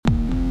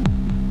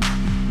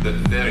the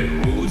very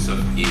roots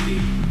of evil,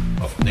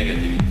 of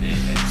negativity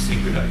and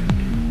singularity,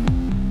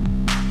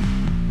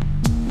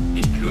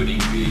 including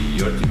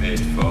the ultimate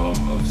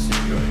form of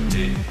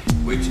singularity,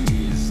 which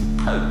is to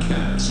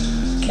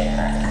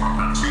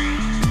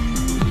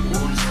the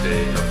whole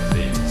state of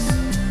things,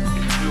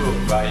 the pure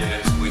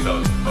violence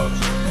without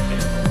object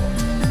anymore.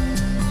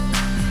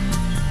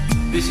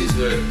 This is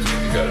the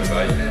typical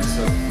violence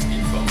of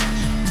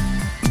information.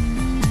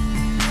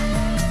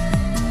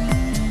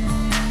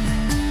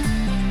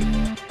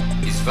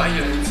 It's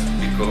violent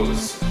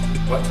because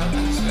what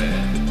happens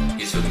there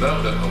is a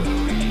murder of the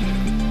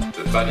real,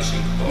 the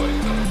vanishing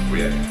point of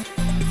reality.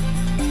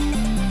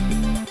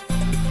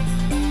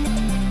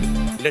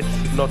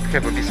 Let's not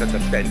have a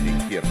misunderstanding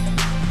here.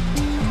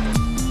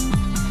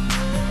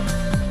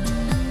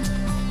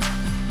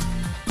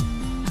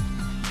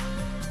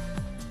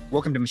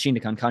 Welcome to Machine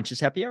to Unconscious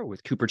Happy Hour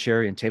with Cooper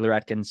Cherry and Taylor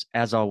Atkins,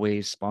 as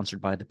always,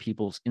 sponsored by the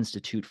People's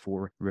Institute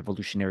for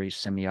Revolutionary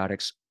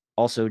Semiotics.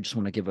 Also, just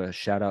want to give a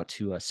shout out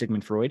to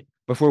Sigmund Freud.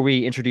 Before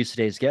we introduce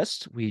today's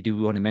guest, we do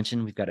want to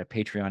mention we've got a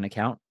Patreon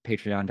account,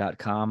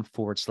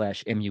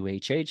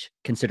 patreon.com/MUHH.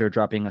 Consider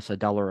dropping us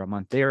 $1 a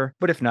month there.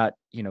 But if not,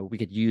 we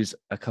could use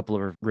a couple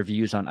of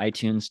reviews on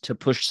iTunes to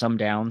push some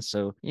down.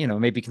 So,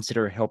 maybe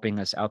consider helping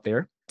us out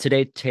there.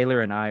 Today, Taylor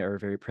and I are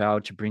very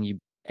proud to bring you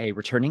a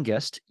returning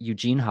guest,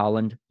 Eugene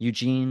Holland.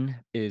 Eugene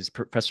is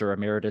Professor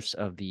Emeritus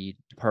of the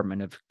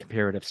Department of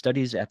Comparative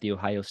Studies at The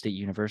Ohio State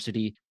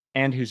University,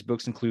 and whose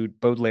books include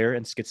Baudelaire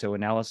and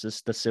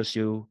Schizoanalysis, The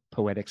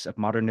Socio-Poetics of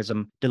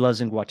Modernism,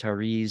 Deleuze and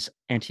Guattari's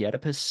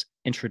Anti-Oedipus,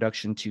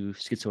 Introduction to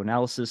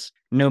Schizoanalysis,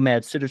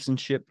 Nomad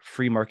Citizenship,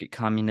 Free Market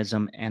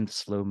Communism, and the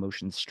Slow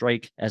Motion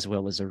Strike, as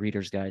well as a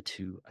Reader's Guide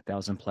to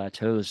 1,000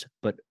 Plateaus.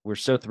 But we're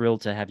so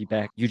thrilled to have you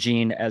back.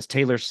 Eugene, as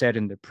Taylor said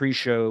in the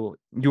pre-show,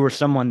 you were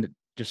someone that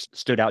just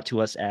stood out to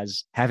us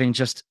as having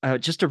just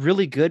a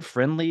really good,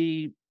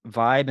 friendly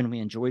vibe, and we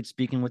enjoyed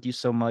speaking with you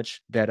so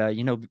much that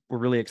we're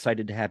really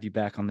excited to have you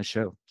back on the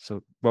show.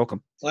 So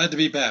welcome. Glad to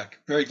be back.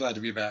 Very glad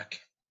to be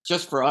back.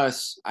 Just for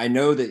us, I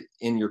know that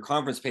in your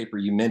conference paper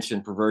you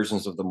mentioned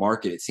perversions of the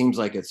market. It seems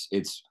like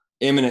it's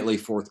imminently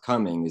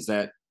forthcoming. Is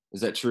that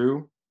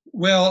true?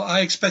 Well,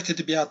 I expect it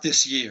to be out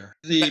this year.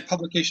 The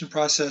publication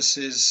process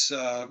is,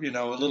 a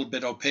little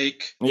bit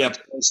opaque. Yep.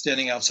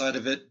 Standing outside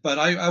of it, but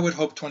I would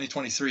hope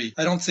 2023.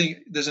 I don't think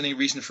there's any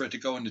reason for it to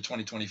go into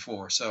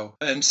 2024. So,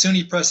 and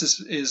SUNY Press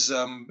is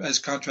has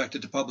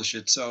contracted to publish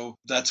it, so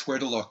that's where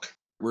to look.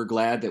 We're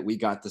glad that we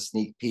got the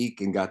sneak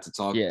peek and got to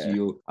talk to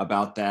you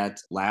about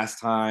that last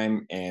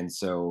time, and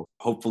so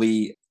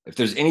hopefully, if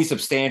there's any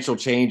substantial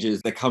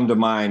changes that come to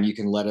mind, you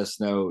can let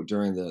us know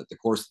during the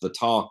course of the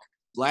talk.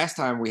 Last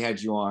time we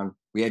had you on,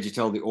 we had you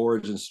tell the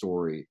origin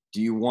story. Do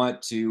you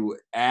want to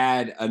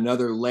add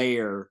another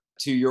layer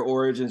to your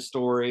origin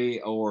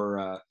story,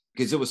 or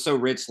because it was so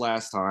rich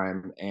last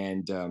time,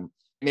 and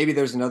maybe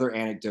there's another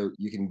anecdote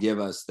you can give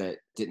us that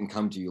didn't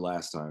come to you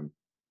last time?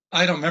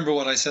 I don't remember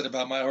what I said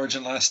about my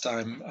origin last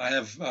time. I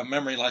have a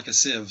memory like a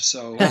sieve,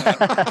 so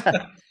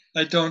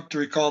I don't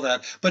recall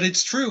that. But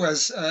it's true,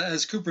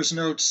 as Cooper's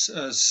notes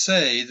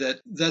say,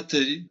 that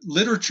the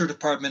literature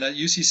department at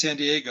UC San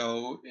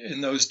Diego in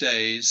those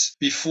days,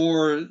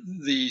 before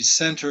the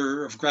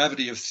center of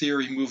gravity of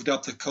theory moved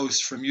up the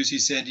coast from UC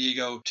San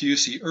Diego to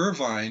UC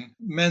Irvine,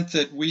 meant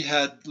that we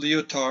had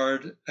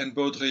Lyotard and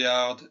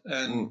Baudrillard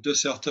and de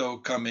Certeau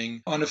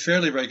coming on a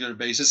fairly regular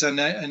basis. And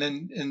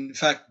in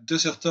fact, de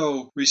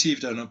Certeau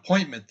received an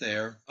appointment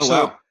there. Oh,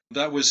 wow.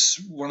 That was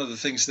one of the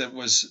things that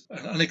was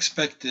an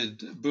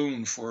unexpected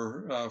boon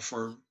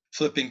for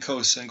flipping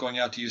coasts and going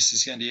out to UC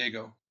San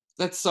Diego.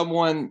 That's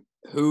someone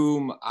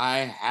whom I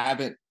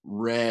haven't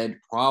read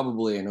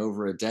probably in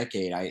over a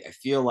decade. I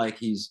feel like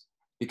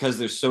because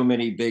there's so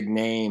many big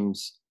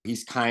names,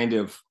 he's kind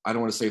of, I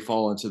don't want to say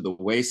fallen to the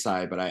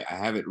wayside, but I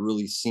haven't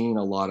really seen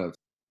a lot of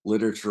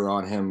literature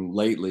on him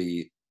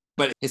lately.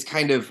 But it's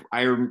kind of,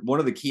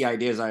 one of the key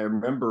ideas I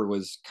remember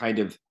was kind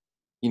of,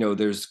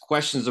 there's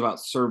questions about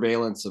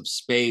surveillance of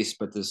space,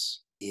 but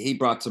he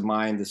brought to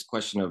mind this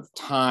question of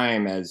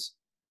time as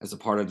a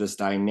part of this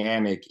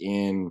dynamic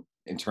in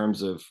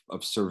terms of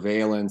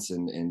surveillance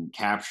and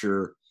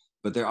capture.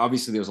 But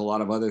there's a lot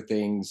of other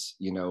things,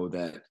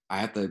 that I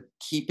have to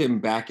keep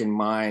him back in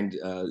mind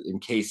in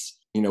case,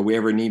 we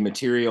ever need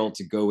material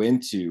to go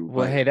into.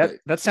 Well, hey,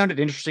 that sounded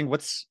interesting.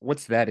 What's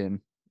that in?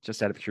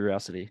 Just out of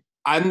curiosity.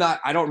 I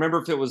don't remember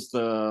if it was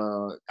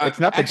it's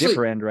not the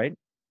Differ End, right?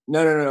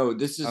 No.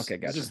 This is okay,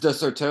 gotcha. This is de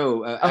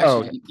Certeau.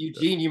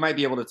 Eugene, you might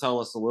be able to tell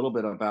us a little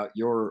bit about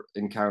your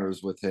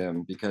encounters with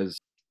him, because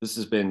this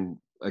has been,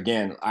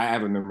 again, I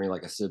have a memory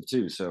like a sieve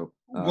too. So,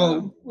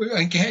 well,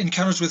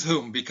 encounters with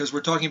whom? Because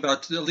we're talking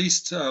about at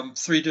least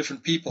 3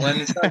 different people,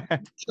 and in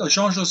fact,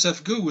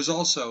 Jean-Joseph Gou was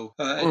also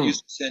at UC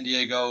San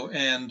Diego,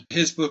 and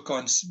his book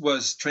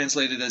was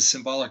translated as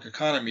Symbolic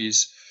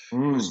Economies.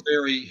 Was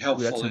very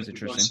helpful in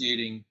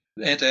negotiating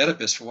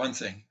Anti-Oedipus, for one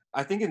thing.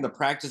 I think in the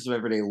practice of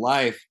everyday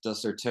life, de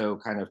Certeau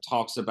kind of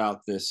talks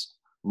about this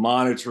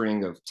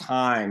monitoring of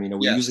time. We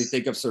usually Yes.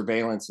 think of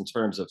surveillance in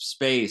terms of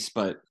space,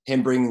 but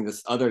him bringing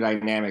this other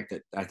dynamic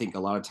that I think a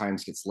lot of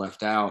times gets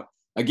left out.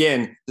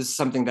 Again, this is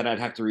something that I'd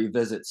have to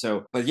revisit.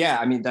 So, but yeah,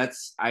 I mean,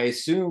 I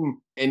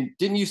assume, and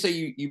didn't you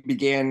say you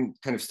began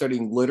kind of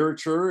studying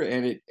literature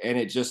and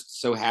it just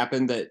so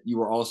happened that you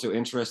were also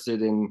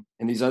interested in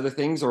these other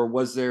things, or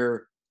was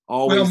there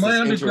Well, always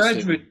this interest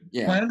in, my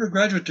yeah.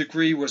 undergraduate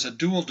degree was a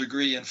dual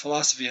degree in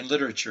philosophy and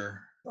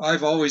literature.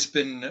 I've always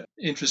been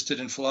interested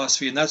in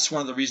philosophy, and that's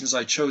one of the reasons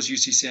I chose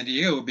UC San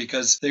Diego,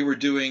 because they were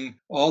doing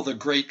all the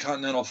great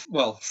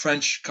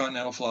French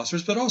continental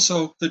philosophers, but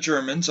also the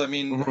Germans. I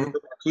mean, Mhm.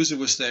 Herbert Marcuse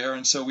was there,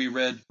 and so we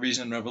read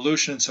Reason and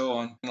Revolution and so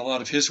on, and a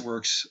lot of his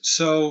works.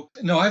 So,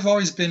 no, I've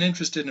always been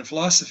interested in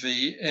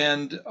philosophy,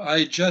 and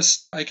I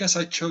guess I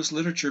chose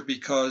literature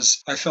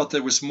because I felt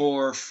there was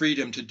more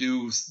freedom to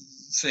do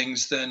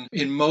things than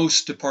in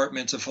most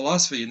departments of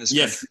philosophy in this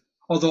Yes. country.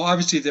 Although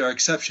obviously there are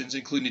exceptions,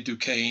 including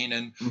Duquesne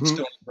and Mhm.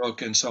 Stony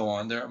Brook and so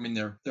on. There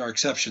are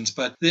exceptions,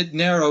 but it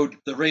narrowed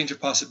the range of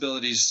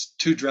possibilities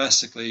too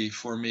drastically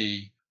for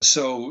me.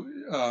 So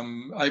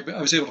I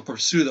was able to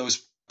pursue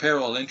those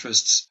parallel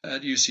interests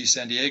at UC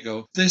San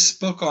Diego. This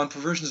book on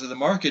perversions of the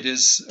market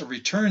is a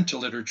return to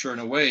literature in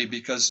a way,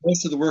 because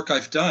most of the work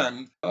I've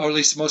done, or at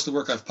least most of the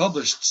work I've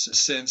published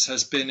since,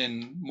 has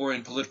been more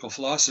in political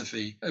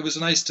philosophy. It was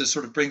nice to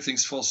sort of bring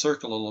things full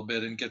circle a little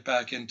bit and get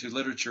back into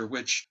literature,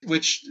 which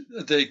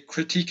the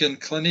Critique and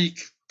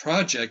Clinique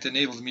project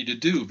enabled me to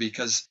do,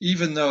 because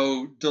even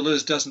though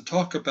Deleuze doesn't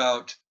talk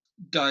about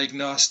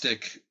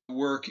diagnostic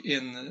work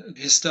in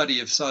his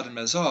study of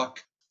Sadomasoch,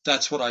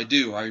 that's what I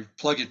do. I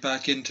plug it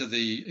back into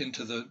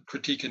the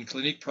Critique and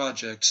Clinique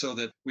project so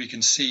that we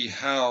can see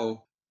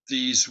how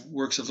these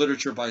works of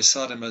literature by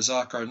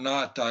Sadomasoch are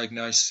not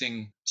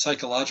diagnosing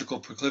psychological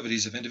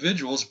proclivities of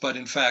individuals, but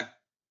in fact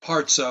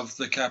parts of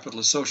the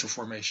capitalist social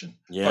formation,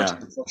 parts of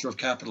Yeah. the culture of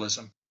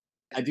capitalism.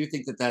 I do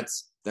think that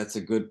that's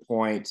a good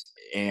point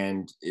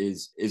and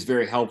is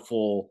very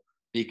helpful,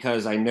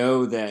 because I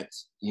know that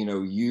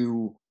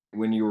you,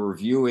 when you were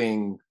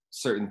reviewing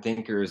certain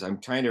thinkers,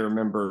 I'm trying to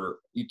remember,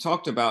 you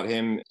talked about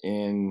him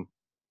in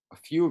a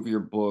few of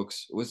your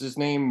books. Was his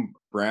name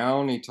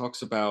Brown? He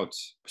talks about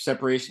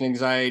separation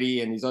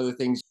anxiety and these other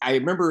things. I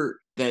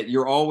remember that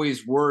you're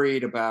always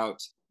worried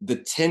about the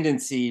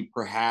tendency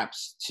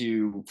perhaps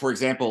to, for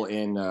example,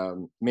 in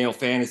male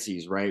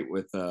fantasies, right,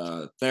 with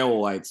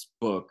Theolite's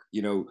book,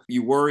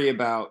 you worry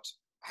about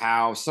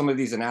how some of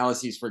these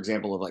analyses, for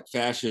example, of like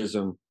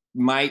fascism,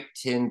 might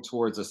tend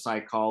towards a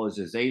Right,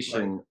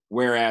 psychologization,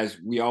 whereas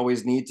we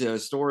always need to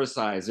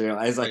historicize,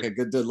 as like right. a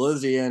good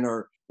Deleuzian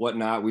or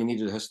whatnot. We need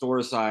to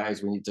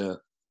historicize, we need to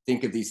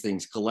think of these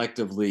things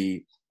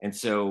collectively. And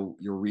so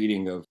your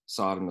reading of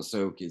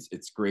Sadomasoch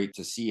it's great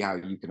to see how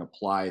you can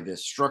apply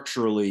this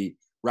structurally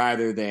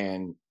rather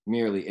than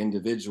merely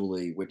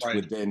individually, which Right.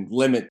 would then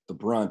limit the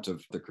brunt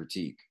of the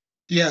critique.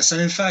 Yes,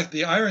 and in fact,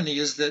 the irony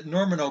is that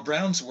Norman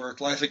O'Brown's work,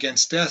 Life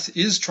Against Death,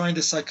 is trying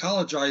to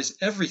psychologize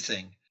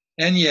everything.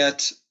 And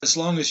yet, as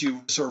long as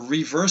you sort of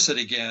reverse it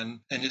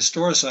again and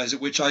historicize it,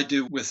 which I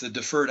do with the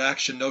deferred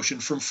action notion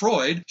from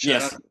Freud, shout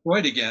out Yes. to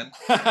Freud again,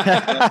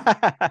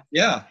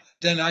 yeah,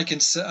 then I can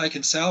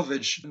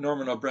salvage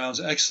Norman O'Brown's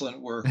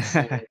excellent work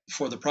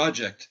for the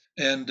project.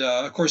 And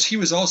of course, he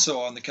was also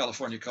on the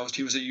California coast.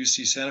 He was at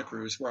UC Santa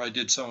Cruz, where I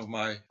did some of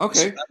my Okay.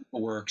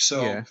 sabbatical work.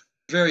 So Yeah.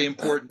 very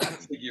important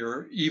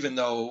figure, even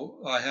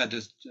though I had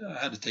to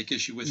take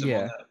issue with him on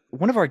Yeah. that.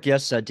 One of our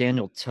guests,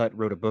 Daniel Tutt,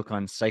 wrote a book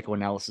on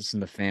psychoanalysis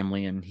in the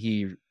family, and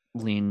he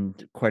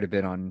leaned quite a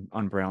bit on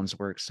Brown's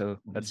work. So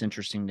that's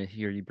interesting to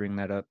hear you bring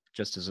that up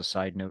just as a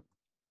side note.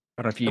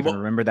 I don't know if you And even what,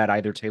 remember that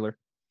either, Taylor.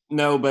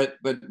 no, but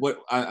what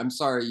I'm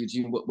sorry,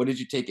 Eugene. What did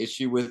you take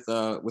issue with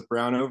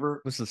Brown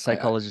over? Was the I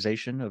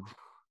psychologization of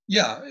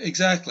Yeah,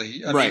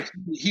 exactly. I mean, right,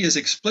 he is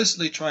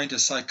explicitly trying to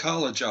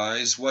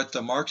psychologize what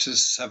the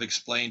Marxists have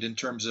explained in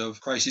terms of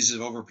crises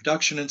of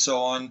overproduction and so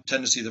on,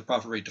 tendency of the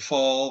profit rate to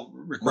fall,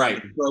 right.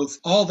 requirement of growth,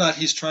 all that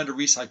he's trying to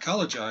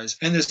re-psychologize.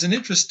 And there's an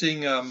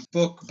interesting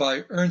book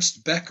by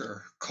Ernst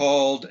Becker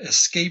called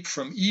Escape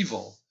from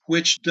Evil,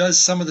 which does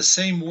some of the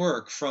same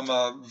work from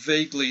a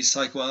vaguely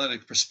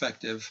psychoanalytic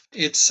perspective.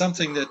 It's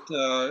something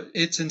that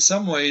it's in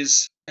some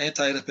ways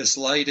anti-Oedipus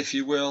light, if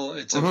you will.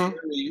 It's a Hmm.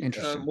 very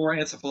interesting? more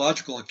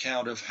anthropological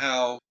account of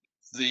how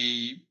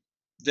the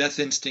death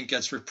instinct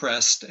gets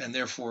repressed and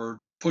therefore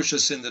push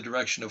us in the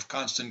direction of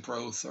constant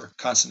growth or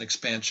constant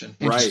expansion.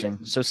 Right. Interesting.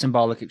 So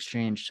symbolic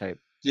exchange type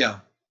Yeah.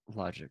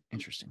 logic.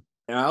 Interesting.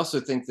 And I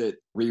also think that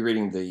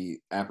rereading the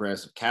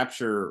apparatus of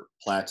capture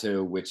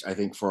plateau, which I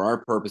think for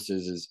our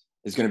purposes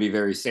is going to be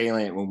very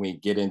salient when we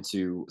get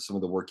into some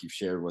of the work you've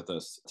shared with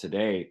us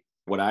today.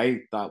 What I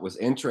thought was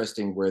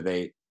interesting, where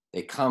they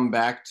come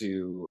back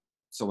to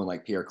someone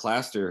like Pierre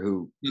Claster,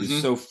 who is Hmm.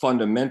 so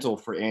fundamental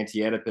for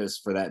Anti-Oedipus,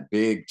 for that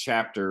big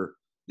chapter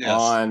Yes.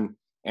 on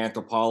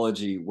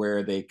anthropology,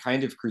 where they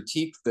kind of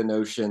critique the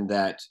notion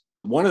that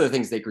one of the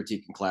things they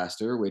critique in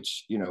Claster,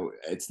 which,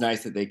 it's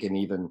nice that they can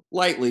even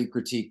lightly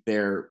critique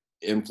their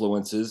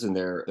influences and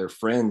their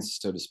friends,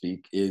 so to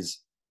speak, is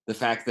the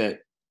fact that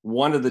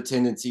one of the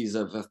tendencies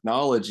of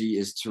ethnology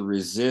is to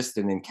resist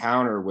an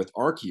encounter with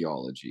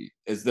archaeology,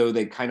 as though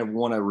they kind of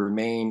want to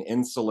remain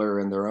insular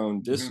in their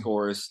own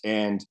discourse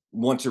and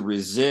want to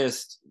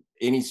resist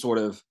any sort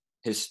of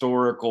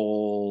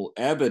historical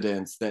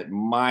evidence that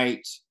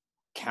might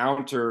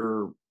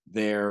counter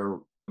their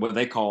what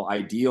they call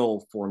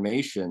ideal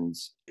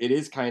formations. It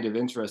is kind of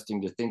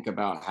interesting to think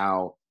about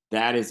how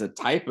that is a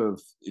type of,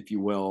 if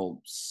you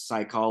will,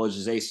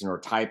 psychologization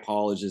or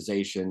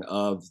typologization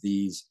of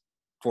these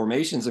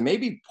formations. And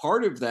maybe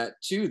part of that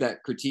too,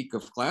 that critique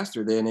of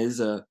Clastor then is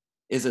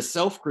a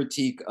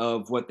self-critique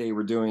of what they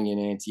were doing in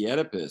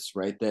Anti-Oedipus,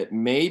 right? That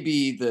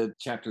maybe the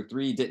chapter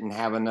 3 didn't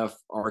have enough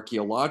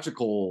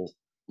archaeological,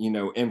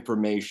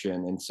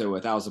 information. And so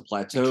A Thousand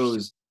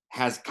Plateaus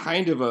has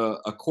kind of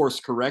a course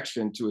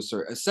correction to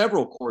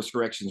several course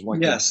corrections one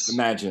can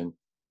imagine.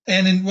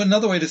 And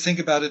another way to think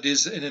about it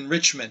is an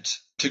enrichment,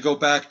 to go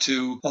back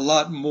to a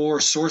lot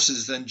more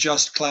sources than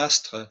just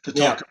Clastres, to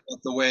talk about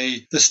the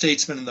way the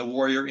statesman and the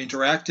warrior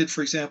interacted,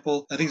 for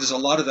example. I think there's a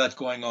lot of that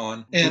going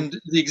on. And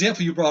the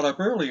example you brought up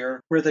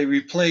earlier, where they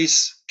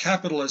replace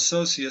capital as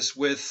socius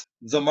with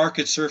the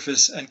market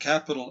surface and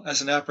capital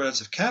as an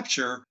apparatus of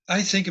capture,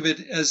 I think of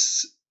it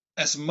as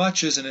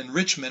much as an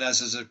enrichment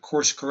as a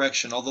course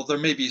correction, although there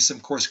may be some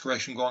course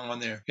correction going on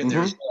there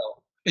there as well.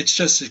 It's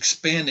just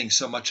expanding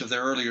so much of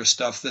their earlier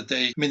stuff that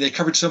they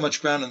covered so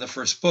much ground in the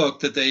first book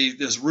that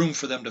there's room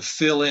for them to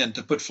fill in,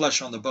 to put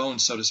flesh on the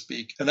bones, so to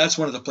speak. And that's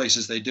one of the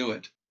places they do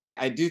it.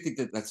 I do think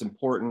that that's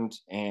important.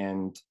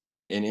 And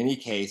in any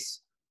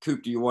case,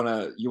 Coop, do you want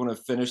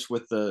to finish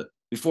with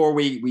before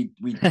we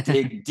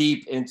dig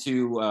deep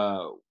into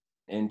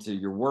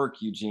your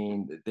work,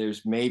 Eugene?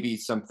 There's maybe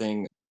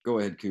something. Go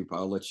ahead, Coop.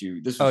 I'll let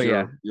you. This is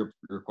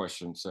your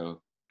question.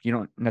 So you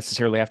don't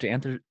necessarily have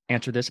to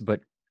answer this, but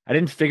I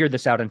didn't figure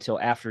this out until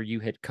after you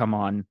had come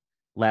on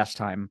last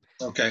time.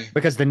 Okay.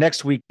 Because the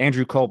next week,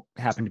 Andrew Culp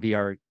happened to be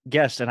our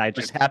guest, and I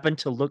just happened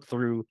to look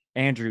through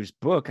Andrew's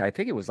book. I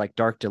think it was like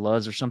Dark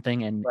Deleuze or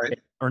something, and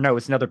or no,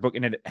 it's another book,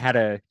 and it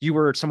had you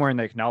were somewhere in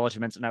the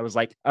acknowledgments, and I was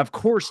like, of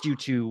course you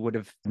two would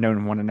have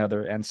known one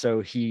another. And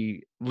so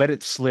he let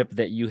it slip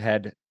that you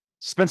had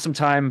spent some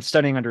time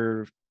studying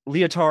under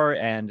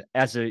Lyotard, and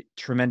as a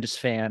tremendous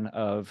fan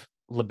of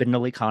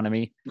libidinal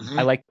economy,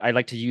 I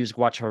like to use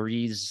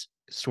Guattari's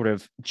sort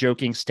of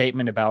joking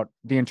statement about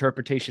the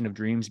interpretation of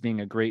dreams being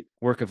a great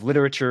work of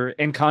literature,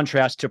 in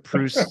contrast to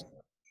Proust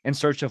In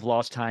Search of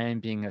Lost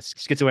Time being a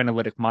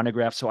schizoanalytic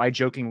monograph. So I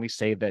jokingly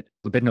say that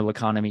libidinal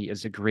economy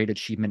is a great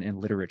achievement in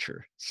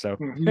literature. So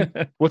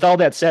with all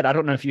that said, I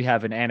don't know if you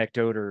have an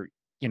anecdote or,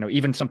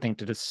 even something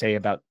to just say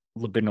about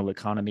libidinal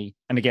economy.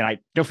 And again, I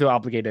don't feel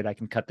obligated. I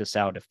can cut this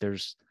out if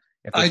there's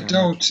I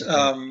don't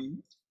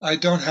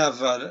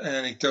have an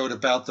anecdote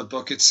about the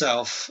book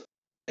itself.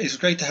 It's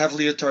great to have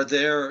Lyotard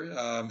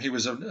there. He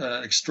was an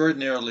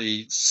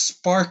extraordinarily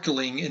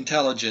sparkling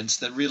intelligence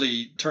that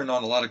really turned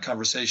on a lot of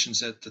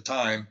conversations at the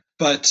time.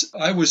 But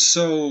I was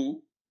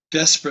so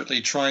desperately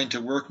trying to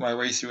work my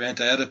way through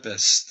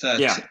Anti-Oedipus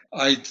that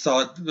I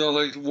thought,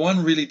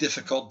 one really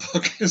difficult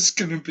book is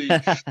going to be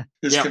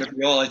going to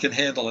be all I can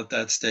handle at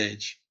that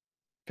stage.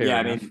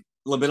 Fair enough.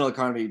 Libidinal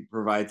economy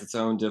provides its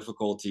own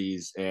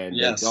difficulties, and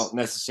they don't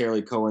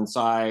necessarily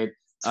coincide.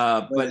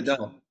 But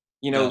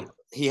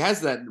he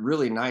has that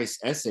really nice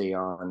essay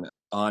on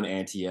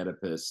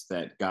Anti-Oedipus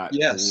that got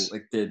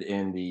collected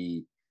in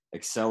the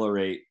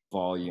Accelerate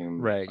volume.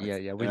 Right.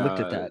 Yeah. We looked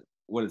at that.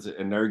 What is it?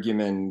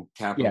 Energumen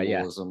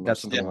capitalism or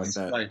something like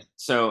that. Right.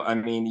 So,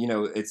 and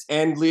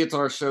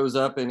Lyotard shows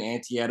up in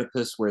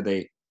Anti-Oedipus where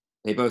they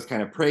both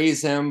kind of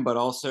praise him, but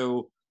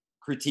also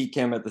critique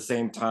him at the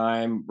same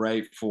time,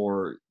 right?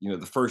 For,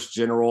 the first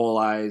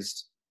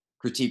generalized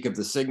critique of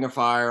the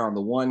signifier on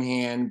the one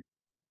hand.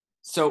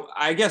 So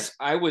I guess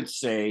I would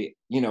say,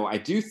 I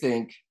do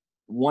think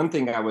one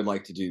thing I would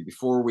like to do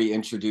before we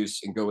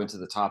introduce and go into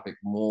the topic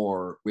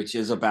more, which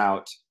is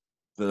about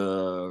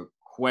the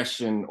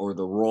question or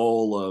the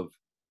role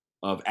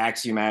of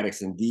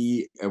axiomatics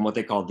and what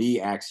they call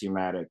the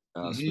axiomatic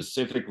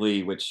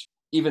specifically, which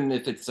even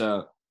if it's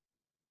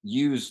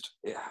used,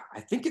 I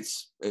think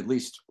it's at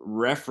least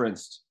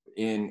referenced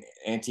in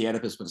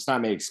Anti-Oedipus, but it's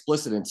not made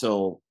explicit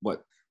until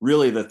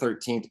really the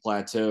 13th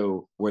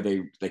plateau, where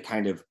they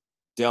kind of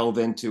delve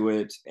into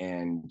it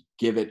and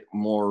give it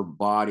more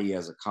body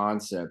as a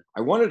concept.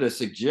 I wanted to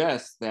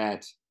suggest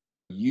that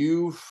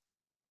you've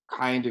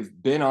kind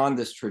of been on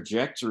this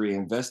trajectory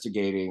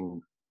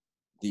investigating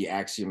the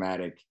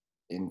axiomatic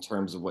in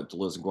terms of what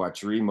Deleuze and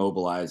Guattari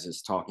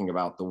mobilizes, talking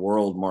about the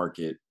world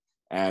market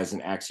as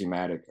an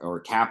axiomatic, or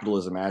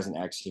capitalism as an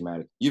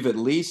axiomatic. You've at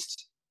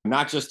least,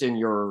 not just in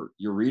your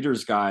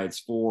reader's guides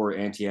for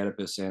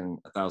Anti-Oedipus and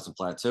A Thousand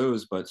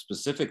Plateaus, but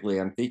specifically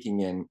I'm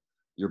thinking in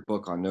your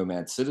book on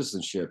nomad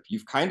citizenship,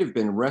 you've kind of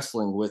been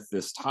wrestling with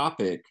this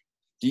topic.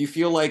 Do you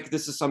feel like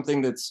this is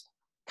something that's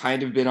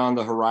kind of been on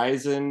the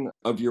horizon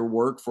of your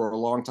work for a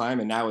long time,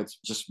 and now it's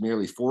just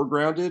merely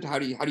foregrounded? How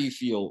do you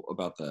feel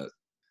about that?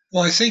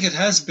 Well, I think it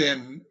has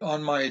been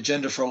on my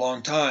agenda for a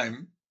long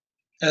time.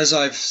 As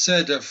I've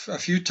said a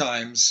few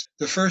times,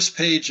 the first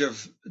page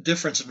of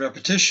Difference and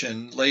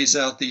Repetition lays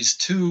out these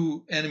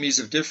two enemies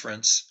of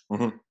difference,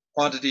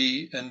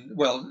 quantity and,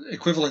 well,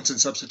 equivalence and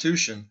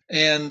substitution.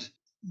 And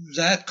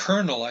that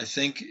kernel, I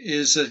think,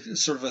 is a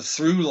sort of a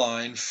through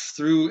line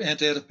through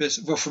Anti-Oedipus,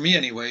 well, for me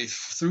anyway,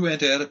 through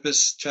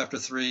Anti-Oedipus chapter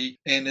 3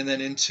 and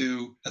then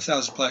into A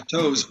Thousand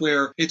Plateaus,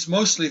 where it's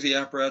mostly the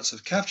apparatus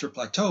of capture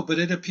plateau, but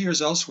it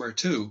appears elsewhere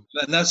too.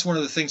 And that's one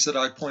of the things that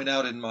I point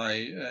out in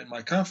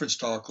my conference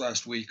talk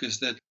last week,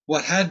 is that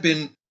what had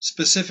been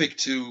specific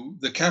to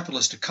the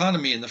capitalist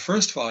economy in the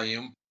first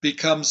volume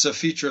becomes a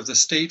feature of the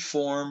state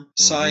form,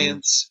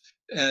 science,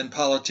 and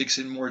politics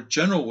in a more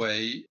general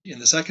way in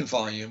the second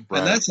volume. Right.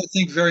 And that's, I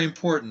think, very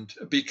important,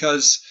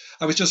 because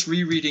I was just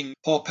rereading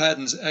Paul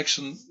Patton's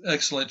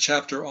excellent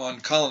chapter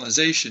on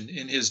colonization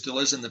in his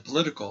Deleuze and the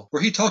Political,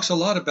 where he talks a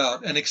lot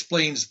about and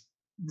explains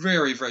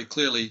very, very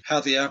clearly how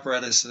the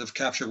apparatus of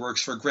capture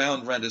works for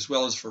ground rent as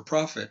well as for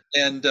profit.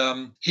 And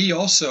he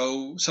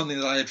also, something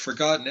that I had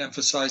forgotten,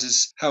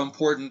 emphasizes how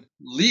important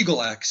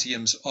legal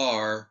axioms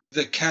are,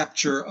 the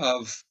capture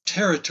of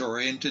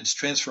territory and its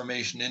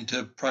transformation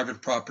into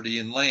private property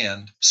and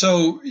land.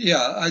 So,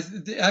 yeah,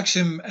 the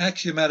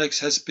axiomatics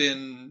has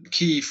been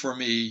key for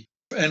me.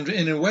 And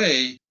in a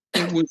way,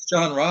 it was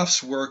John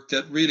Roff's work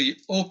that really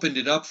opened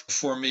it up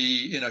for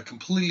me in a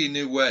completely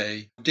new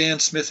way. Dan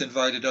Smith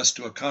invited us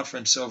to a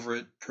conference over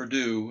at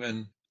Purdue,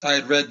 and I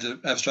had read the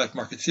Abstract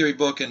Market Theory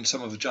book and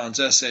some of John's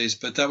essays,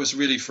 but that was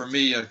really for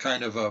me a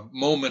kind of a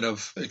moment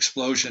of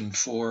explosion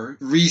for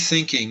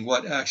rethinking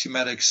what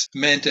axiomatics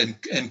meant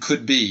and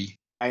could be.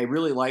 I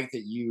really like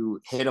that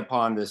you hit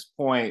upon this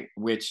point,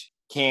 which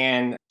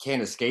can't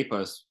escape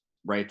us,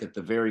 right? That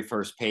the very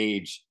first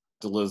page,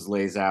 Deleuze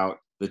lays out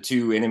the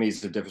two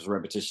enemies of difference and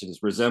repetition is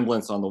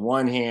resemblance on the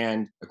one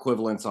hand,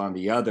 equivalence on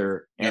the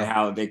other, and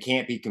how they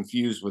can't be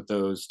confused with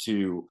those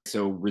two.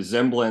 So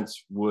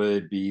resemblance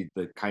would be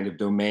the kind of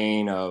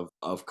domain of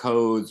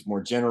codes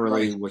more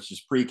generally, which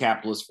is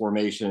pre-capitalist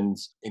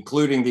formations,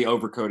 including the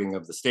overcoding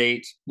of the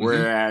state.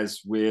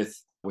 Whereas with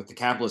the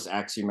capitalist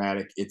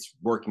axiomatic, it's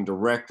working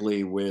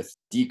directly with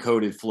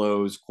decoded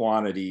flows,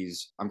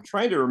 quantities. I'm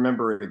trying to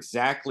remember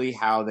exactly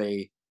how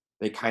they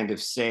kind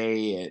of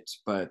say it,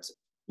 but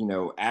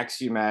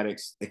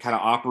axiomatics, they kind of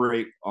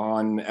operate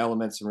on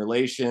elements and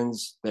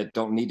relations that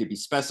don't need to be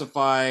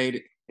specified.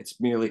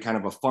 It's merely kind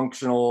of a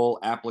functional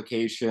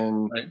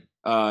application,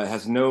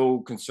 has no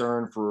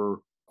concern for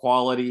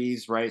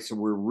qualities, right? So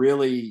we're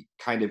really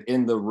kind of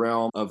in the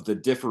realm of the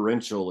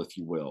differential, if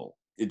you will.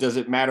 It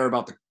doesn't matter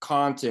about the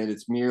content.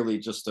 It's merely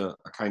just a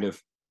kind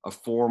of a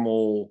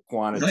formal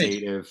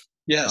quantitative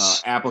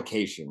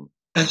application.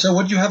 And so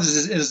what you have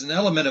is an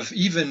element of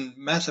even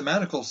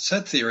mathematical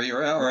set theory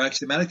or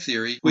axiomatic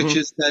theory, which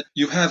is that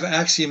you have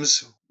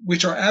axioms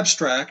which are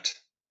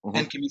abstract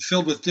and can be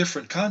filled with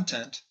different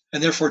content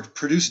and therefore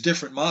produce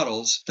different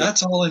models.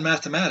 That's all in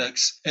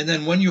mathematics. And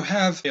then when you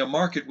have a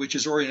market which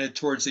is oriented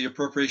towards the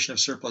appropriation of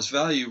surplus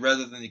value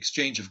rather than the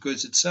exchange of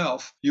goods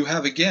itself, you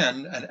have,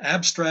 again, an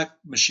abstract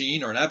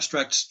machine or an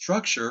abstract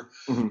structure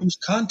whose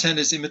content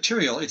is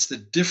immaterial. It's the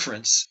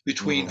difference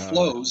between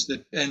flows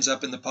that ends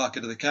up in the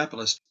pocket of the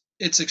capitalist.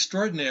 It's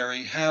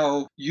extraordinary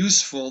how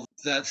useful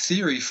that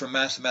theory from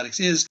mathematics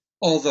is,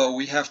 although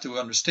we have to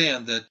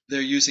understand that they're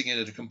using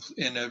it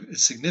in a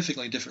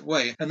significantly different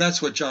way. And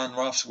that's what John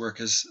Roff's work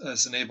has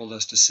enabled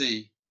us to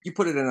see. You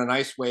put it in a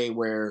nice way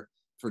where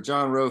for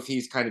John Roff,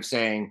 he's kind of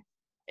saying,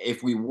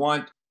 if we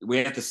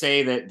have to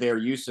say that their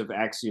use of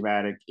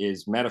axiomatic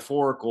is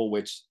metaphorical,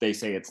 which they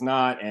say it's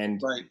not.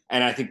 And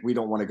I think we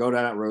don't want to go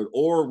down that road,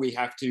 or we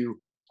have to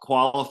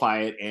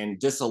qualify it and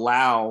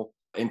disallow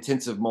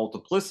intensive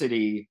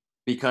multiplicity,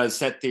 because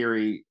set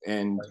theory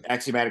and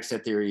axiomatic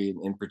set theory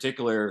in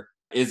particular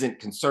isn't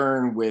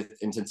concerned with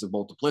intensive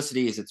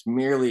multiplicities. It's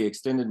merely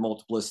extended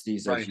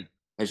multiplicities,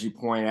 as you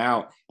point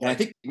out. And I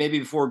think maybe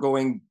before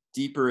going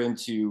deeper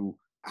into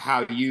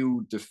how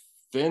you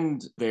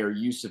defend their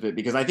use of it,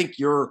 because I think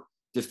your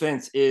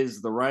defense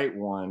is the right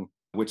one,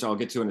 which I'll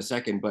get to in a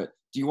second, but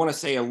do you want to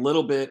say a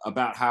little bit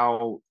about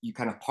how you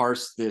kind of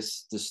parse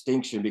this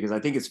distinction? Because I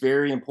think it's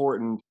very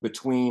important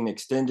between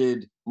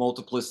extended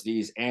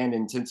multiplicities and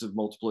intensive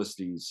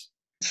multiplicities.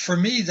 For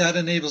me, that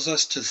enables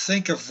us to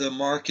think of the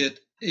market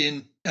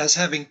as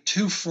having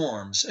two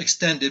forms,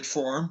 extended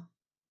form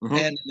and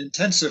an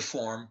intensive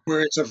form,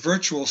 where it's a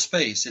virtual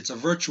space, it's a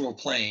virtual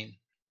plane.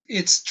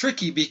 It's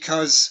tricky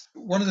because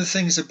one of the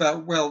things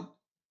about,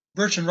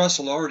 Bertrand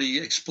Russell already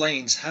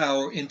explains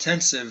how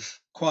intensive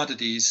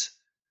quantities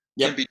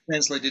can be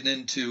translated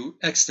into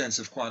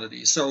extensive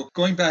quantities. So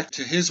going back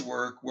to his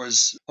work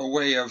was a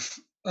way of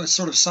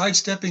sort of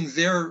sidestepping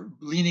their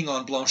leaning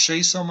on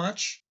Blanchet so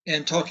much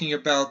and talking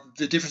about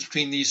the difference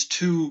between these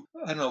two,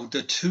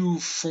 the two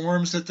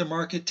forms that the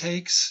market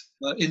takes,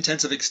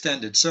 intensive,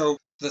 extended. So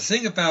the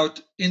thing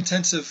about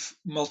intensive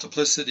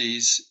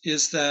multiplicities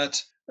is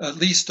that, at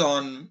least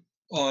on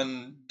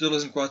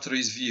Deleuze and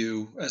Guattari's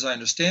view, as I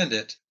understand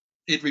it,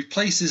 it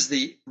replaces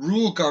the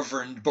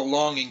rule-governed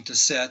belonging to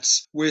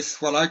sets with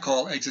what I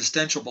call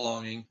existential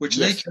belonging, which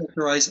they Yes.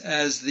 characterize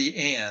as the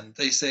and.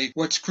 They say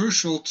what's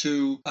crucial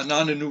to a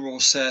non-enumerable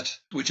set,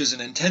 which is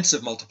an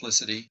intensive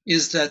multiplicity,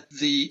 is that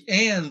the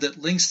and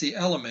that links the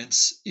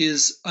elements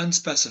is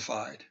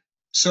unspecified.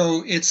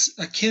 So it's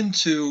akin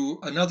to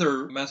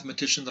another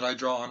mathematician that I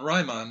draw on,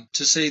 Riemann,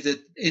 to say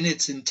that in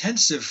its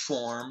intensive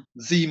form,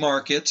 the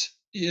market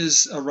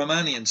is a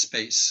Riemannian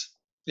space.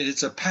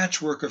 It's a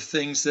patchwork of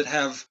things that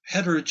have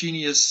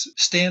heterogeneous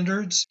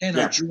standards and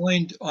are Yeah.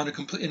 joined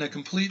in a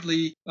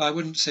completely, I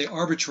wouldn't say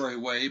arbitrary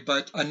way,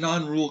 but a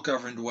non-rule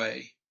governed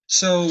way.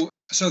 So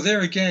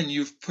there again,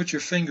 you've put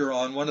your finger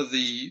on one of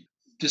the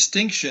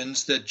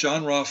distinctions that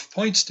John Roth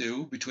points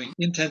to between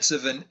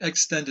intensive and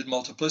extended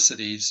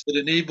multiplicities that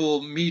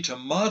enable me to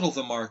model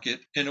the market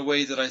in a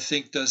way that I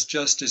think does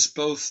justice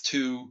both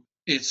to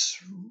its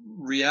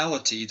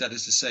reality, that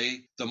is to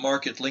say, the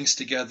market links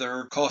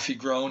together coffee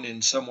grown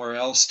in somewhere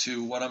else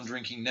to what I'm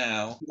drinking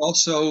now. It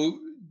also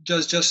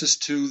does justice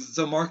to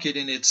the market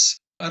in its,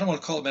 I don't want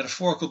to call it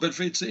metaphorical, but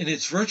it's in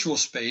its virtual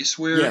space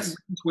Yes.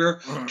 where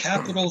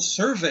capital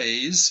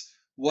surveys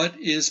what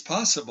is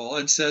possible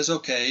and says,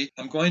 okay,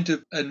 I'm going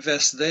to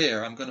invest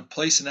there. I'm going to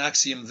place an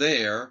axiom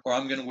there, or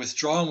I'm going to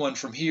withdraw one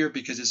from here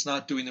because it's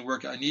not doing the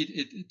work I need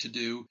it to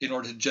do in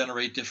order to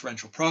generate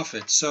differential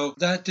profit. So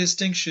that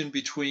distinction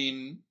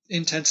between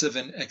intensive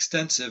and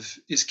extensive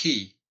is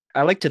key.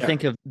 I like to Yeah.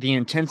 think of the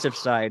intensive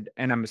side,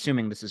 and I'm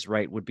assuming this is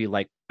right, would be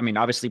like, I mean,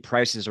 obviously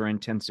prices are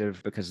intensive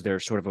because they're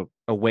sort of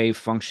a wave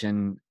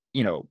function,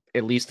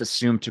 at least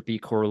assumed to be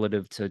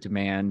correlative to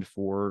demand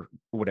for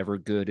whatever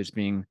good is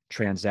being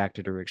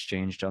transacted or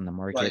exchanged on the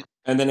market. Right.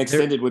 And then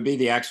extended would be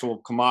the actual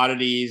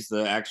commodities,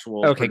 the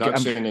actual Okay,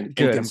 production and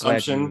good. I'm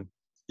glad consumption.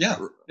 Yeah.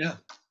 Yeah.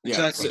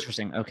 Exactly.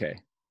 Interesting. Okay.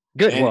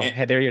 Good. And- Well, and-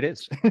 hey, there it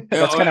is. Yeah,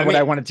 That's kind I of what I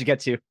mean- wanted to get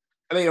to.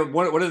 I mean,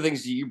 one of the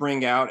things you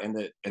bring out and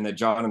that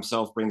John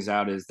himself brings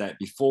out is that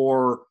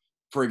before,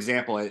 for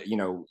example,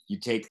 you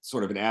take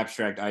sort of an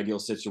abstract ideal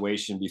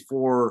situation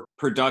before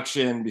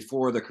production,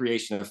 before the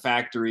creation of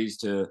factories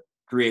to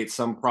create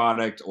some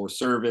product or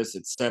service,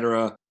 et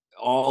cetera.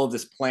 All of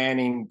this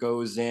planning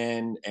goes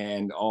in,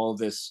 and all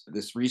this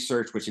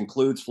research, which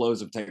includes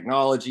flows of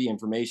technology,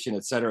 information,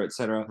 et cetera, et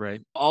cetera.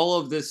 Right. All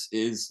of this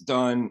is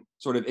done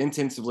sort of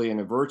intensively in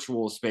a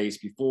virtual space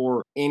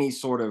before any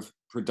sort of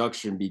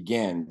production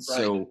begins. Right.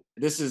 So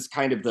this is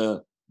kind of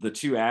the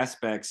two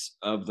aspects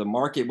of the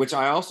market, which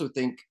I also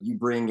think you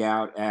bring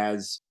out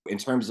as in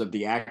terms of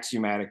the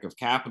axiomatic of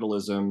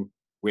capitalism,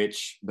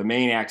 which the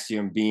main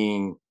axiom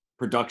being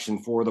production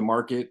for the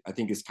market, I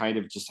think is kind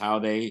of just how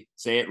they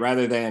say it,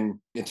 rather than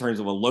in terms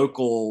of a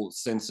local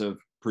sense of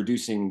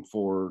producing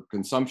for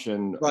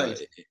consumption. Right.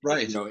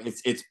 Right.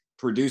 It's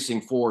producing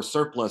for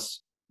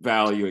surplus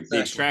value, Exactly.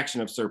 the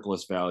extraction of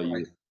surplus value.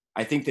 Right.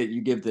 I think that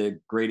you give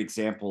the great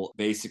example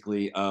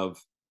basically of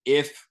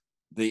if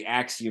the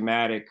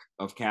axiomatic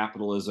of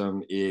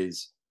capitalism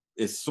is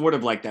sort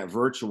of like that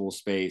virtual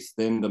space,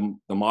 then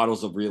the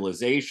models of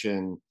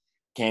realization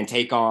can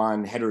take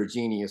on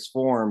heterogeneous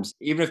forms,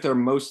 even if they're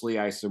mostly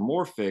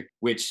isomorphic,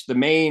 which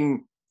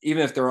even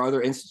if there are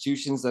other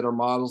institutions that are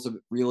models of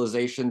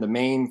realization, the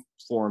main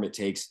form it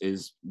takes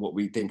is what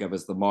we think of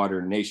as the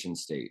modern nation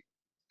state.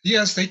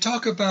 Yes, they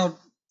talk about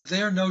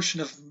their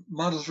notion of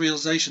models of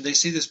realization. They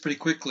see this pretty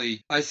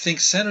quickly. I think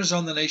centers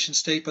on the nation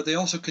state, but they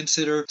also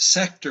consider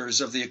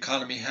sectors of the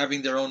economy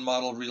having their own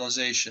model of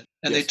realization.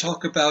 And Yes. they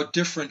talk about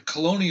different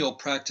colonial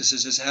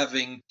practices as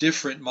having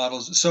different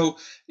models. So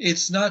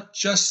it's not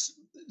just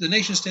the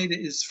nation state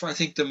is, I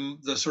think,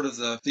 the sort of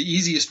the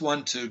easiest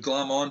one to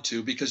glom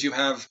onto, because you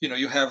have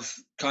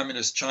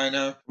communist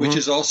China, which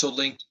is also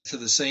linked to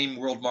the same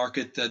world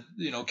market that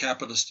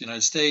capitalist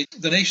United States.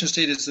 The nation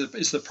state is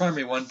the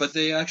primary one, but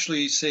they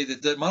actually say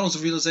that the models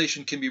of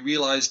realization can be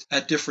realized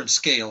at different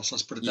scales.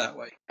 Let's put it that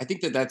way. I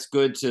think that that's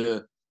good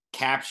to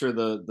capture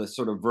the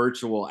sort of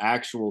virtual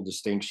actual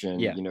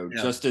distinction. Yeah.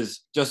 Just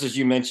as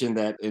you mentioned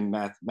that in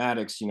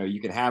mathematics,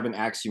 you can have an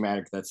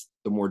axiomatic that's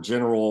the more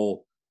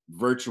general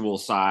virtual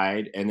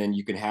side, and then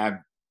you can have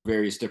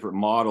various different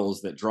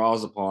models that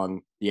draws upon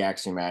the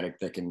axiomatic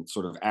that can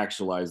sort of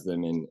actualize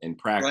them in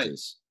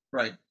practice.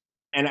 Right.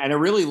 And I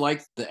really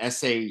like the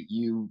essay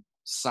you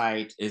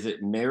cite. Is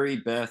it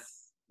Mary Beth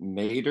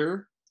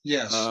Mader?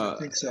 Yes, I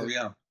think so.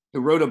 Yeah.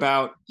 Who wrote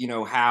about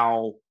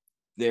how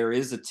there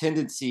is a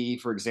tendency,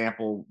 for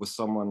example, with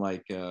someone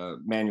like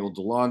Manuel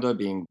Delanda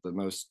being the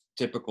most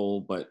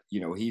typical, but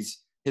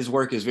his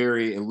work is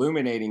very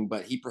illuminating,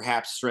 but he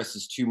perhaps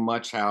stresses too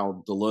much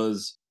how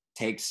Deleuze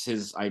takes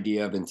his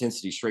idea of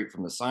intensity straight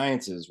from the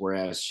sciences,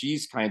 whereas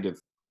she's kind of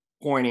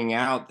pointing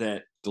out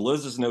that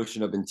Deleuze's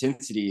notion of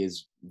intensity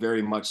is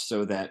very much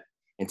so that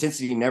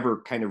intensity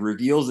never kind of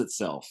reveals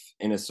itself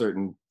in a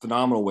certain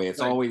phenomenal way. It's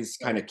always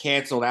kind of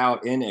canceled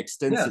out in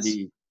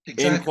extensity,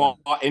 exactly.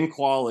 in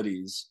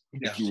qualities,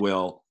 Yes. if you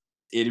will.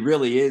 It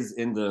really is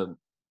in the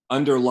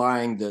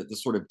underlying the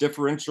sort of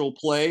differential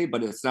play,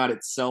 but it's not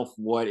itself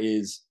what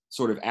is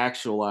sort of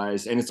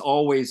actualized. And it's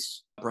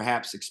always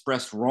perhaps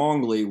expressed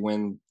wrongly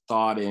when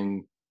thought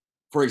in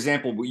for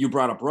example, you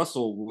brought up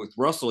Russell. With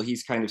Russell,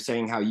 he's kind of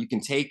saying how you can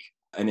take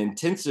an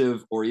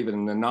intensive or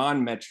even a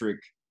non-metric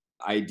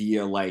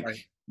idea Right.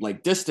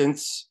 like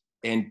distance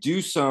and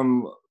do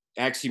some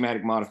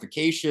axiomatic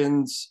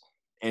modifications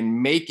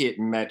and make it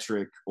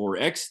metric or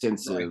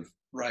extensive.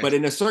 Right. But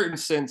in a certain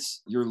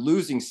sense, you're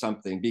losing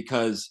something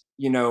because,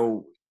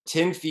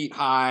 10 feet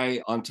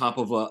high on top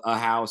of a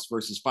house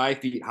versus 5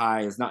 feet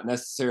high is not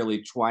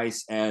necessarily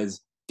twice as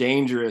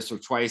dangerous or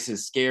twice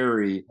as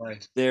scary.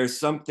 Right. There's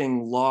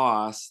something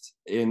lost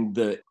in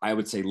the, I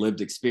would say, lived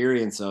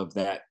experience of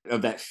that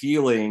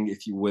feeling,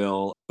 if you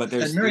will. But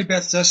And Mary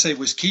Beth's essay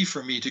was key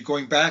for me to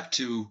going back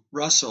to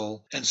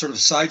Russell and sort of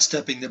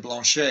sidestepping the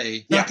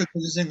Blanchet. Not that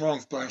there's anything wrong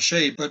with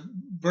Blanchet, but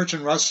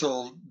Bertrand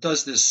Russell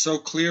does this so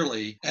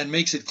clearly and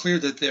makes it clear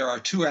that there are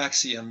two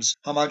axioms,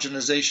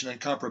 homogenization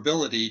and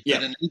comparability,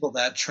 that enable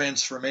that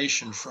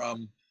transformation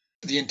from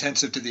the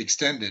intensive to the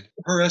extended.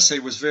 Her essay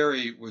was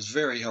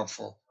very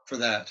helpful for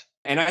that.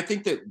 And I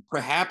think that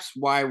perhaps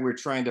why we're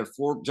trying to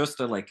just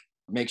to like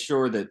make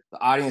sure that the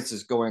audience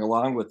is going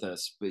along with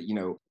us. But,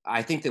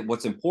 I think that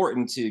what's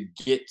important to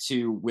get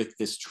to with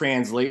this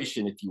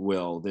translation, if you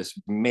will, this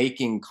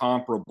making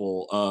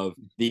comparable of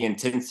the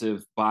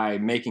intensive by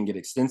making it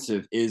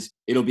extensive, is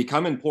it'll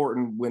become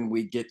important when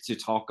we get to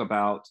talk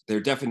about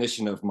their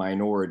definition of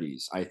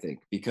minorities, I think,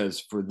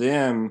 because for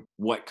them,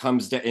 what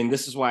comes down, and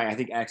this is why I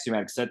think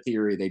axiomatic set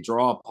theory they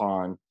draw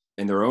upon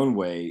in their own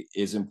way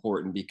is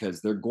important,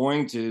 because they're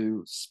going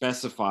to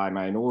specify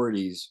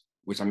minorities,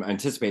 which I'm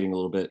anticipating a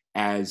little bit,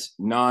 as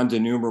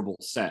non-denumerable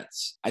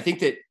sets. I think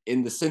that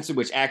in the sense in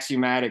which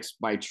axiomatics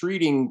by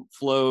treating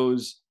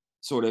flows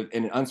sort of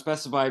in an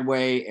unspecified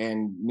way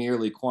and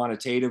merely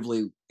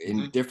quantitatively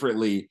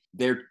indifferently,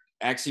 their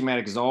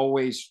axiomatic is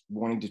always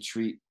wanting to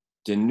treat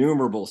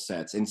denumerable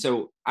sets. And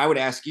so I would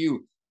ask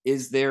you,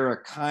 is there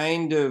a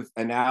kind of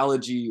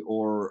analogy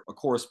or a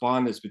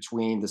correspondence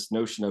between this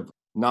notion of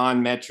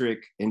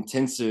non-metric,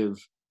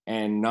 intensive,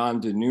 and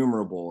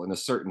non-denumerable in a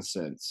certain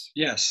sense?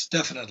 Yes,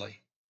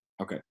 definitely.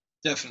 Okay.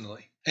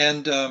 Definitely.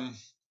 And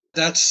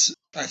that's,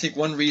 I think,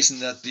 one reason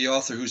that the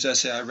author whose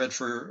essay I read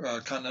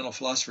for Continental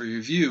Philosophy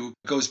Review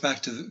goes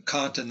back to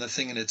Kant and the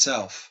thing in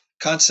itself.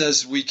 Kant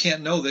says we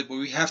can't know that, but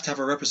we have to have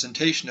a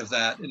representation of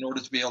that in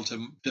order to be able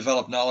to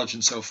develop knowledge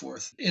and so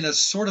forth. In a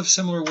sort of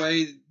similar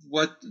way,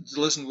 what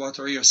Deleuze and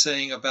Guattari are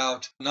saying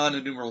about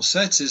non-enumerable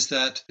sets is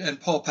that, and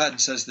Paul Patton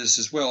says this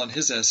as well in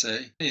his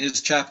essay, in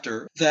his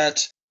chapter,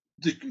 that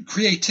the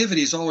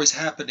creativity is always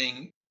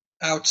happening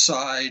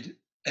outside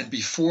and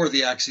before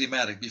the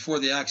axiomatic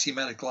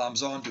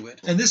gloms onto it.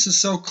 And this is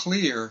so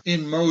clear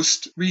in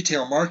most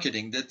retail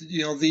marketing that,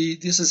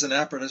 this is an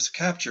apparatus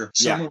capture.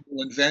 Someone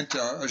will invent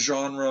a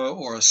genre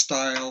or a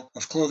style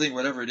of clothing,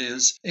 whatever it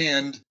is.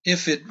 And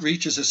if it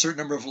reaches a certain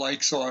number of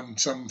likes on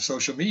some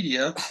social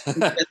media, it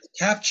gets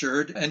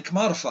captured and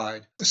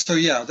commodified. So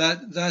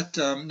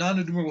that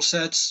non-enumerable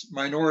sets,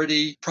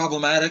 minority,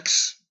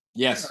 problematics,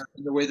 yes,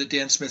 in the way that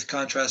Dan Smith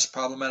contrasts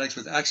problematics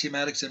with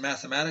axiomatics and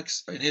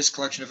mathematics in his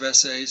collection of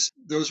essays,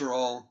 those are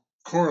all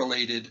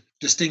correlated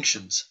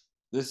distinctions.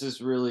 This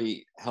is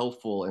really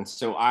helpful. And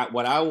so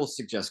what I will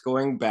suggest,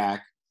 going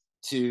back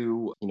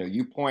to,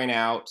 you point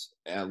out,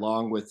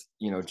 along with,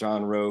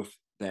 John Rofe,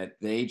 that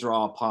they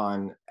draw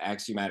upon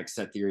axiomatic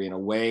set theory in a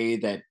way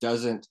that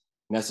doesn't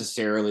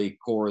necessarily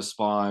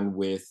correspond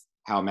with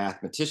how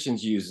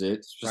mathematicians use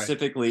it,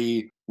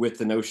 specifically with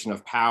the notion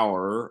of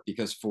power,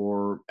 because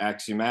for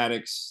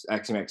axiomatic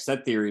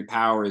set theory,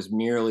 power is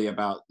merely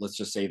about, let's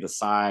just say, the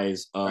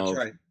size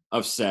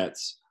of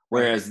sets,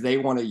 whereas they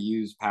want to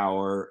use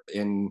power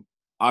in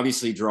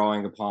obviously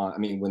drawing upon,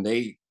 when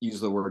they use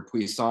the word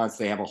puissance,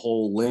 they have a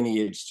whole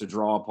lineage to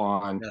draw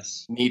upon,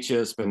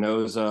 Nietzsche,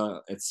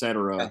 Spinoza,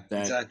 etc.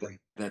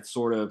 That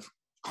sort of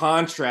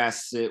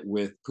contrasts it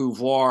with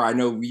pouvoir. I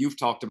know you've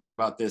talked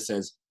about this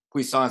as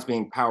puissance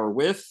being power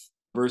with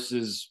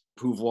versus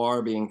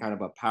pouvoir being kind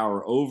of a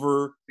power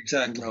over.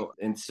 Exactly.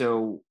 And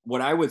so what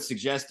I would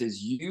suggest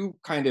is you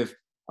kind of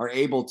you're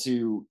able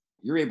to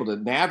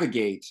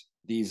navigate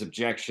these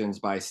objections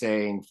by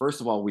saying,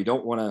 first of all, we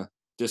don't want to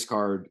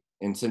discard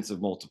intensive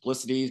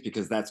multiplicities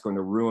because that's going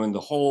to ruin the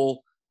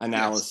whole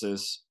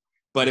analysis.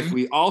 But if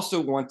we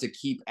also want to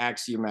keep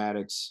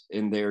axiomatics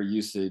in their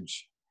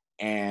usage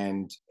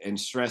and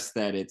stress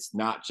that it's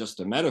not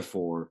just a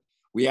metaphor,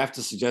 we have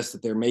to suggest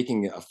that they're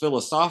making a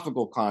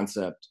philosophical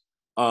concept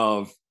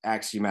of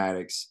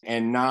axiomatics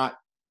and not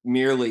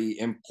merely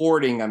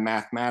importing a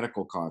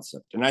mathematical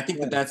concept. And I think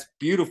that that's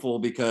beautiful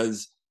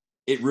because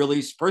it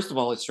really, first of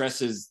all, it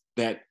stresses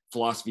that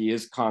philosophy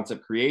is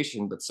concept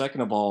creation, but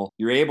second of all,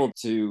 you're able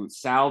to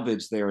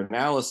salvage their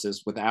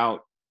analysis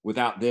without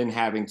then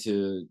having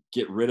to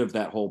get rid of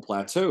that whole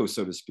plateau,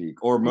 so to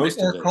speak, or most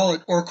of it. Call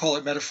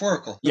it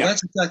metaphorical. Yeah.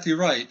 That's exactly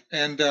right.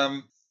 And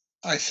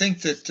I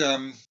think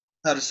that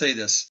how to say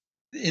this.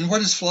 In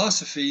What is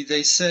Philosophy,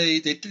 they say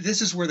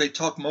this is where they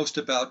talk most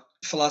about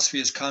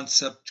philosophy as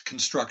concept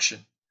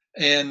construction.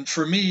 And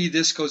for me,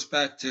 this goes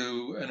back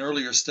to an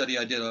earlier study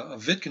I did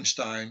of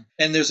Wittgenstein.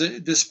 And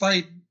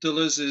despite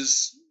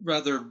Deleuze's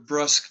rather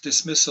brusque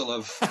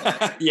dismissal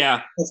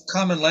Yeah. of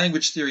common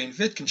language theory in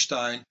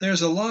Wittgenstein,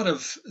 there's a lot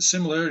of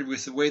similarity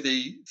with the way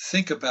they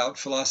think about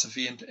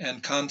philosophy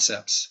and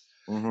concepts.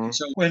 Hmm.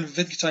 So when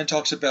Wittgenstein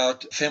talks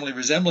about family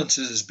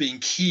resemblances as being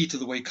key to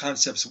the way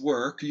concepts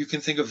work, you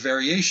can think of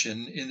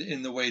variation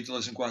in the way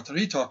Deleuze and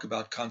Guattari talk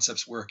about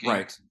concepts working.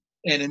 Right.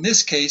 And in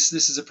this case,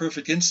 this is a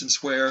perfect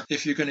instance where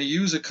if you're going to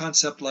use a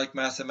concept like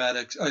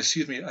mathematics, of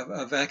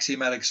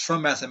axiomatics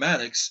from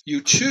mathematics,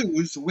 you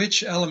choose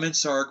which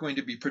elements are going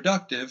to be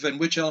productive and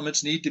which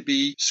elements need to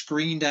be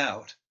screened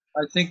out.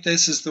 I think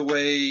this is the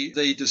way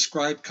they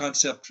describe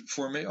concept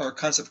formation or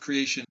concept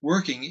creation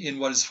working in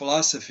what is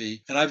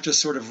philosophy. And I've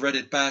just sort of read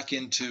it back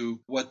into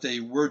what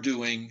they were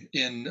doing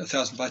in A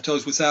Thousand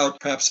Plateaus without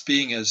perhaps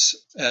being as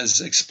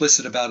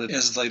explicit about it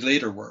as they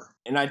later were.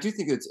 And I do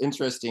think it's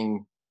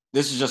interesting.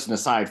 This is just an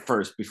aside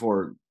first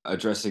before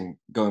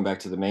going back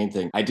to the main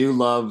thing. I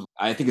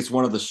think it's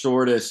one of the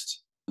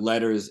shortest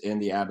letters in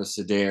the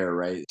Abecedare,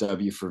 right?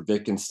 W for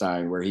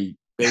Wittgenstein, where he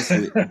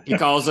basically, he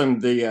calls him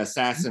the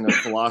assassin of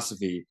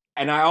philosophy.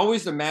 And I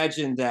always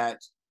imagine that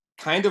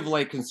kind of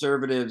like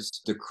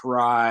conservatives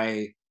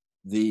decry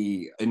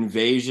the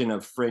invasion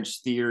of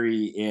French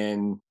theory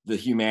in the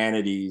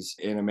humanities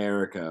in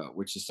America,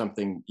 which is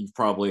something you've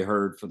probably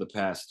heard for the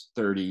past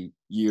 30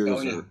 years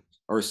Oh, yeah.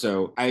 or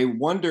so. I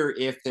wonder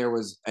if there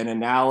was an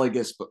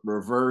analogous but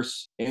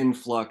reverse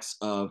influx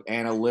of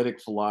analytic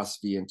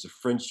philosophy into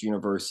French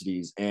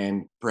universities,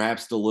 and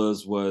perhaps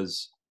Deleuze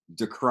was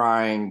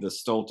decrying the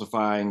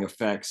stultifying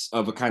effects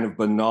of a kind of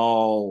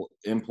banal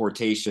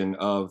importation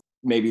of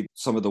maybe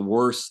some of the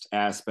worst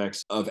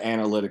aspects of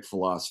analytic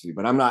philosophy.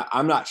 But I'm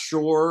not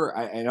sure,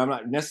 and I'm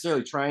not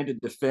necessarily trying to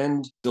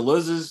defend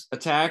Deleuze's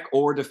attack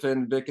or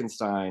defend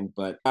Wittgenstein,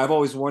 but I've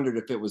always wondered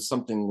if it was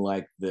something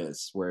like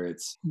this, where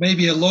it's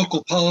maybe a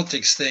local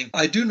politics thing.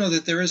 I do know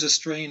that there is a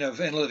strain of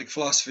analytic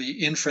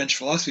philosophy in French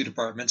philosophy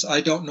departments.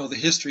 I don't know the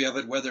history of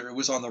it, whether it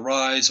was on the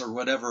rise or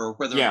whatever, or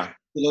whether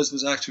Deleuze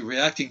was actually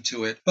reacting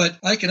to it. But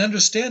I can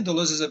understand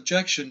Deleuze's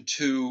objection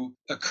to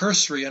a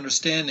cursory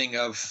understanding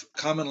of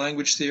common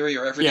language theory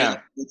or everyday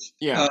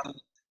language.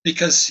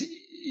 Because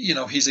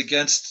he's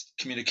against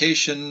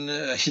communication,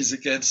 he's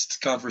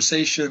against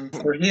conversation.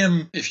 For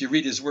him, if you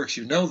read his works,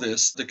 you know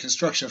this, the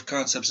construction of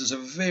concepts is a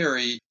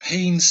very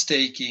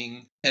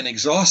painstaking and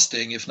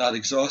exhausting, if not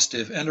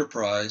exhaustive,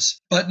 enterprise.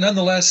 But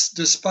nonetheless,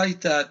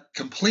 despite that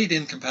complete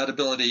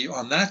incompatibility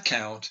on that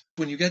count,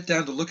 when you get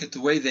down to look at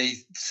the way they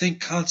think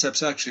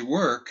concepts actually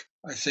work,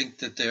 I think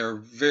that they're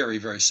very,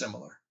 very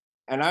similar.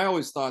 And I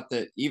always thought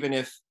that even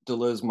if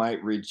Deleuze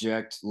might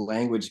reject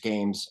language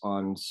games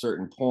on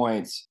certain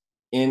points,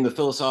 in the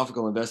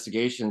philosophical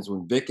investigations,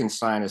 when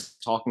Wittgenstein is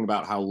talking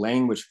about how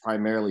language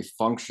primarily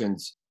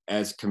functions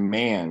as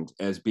command,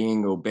 as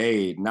being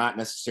obeyed, not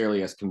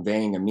necessarily as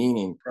conveying a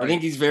meaning, right, I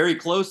think he's very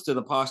close to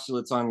the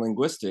postulates on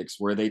linguistics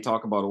where they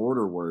talk about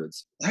order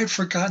words. I'd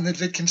forgotten that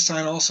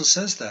Wittgenstein also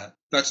says that.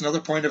 That's another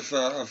point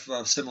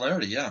of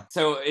similarity, yeah.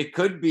 So it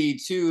could be,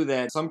 too,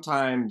 that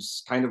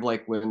sometimes, kind of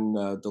like when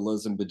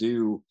Deleuze and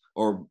Badiou,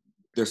 or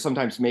they're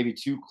sometimes maybe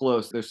too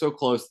close. They're so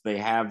close they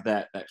have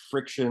that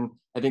friction.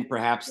 I think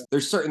perhaps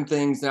there's certain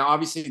things. Now,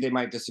 obviously, they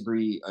might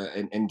disagree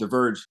and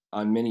diverge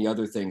on many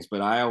other things,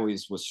 but I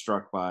always was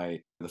struck by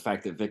the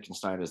fact that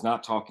Wittgenstein is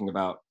not talking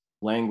about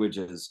language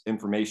as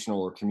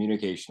informational or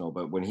communicational,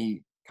 but when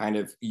he kind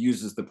of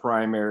uses the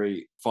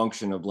primary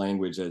function of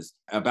language as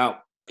about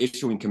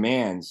issuing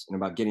commands and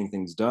about getting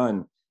things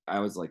done, I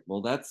was like,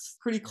 well, that's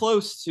pretty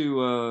close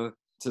to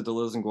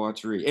Deleuze and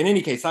Guattari. In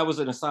any case, that was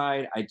an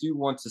aside. I do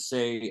want to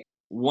say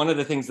one of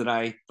the things that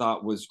I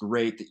thought was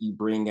great that you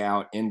bring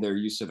out in their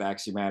use of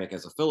axiomatic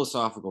as a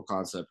philosophical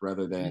concept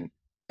rather than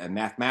a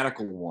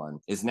mathematical one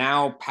is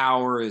now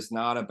power is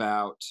not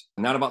about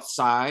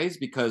size,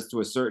 because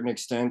to a certain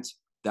extent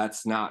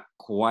that's not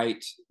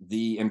quite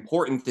the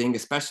important thing,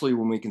 especially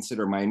when we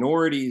consider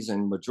minorities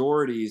and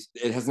majorities.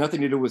 It has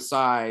nothing to do with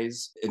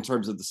size in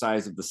terms of the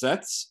size of the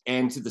sets.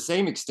 And to the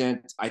same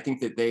extent, I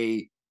think that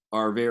they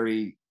are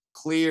very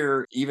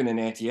clear, even in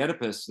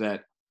Anti-Oedipus,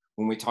 that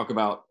when we talk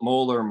about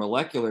molar,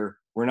 molecular,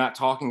 we're not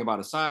talking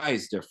about a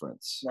size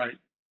difference. Right.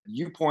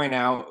 You point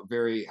out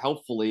very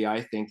helpfully,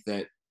 I think,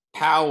 that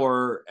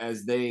power,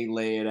 as they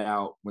lay it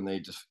out, when they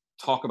just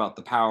talk about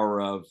the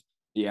power of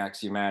the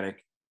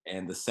axiomatic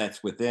and the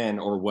sets within,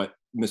 or what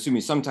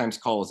Masumi sometimes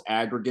calls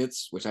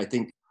aggregates, which I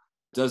think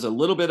does a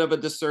little bit of a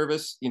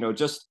disservice,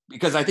 just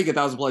because I think A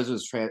Thousand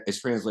Plateaus is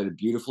translated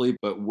beautifully.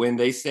 But when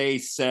they say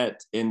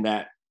set in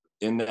that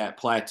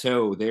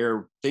plateau,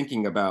 they're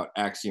thinking about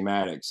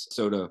axiomatics.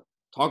 So to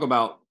talk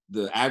about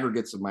the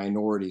aggregates of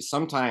minorities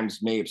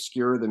sometimes may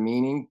obscure the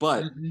meaning,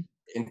 but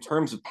in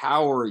terms of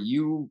power,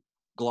 you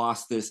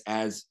gloss this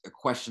as a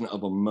question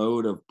of a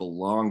mode of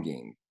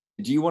belonging.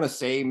 Do you want to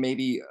say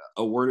maybe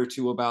a word or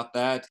two about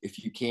that,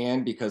 if you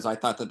can? Because I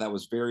thought that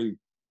was very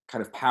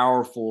kind of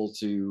powerful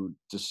to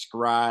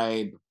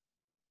describe,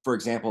 for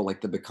example,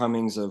 like the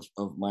becomings of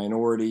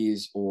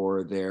minorities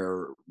or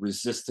their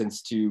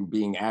resistance to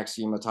being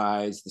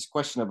axiomatized, this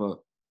question of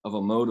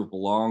a mode of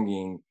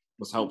belonging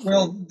was helpful.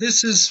 Well,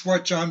 this is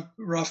what John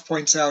Ruff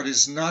points out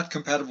is not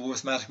compatible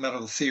with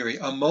mathematical theory.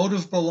 A mode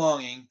of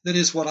belonging that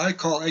is what I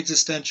call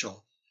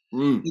existential.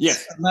 It's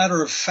Yes. a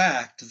matter of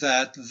fact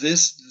that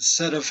this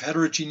set of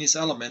heterogeneous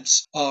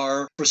elements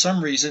are, for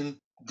some reason,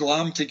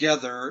 glommed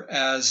together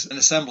as an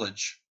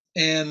assemblage.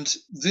 And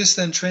this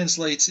then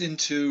translates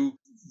into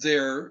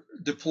their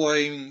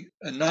deploying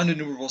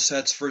non-enumerable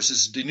sets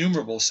versus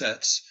denumerable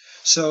sets.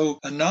 So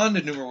a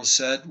non-enumerable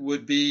set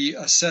would be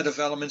a set of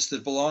elements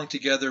that belong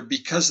together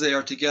because they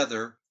are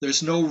together.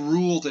 There's no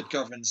rule that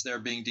governs their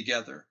being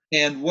together.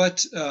 And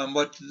what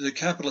the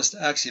capitalist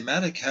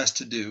axiomatic has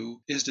to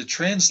do is to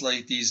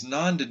translate these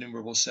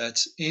non-denumerable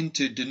sets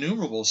into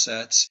denumerable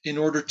sets in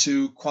order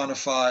to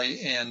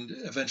quantify and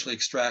eventually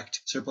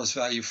extract surplus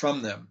value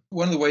from them.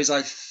 One of the ways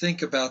I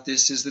think about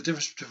this is the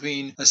difference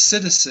between a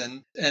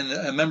citizen and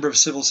a member of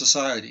civil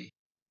society.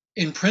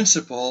 In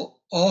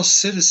principle, all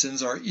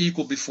citizens are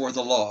equal before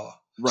the law.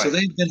 Right. So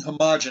they've been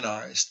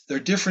homogenized. Their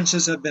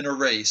differences have been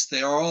erased.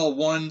 They are all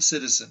one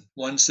citizen,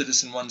 one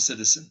citizen, one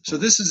citizen. So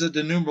this is a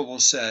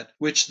denumerable set,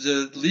 which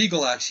the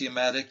legal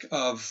axiomatic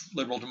of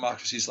liberal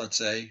democracies, let's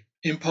say,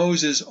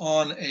 imposes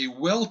on a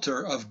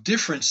welter of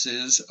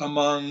differences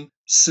among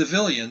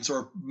civilians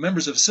or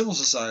members of civil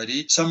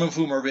society, some of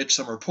whom are rich,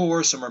 some are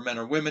poor, some are men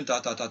or women, ...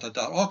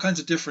 All kinds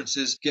of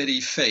differences get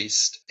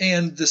effaced.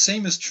 And the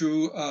same is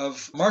true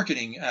of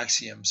marketing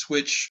axioms,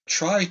 which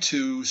try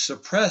to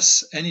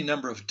suppress any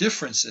number of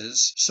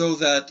differences so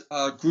that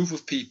a group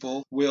of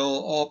people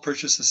will all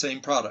purchase the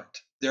same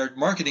product. Their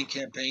marketing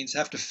campaigns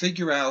have to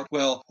figure out,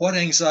 well, what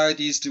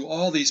anxieties do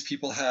all these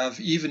people have,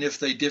 even if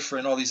they differ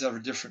in all these other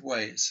different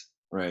ways?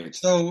 Right.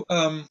 So,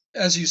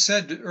 as you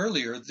said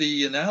earlier,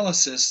 the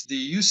analysis, the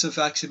use of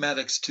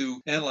axiomatics to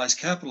analyze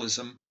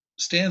capitalism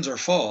stands or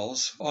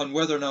falls on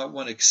whether or not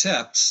one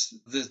accepts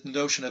the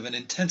notion of an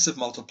intensive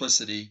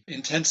multiplicity,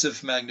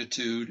 intensive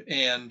magnitude,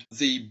 and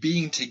the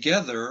being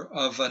together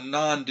of a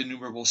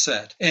non-denumerable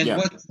set. And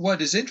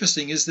what is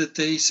interesting is that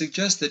they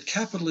suggest that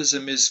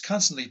capitalism is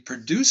constantly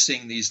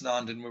producing these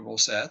non-denumerable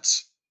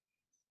sets,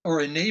 or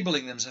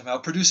enabling them somehow.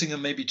 Producing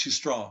them may be too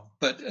strong,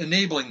 but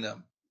enabling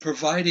them,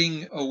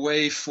 providing a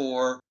way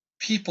for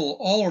people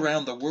all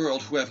around the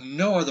world who have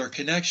no other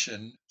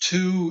connection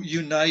to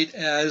unite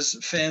as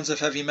fans of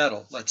heavy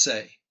metal, let's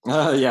say.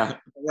 Yeah.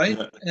 Right?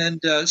 Yeah.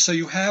 And so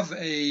you have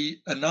a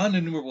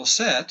non-enumerable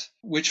set,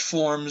 which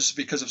forms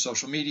because of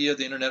social media,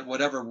 the internet,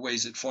 whatever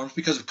ways it forms,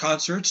 because of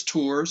concerts,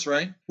 tours,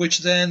 right? Which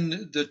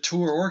then the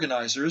tour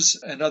organizers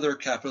and other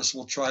capitalists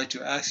will try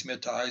to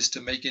axiomatize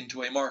to make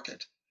into a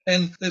market.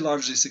 And they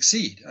largely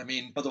succeed. I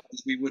mean,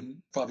 otherwise we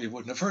probably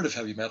wouldn't have heard of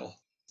heavy metal.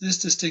 This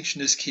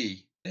distinction is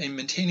key in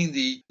maintaining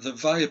the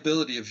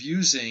viability of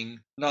using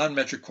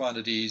non-metric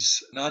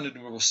quantities,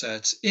 non-enumerable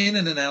sets in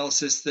an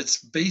analysis that's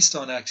based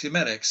on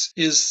axiomatics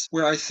is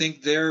where I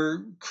think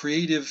their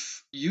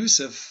creative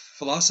use of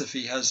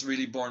philosophy has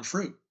really borne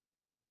fruit.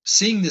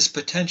 Seeing this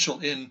potential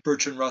in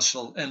Bertrand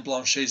Russell and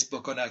Blanchet's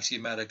book on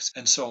axiomatics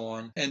and so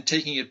on, and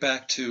taking it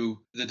back to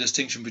the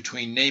distinction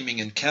between naming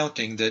and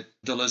counting that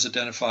Deleuze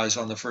identifies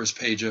on the first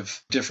page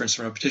of Difference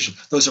and Repetition.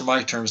 Those are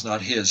my terms,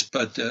 not his,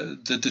 but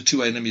the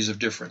two enemies of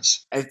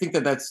difference. I think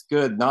that's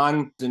good.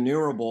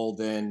 Non-denumerable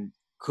then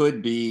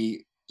could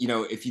be,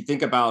 if you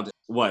think about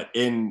what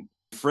in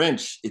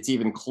French, it's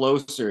even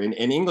closer. In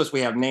English,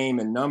 we have name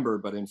and number,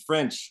 but in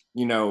French,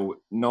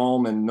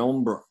 nom and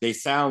nombre, they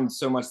sound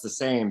so much the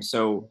same.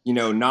 So,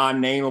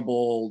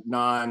 non-nameable,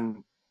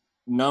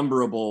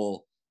 non-numberable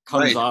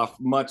comes off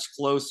much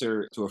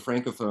closer to a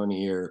Francophone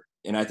ear.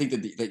 And I think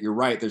that you're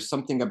right. There's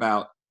something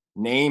about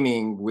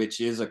naming, which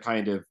is a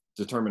kind of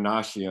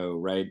determinatio,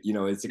 right?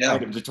 It's a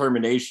kind of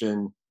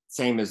determination,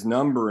 same as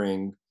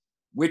numbering,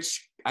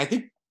 which I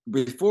think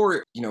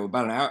before,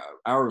 about an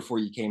hour before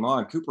you came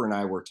on, Cooper and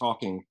I were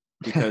talking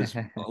because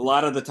a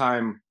lot of the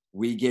time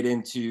we get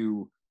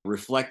into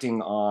reflecting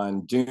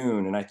on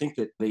Dune, and I think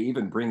that they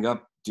even bring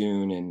up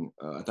Dune in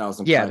A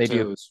Thousand Plateaus, they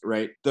do.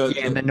 right?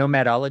 And the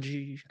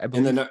nomadology, I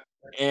believe.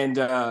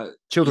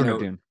 Children of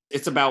Dune.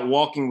 It's about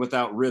walking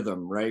without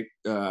rhythm, right?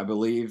 I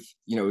believe,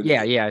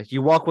 Yeah.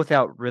 You walk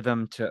without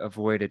rhythm to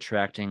avoid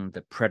attracting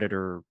the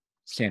predator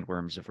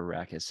sandworms of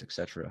Arrakis,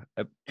 etc.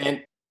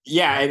 And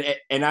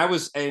I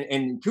was,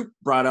 and Coop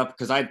brought up,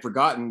 because I'd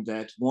forgotten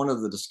that one of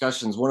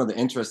the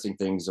interesting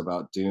things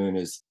about Dune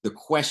is the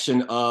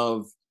question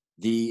of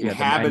the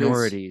inhabitants, the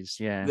minorities,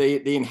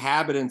 the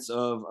inhabitants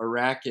of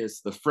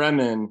Arrakis, the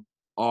Fremen,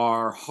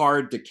 are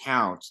hard to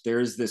count.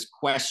 There's this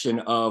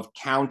question of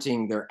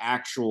counting their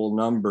actual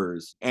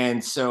numbers.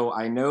 And so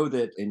I know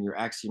that in your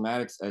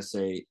axiomatics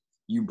essay,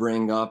 you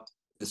bring up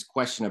this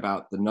question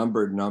about the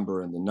numbered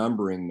number and the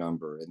numbering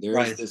number.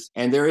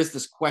 And there is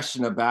this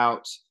question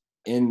about,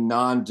 in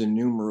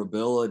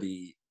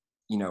non-denumerability,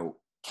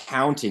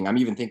 counting. I'm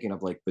even thinking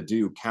of like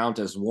Badiou, count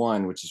as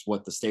one, which is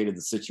what the state of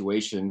the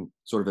situation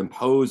sort of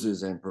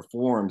imposes and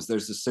performs.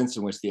 There's a sense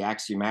in which the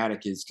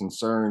axiomatic is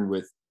concerned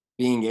with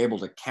being able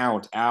to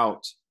count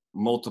out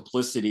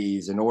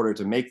multiplicities in order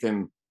to make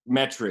them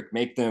metric,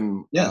 make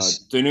them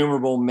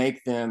denumerable,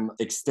 make them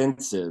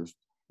extensive.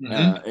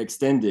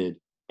 extended,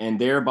 and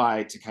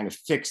thereby to kind of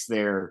fix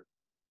their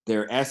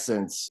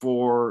essence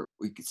for,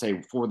 we could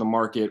say, for the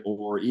market,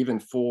 or even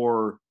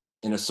for,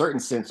 in a certain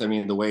sense, I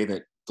mean, the way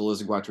that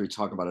Deleuze and Guattari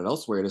talk about it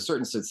elsewhere, in a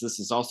certain sense, this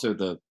is also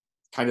the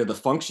kind of the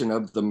function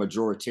of the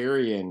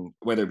majoritarian,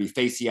 whether it be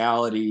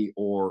faciality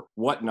or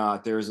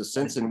whatnot. There is a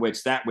sense in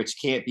which that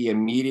which can't be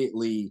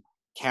immediately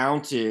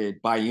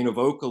counted by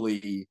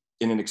univocally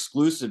in an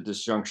exclusive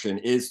disjunction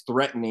is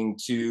threatening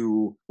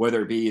to,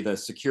 whether it be the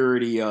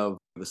security of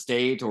the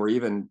state or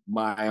even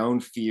my own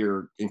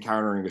fear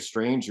encountering a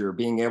stranger,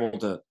 being able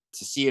to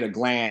see at a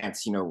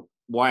glance,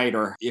 white,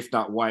 or if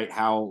not white,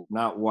 how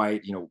not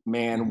white,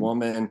 man,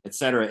 woman,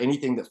 etc.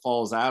 Anything that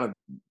falls out of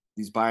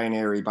these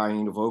binary,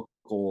 biunivocal,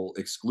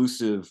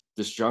 exclusive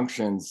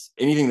disjunctions,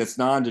 anything that's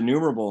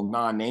non-denumerable,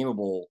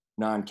 non-nameable,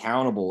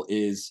 non-countable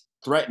is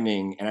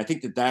threatening. And I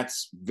think that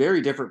that's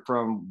very different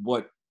from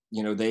what,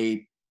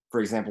 they, for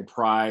example,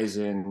 prize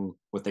in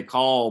what they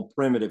call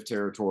primitive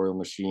territorial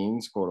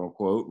machines, quote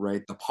unquote,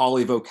 right? The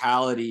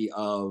polyvocality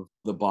of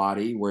the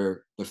body,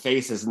 where the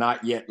face is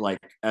not yet like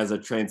as a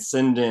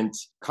transcendent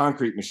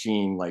concrete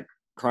machine, like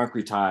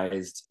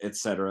concretized,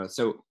 etc.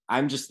 So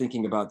I'm just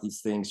thinking about these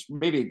things,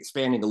 maybe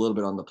expanding a little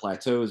bit on the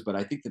plateaus, but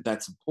I think that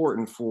that's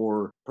important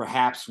for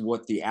perhaps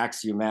what the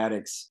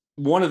axiomatics,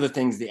 one of the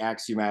things the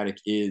axiomatic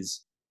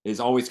is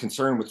always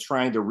concerned with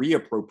trying to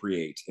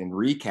reappropriate and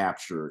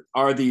recapture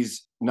are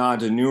these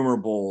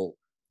non-denumerable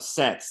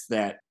sets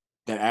that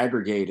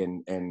aggregate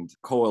and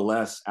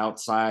coalesce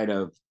outside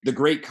of the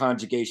great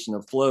conjugation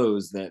of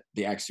flows that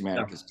the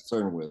axiomatic is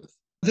concerned with.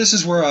 This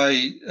is where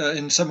I,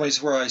 in some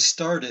ways, where I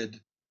started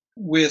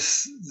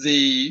with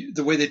the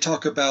way they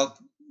talk about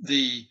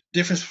the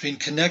difference between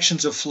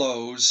connections of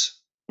flows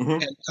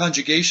and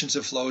conjugations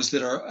of flows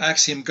that are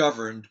axiom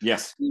governed.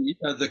 Yes.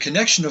 The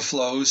connection of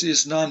flows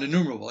is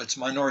non-enumerable. It's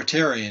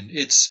minoritarian.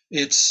 It's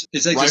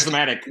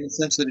rhizomatic in the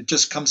sense that it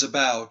just comes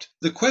about.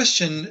 The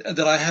question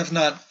that I have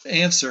not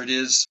answered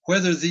is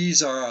whether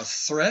these are a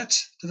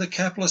threat to the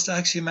capitalist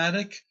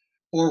axiomatic,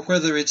 or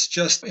whether it's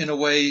just, in a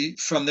way,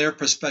 from their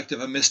perspective,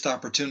 a missed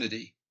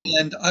opportunity.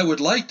 And I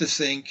would like to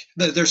think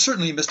that there's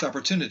certainly a missed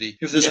opportunity.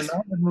 If there's a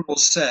non-enumerable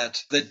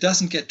set that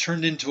doesn't get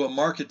turned into a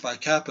market by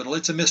capital,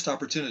 it's a missed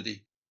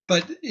opportunity.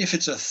 But if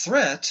it's a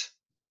threat,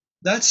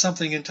 that's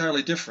something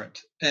entirely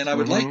different. And I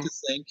would like to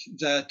think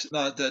that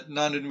that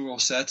non-enumerable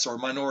sets or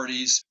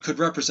minorities could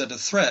represent a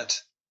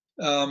threat.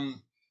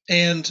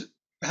 And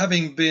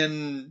having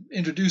been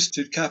introduced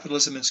to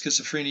capitalism and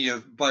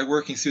schizophrenia by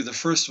working through the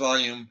first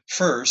volume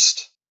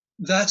first,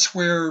 that's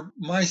where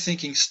my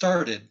thinking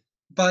started.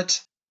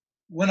 But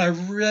when I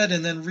read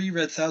and then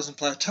reread Thousand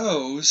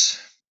Plateaus,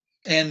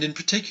 and in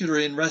particular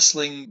in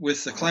wrestling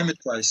with the climate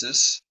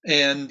crisis,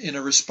 and in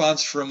a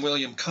response from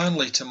William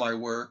Conley to my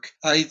work,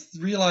 I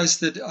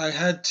realized that I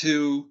had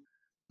to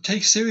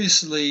take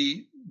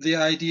seriously the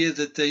idea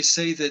that they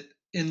say that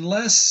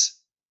unless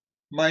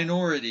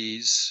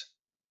minorities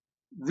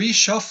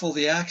reshuffle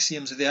the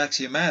axioms of the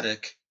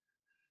axiomatic,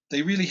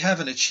 they really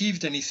haven't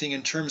achieved anything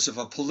in terms of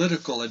a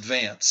political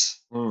advance.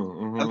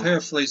 I'm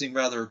paraphrasing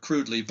rather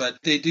crudely, but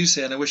they do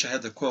say, and I wish I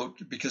had the quote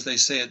because they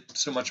say it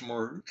so much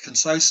more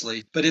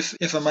concisely, but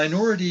if a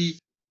minority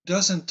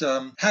doesn't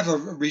have a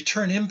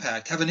return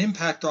impact, have an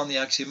impact on the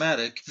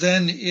axiomatic,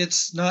 then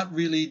it's not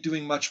really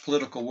doing much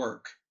political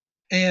work.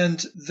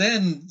 And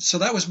then, so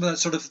that was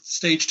sort of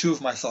stage two of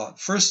my thought.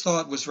 First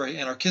thought was very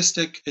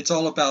anarchistic. It's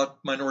all about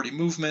minority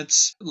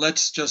movements.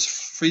 Let's just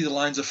free the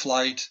lines of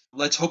flight.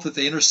 Let's hope that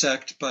they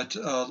intersect. But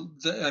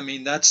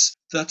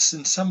that's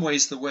in some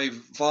ways the way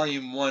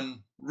volume one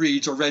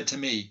reads or read to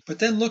me. But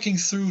then looking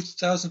through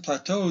Thousand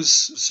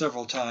Plateaus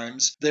several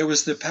times, there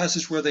was the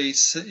passage where they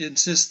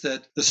insist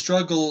that the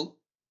struggle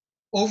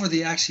over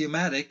the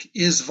axiomatic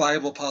is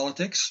viable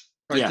politics.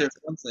 Right, there's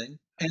one thing.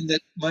 And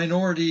that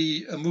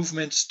minority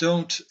movements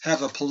don't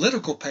have a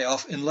political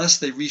payoff unless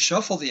they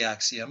reshuffle the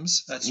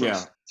axioms. That's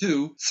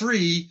two.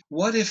 Three,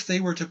 what if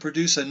they were to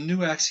produce a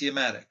new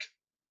axiomatic?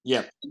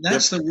 Yeah. And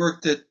that's the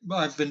work that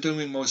I've been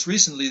doing most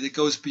recently that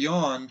goes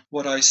beyond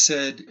what I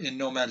said in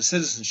Nomad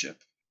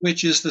Citizenship,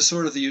 which is the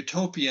sort of the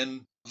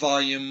utopian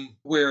volume,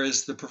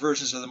 whereas the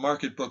Perversions of the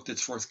Market book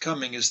that's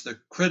forthcoming is the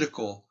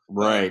critical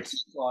on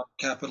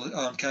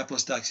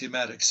capitalist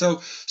axiomatic.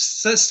 So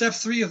step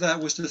three of that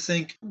was to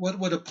think, what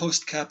would a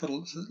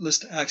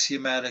post-capitalist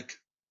axiomatic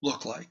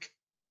look like?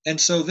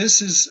 And so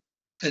this is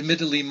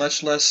admittedly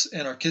much less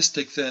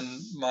anarchistic than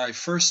my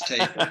first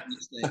take on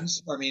these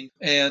things.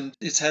 And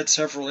it's had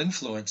several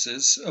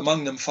influences,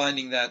 among them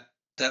finding that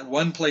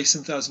one place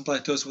in Thousand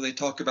Plateaus where they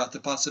talk about the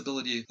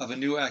possibility of a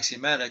new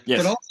axiomatic,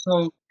 but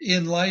also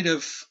in light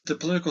of the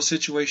political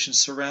situation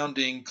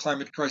surrounding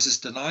climate crisis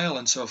denial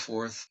and so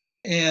forth.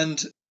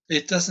 And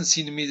it doesn't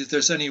seem to me that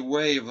there's any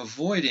way of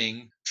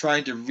avoiding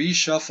trying to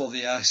reshuffle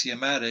the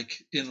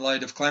axiomatic in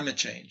light of climate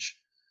change.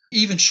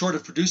 Even short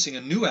of producing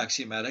a new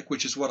axiomatic,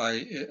 which is what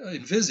I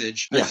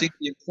envisage, I think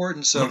the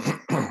importance of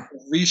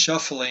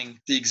reshuffling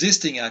the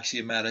existing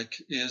axiomatic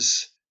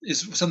is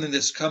is something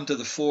that's come to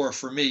the fore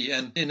for me.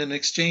 And in an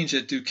exchange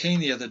at Duquesne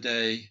the other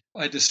day,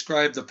 I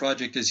described the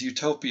project as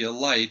Utopia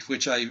Light,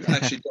 which I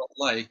actually don't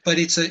like. But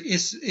it's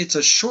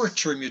a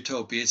short-term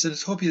utopia. It's a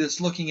utopia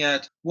that's looking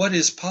at what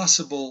is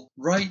possible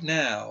right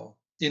now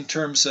in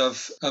terms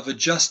of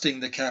adjusting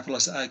the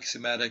capitalist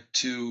axiomatic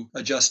to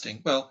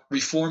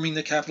reforming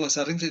the capitalist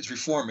axiomatic, it's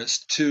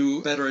reformist,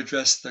 to better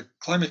address the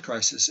climate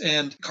crisis.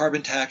 And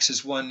carbon tax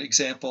is one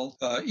example.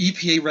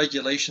 EPA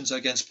regulations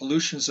against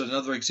pollution is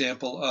another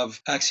example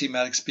of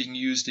axiomatics being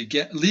used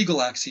against, legal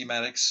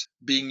axiomatics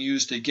being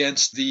used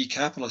against the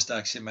capitalist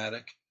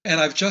axiomatic. And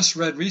I've just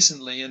read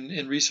recently,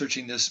 in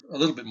researching this a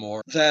little bit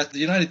more, that the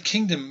United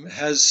Kingdom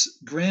has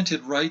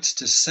granted rights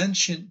to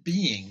sentient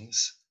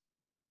beings,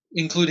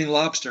 including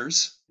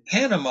lobsters.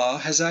 Panama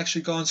has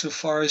actually gone so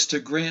far as to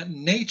grant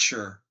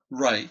nature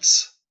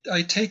rights.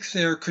 I take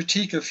their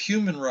critique of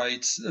human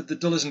rights, the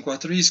Deleuze and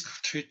Guattari's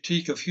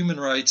critique of human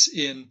rights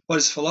in What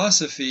is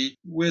Philosophy,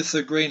 with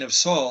a grain of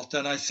salt.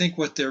 And I think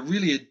what they're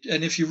really,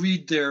 and if you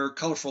read their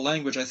colorful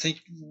language,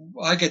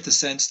 I get the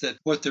sense that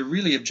what they're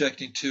really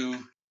objecting to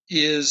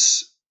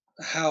is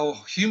how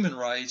human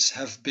rights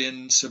have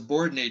been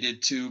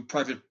subordinated to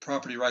private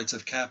property rights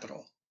of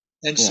capital.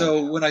 And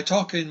so when I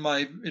talk in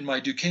my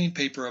Duquesne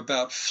paper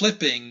about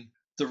flipping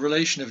the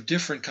relation of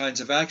different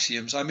kinds of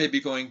axioms, I may be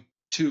going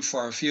too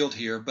far afield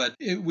here, but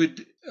it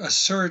would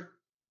assert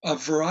a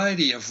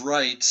variety of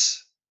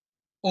rights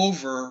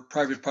over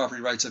private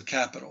property rights of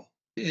capital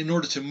in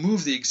order to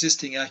move the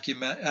existing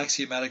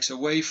axiomatics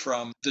away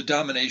from the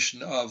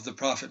domination of the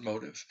profit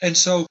motive. And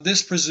so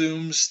this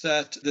presumes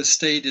that the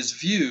state is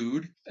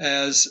viewed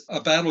as a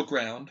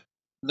battleground,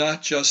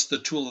 not just the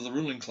tool of the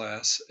ruling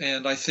class.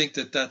 And I think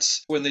that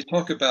that's when they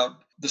talk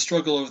about the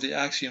struggle over the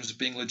axioms of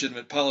being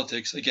legitimate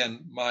politics, again,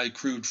 my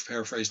crude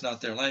paraphrase,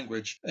 not their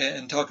language,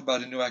 and talk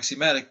about a new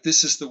axiomatic,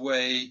 this is the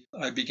way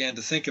I began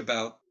to think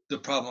about the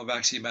problem of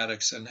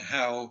axiomatics and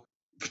how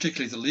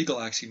particularly the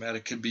legal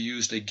axiomatic can be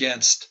used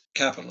against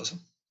capitalism.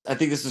 I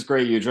think this is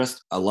great. You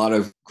addressed a lot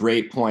of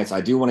great points.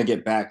 I do want to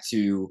get back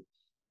to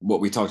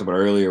what we talked about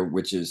earlier,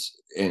 which is,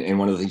 and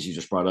one of the things you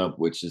just brought up,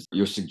 which is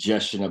your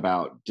suggestion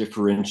about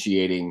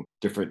differentiating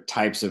different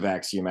types of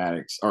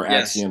axiomatics or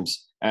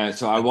axioms.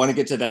 So I want to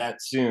get to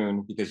that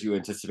soon because you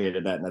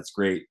anticipated that, and that's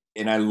great.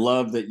 And I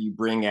love that you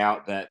bring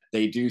out that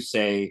they do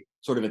say,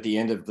 sort of at the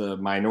end of the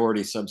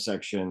minority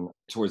subsection,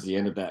 towards the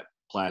end of that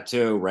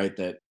plateau, right,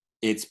 that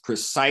it's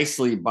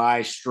precisely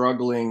by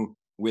struggling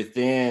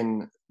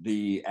within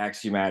the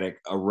axiomatic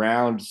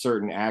around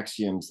certain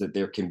axioms that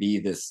there can be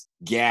this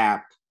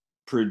gap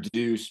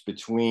produced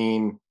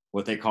between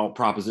what they call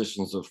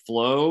propositions of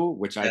flow,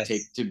 which I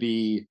take to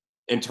be,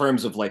 in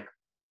terms of like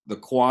the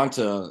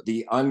quanta,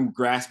 the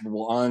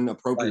ungraspable,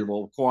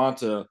 unappropriable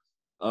quanta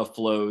of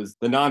flows,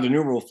 the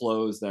non-denumerable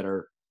flows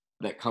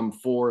that come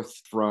forth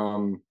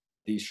from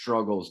these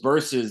struggles,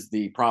 versus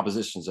the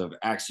propositions of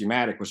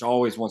axiomatic, which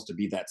always wants to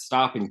be that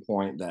stopping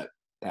point, that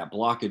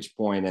blockage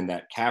point, and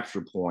that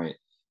capture point.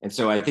 And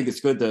so I think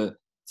it's good to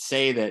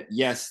say that,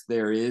 yes,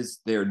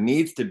 there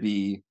needs to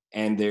be,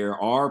 and there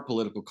are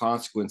political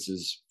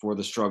consequences for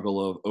the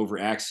struggle of over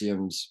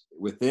axioms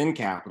within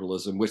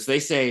capitalism, which they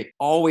say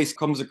always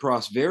comes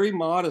across very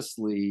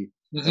modestly,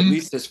 at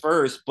least as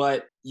first.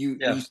 But you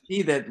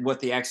see that what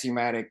the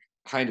axiomatic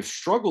kind of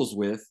struggles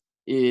with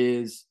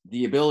is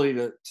the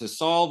ability to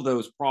solve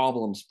those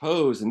problems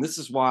posed. And this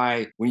is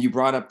why, when you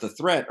brought up the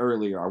threat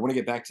earlier, I want to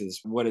get back to this.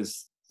 What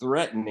is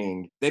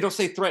threatening? They don't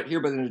say threat here,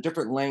 but in a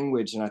different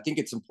language. And I think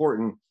it's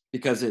important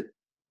because it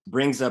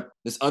brings up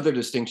this other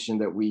distinction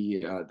that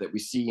we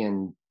see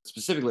in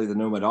specifically the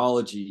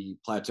nomadology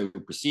plateau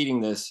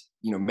preceding this,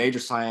 major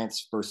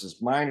science versus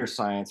minor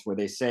science, where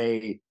they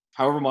say,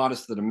 however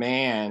modest the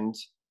demand,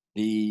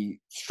 the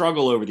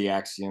struggle over the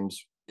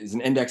axioms is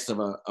an index of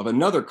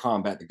another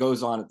combat that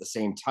goes on at the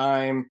same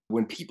time.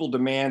 When people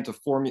demand to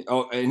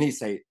and he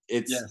say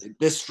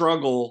this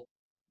struggle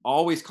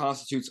always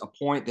constitutes a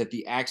point that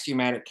the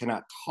axiomatic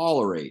cannot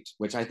tolerate,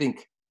 which I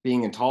think,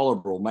 being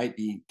intolerable, might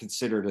be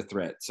considered a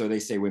threat. So they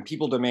say when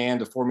people demand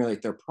to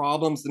formulate their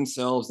problems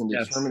themselves and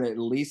determine at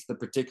least the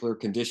particular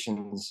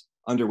conditions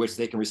under which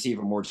they can receive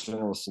a more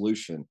general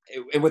solution,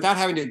 and without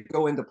having to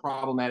go into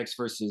problematics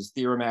versus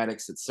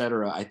theorematics, et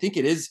cetera, I think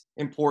it is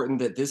important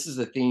that this is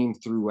a theme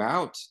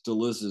throughout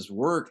Deleuze's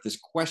work, this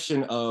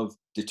question of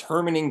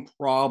determining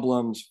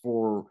problems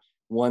for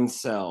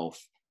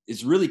oneself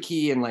is really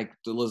key in like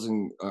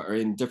Deleuze or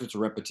in Difference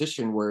of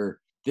Repetition, where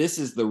this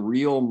is the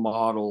real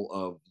model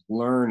of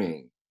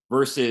learning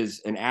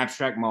versus an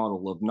abstract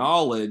model of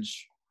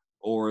knowledge,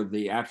 or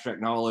the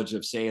abstract knowledge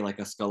of, say, like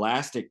a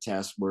scholastic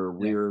test where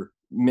we're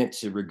meant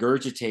to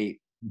regurgitate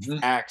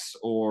facts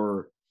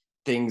or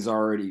problems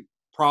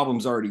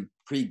already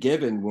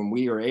pre-given, when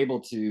we are able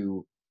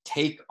to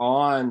take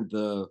on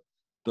the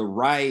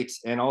right,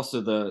 and also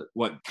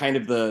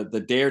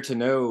the dare to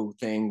know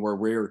thing, where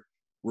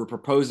we're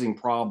proposing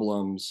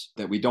problems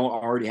that we don't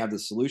already have the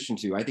solution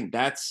to. I think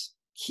that's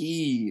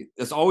key.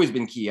 That's always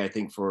been key, I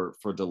think, for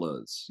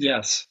Deleuze.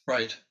 Yes,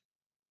 right.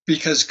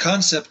 because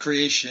concept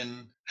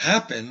creation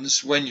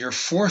happens when you're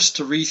forced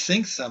to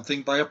rethink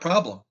something by a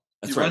problem.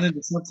 That's You run right.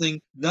 into something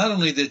not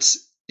only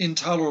that's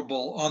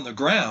intolerable on the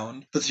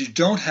ground, but you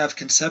don't have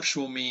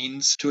conceptual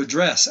means to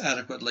address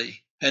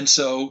adequately. And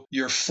so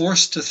you're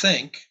forced to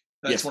think.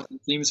 That's Yes. one of the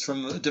themes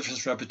from the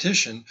difference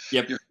repetition.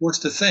 Yep. You're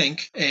forced to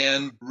think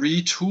and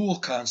retool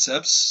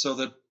concepts so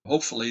that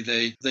hopefully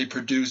they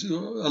produce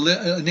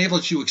enable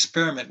you to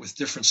experiment with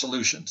different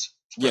solutions.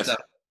 Yes.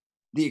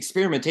 The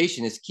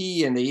experimentation is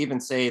key, and they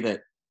even say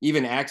that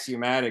even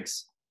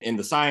axiomatics in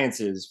the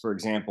sciences, for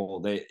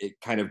example, it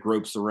kind of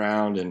gropes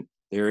around, and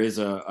there is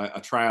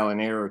a trial and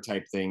error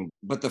type thing.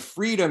 But the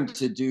freedom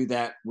to do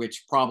that,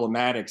 which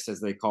problematics, as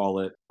they call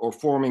it, or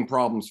forming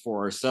problems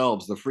for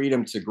ourselves, the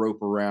freedom to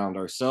grope around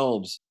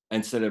ourselves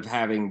instead of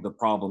having the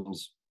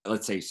problems,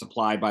 let's say,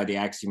 supplied by the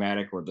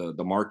axiomatic or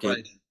the market,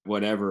 Right.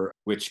 whatever,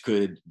 which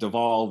could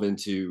devolve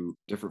into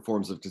different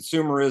forms of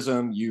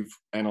consumerism. You've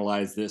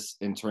analyzed this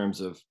in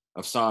terms of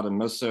Sod and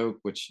Mosok,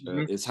 which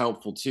is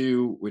helpful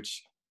too.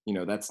 Which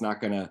that's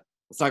not gonna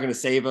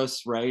save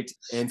us, right?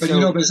 And But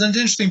so, there's an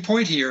interesting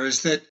point here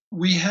is that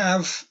we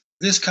have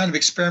this kind of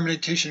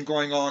experimentation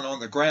going on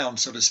the ground,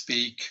 so to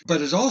speak,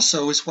 but it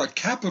also is what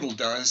capital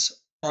does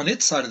on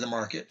its side of the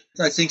market.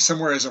 I think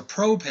somewhere as a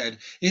probe head,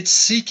 it's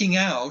seeking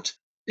out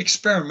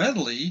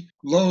experimentally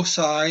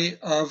loci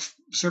of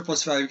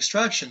surplus value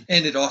extraction,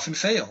 and it often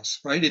fails,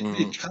 right?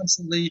 It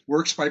constantly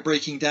works by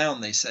breaking down,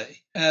 they say.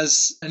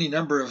 As any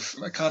number of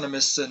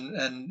economists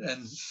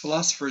and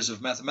philosophers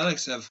of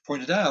mathematics have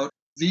pointed out,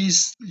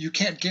 these you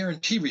can't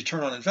guarantee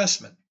return on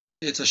investment.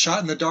 It's a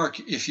shot in the dark,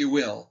 if you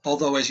will.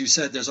 Although, as you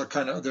said, there's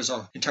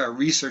an entire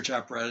research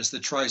apparatus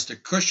that tries to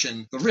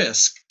cushion the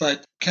risk.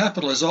 But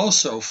capital is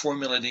also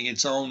formulating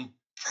its own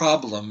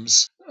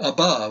problems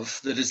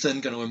above that is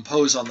then going to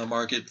impose on the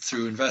market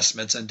through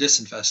investments and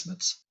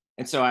disinvestments.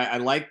 And so I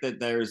like that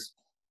there's,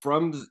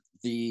 from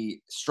the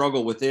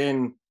struggle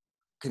within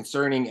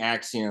concerning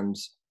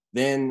axioms,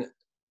 then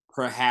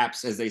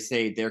perhaps, as they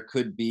say, there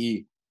could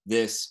be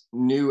this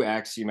new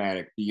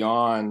axiomatic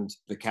beyond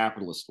the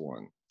capitalist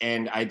one.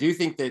 And I do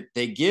think that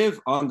they give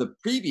on the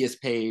previous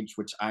page,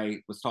 which I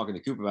was talking to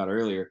Coop about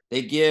earlier,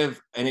 they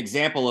give an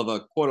example of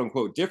a quote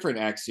unquote different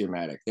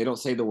axiomatic. They don't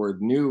say the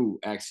word new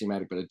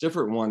axiomatic, but a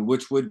different one,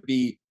 which would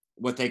be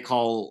what they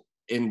call,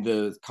 in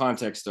the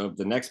context of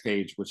the next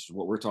page, which is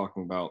what we're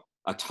talking about,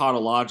 a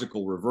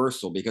tautological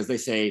reversal, because they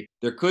say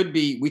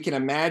we can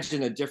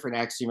imagine a different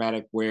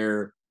axiomatic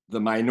where the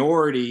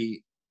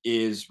minority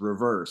is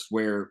reversed,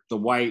 where the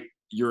white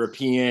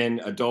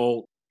European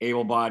adult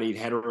able-bodied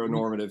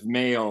heteronormative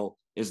male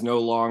is no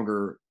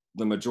longer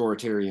the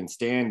majoritarian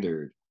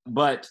standard.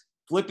 But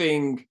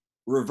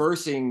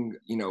reversing,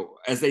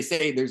 as they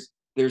say,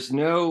 there's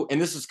no, and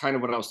this is kind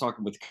of what I was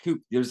talking with Coop,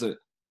 there's the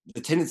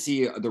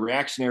tendency, the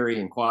reactionary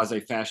and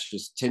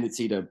quasi-fascist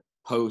tendency to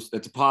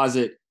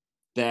posit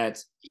that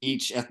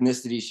each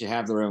ethnicity should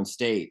have their own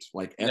state,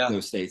 like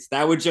ethno-states.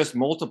 That would just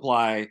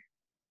multiply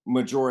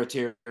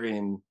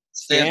majoritarian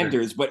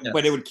standards,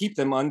 but it would keep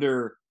them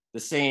under the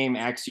same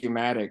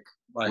axiomatic,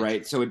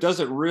 right? So it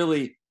doesn't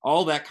really,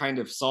 all that kind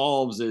of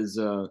solves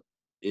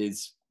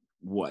is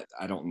what,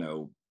 I don't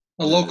know,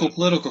 a local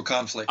political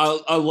conflict,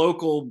 a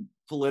local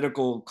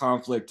political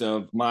conflict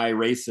of my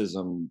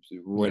racism,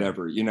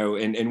 whatever,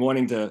 and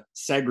wanting to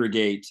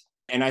segregate.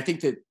 And I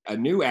think that a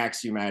new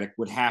axiomatic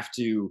would have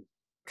to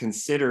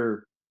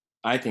consider,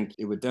 I think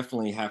it would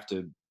definitely have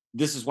to,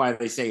 this is why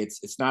they say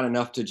it's not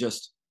enough to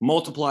just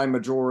multiply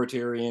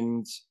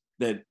majoritarians,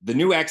 that the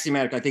new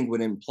axiomatic, I think,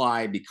 would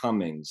imply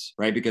becomings,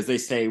 right? Because they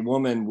say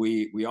woman,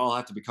 we all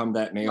have to become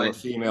that, male or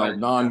female,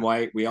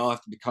 non-white, we all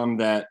have to become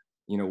that,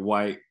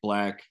 white,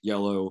 black,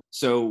 yellow.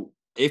 So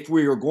if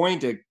we are going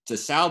to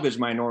salvage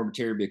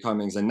minority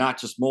becomings and not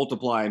just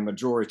multiply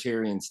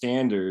majoritarian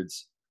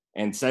standards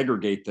and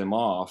segregate them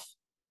off,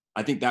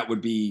 I think that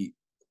would be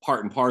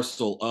part and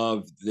parcel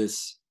of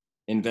this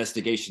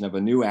investigation of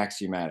a new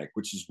axiomatic,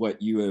 which is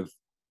what you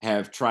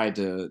have tried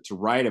to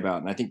write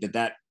about. And I think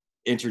that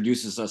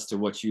introduces us to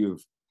what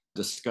you've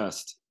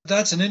discussed.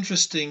 That's an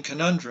interesting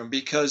conundrum,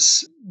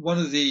 because one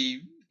of the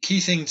key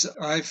things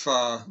I've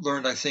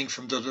learned, I think,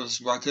 from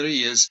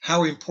Deleuze-Guattari is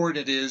how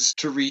important it is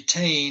to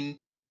retain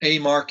a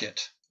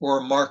market,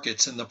 or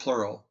markets in the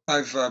plural.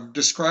 I've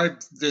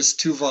described this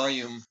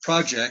 2-volume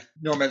project,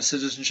 Nomad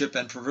Citizenship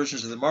and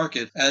Perversions of the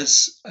Market,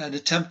 as an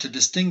attempt to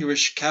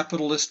distinguish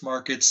capitalist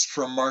markets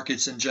from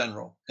markets in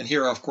general. And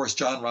here, of course,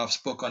 John Roth's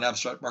book on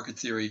abstract market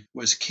theory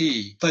was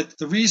key. But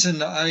the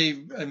reason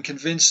I am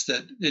convinced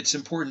that it's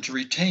important to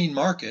retain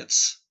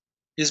markets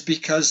is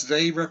because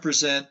they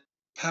represent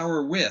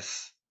power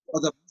with.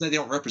 They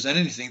don't represent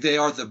anything. They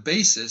are the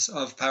basis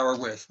of power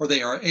with, or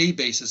they are a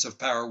basis of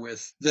power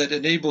with, that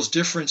enables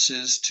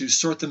differences to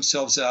sort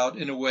themselves out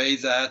in a way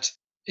that,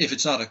 if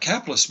it's not a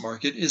capitalist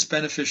market, is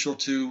beneficial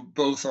to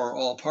both or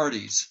all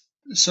parties.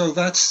 So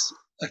that's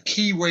a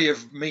key way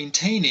of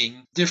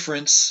maintaining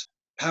difference,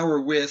 power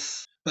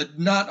with, but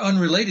not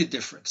unrelated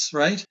difference,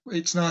 right?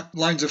 It's not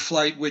lines of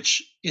flight,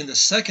 which in the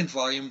second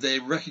volume they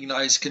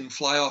recognize can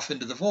fly off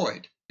into the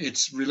void.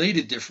 its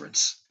related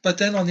difference. But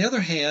then on the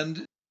other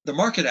hand, the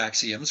market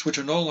axioms, which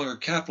are no longer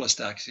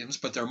capitalist axioms,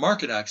 but they're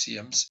market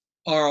axioms,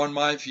 are, on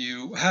my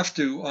view, have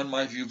to, on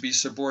my view, be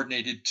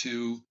subordinated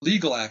to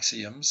legal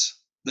axioms.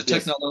 The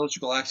Yes.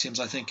 technological axioms,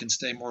 I think, can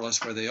stay more or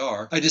less where they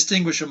are. I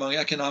distinguish among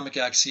economic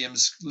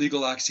axioms,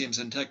 legal axioms,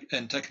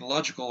 and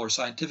technological or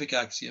scientific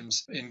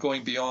axioms in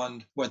going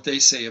beyond what they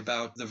say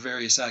about the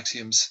various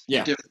axioms,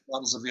 Yeah. different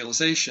models of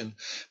realization.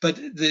 But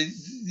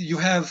you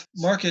have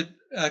market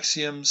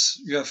axioms,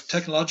 you have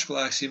technological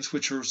axioms,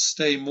 which will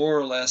stay more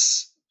or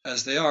less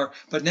as they are.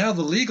 But now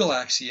the legal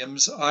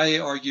axioms, I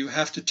argue,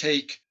 have to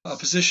take a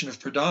position of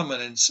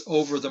predominance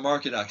over the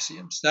market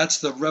axioms. That's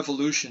the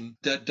revolution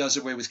that does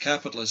away with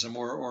capitalism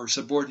or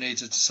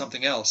subordinates it to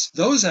something else.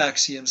 Those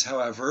axioms,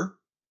 however,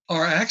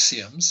 are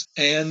axioms,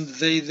 and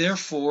they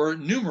therefore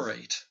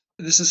numerate.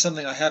 This is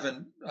something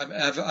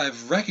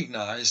I've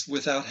recognized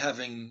without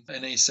having in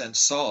any sense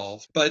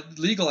solved. But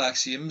legal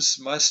axioms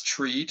must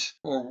treat,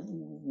 or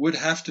would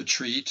have to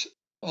treat,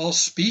 all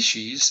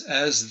species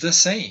as the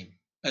same,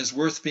 as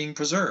worth being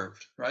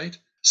preserved, right?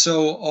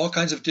 So all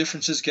kinds of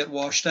differences get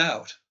washed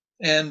out.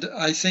 And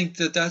I think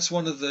that that's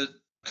one of the,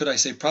 could I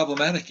say,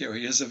 problematic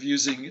areas of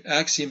using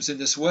axioms in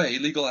this way,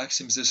 legal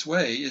axioms this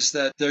way, is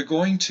that they're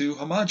going to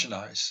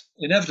homogenize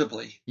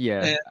inevitably.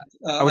 Yeah. And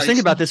I was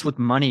thinking about this with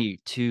money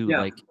too. Yeah.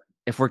 Like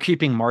if we're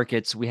keeping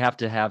markets, we have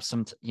to have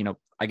some,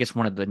 I guess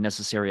one of the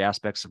necessary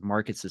aspects of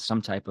markets is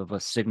some type of a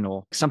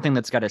signal, something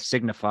that's got to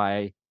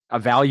signify a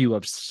value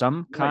of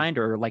some kind,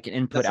 or like an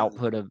input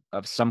Definitely. output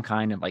of some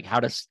kind. And like, how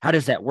does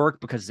that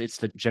work? Because it's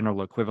the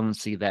general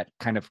equivalency that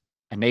kind of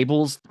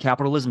enables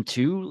capitalism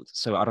too.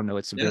 So I don't know.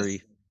 It's a Yes.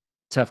 very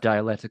tough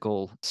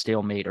dialectical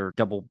stalemate or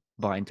double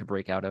bind to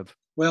break out of.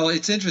 Well,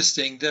 it's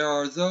interesting. There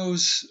are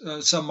those,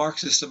 some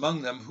Marxists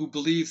among them, who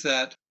believe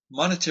that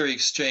monetary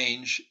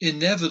exchange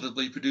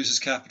inevitably produces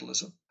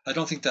capitalism. I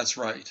don't think that's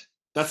right.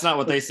 That's not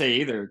what they say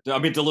either. I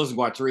mean,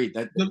 Deleuze-Guattari,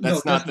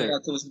 that's not there.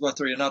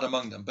 Deleuze-Guattari are not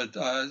among them, but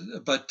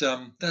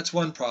that's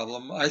one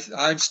problem.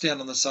 I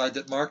stand on the side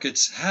that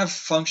markets have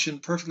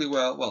functioned perfectly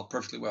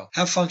well,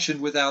 have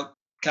functioned without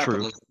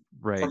capitalism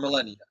Right. for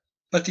millennia.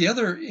 But the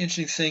other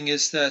interesting thing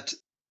is that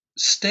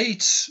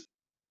states,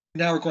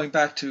 now we're going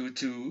back to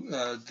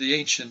the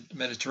ancient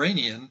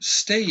Mediterranean,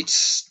 states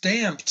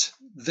stamped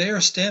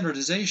their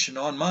standardization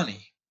on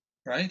money,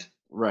 right?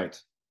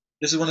 Right.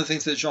 This is one of the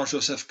things that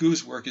Jean-Joseph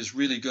Gou's work is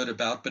really good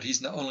about, but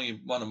he's not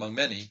only one among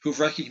many who've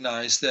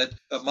recognized that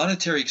a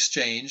monetary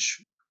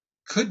exchange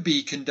could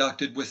be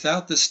conducted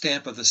without the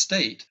stamp of the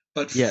state.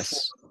 But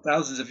Yes. for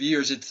thousands of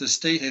years, the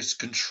state has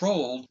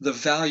controlled the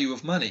value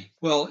of money.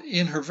 Well,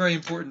 in her very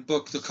important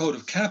book, The Code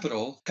of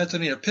Capital,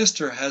 Katharina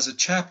Pister has a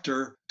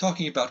chapter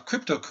talking about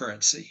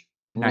cryptocurrency.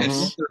 Nice. And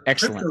whether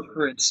Excellent.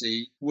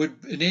 cryptocurrency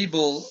would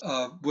enable,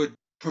 would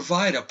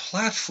provide a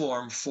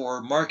platform for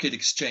market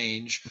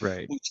exchange,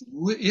 Right.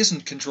 which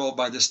isn't controlled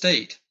by the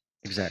state.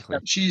 Exactly.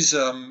 She's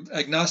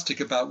agnostic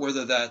about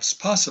whether that's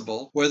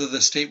possible, whether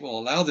the state will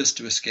allow this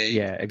to escape.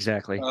 Yeah,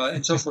 exactly.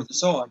 And so forth and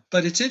so on.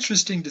 But it's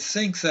interesting to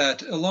think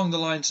that along the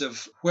lines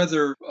of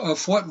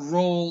what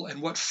role and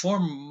what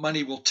form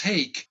money will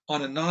take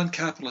on a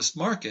non-capitalist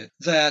market,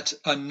 that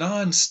a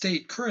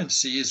non-state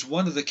currency is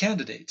one of the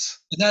candidates.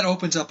 And that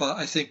opens up,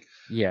 I think,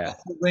 a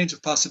whole range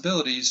of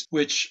possibilities,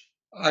 which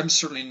I'm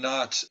certainly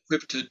not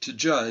equipped to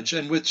judge,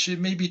 and which it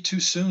may be too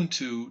soon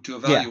to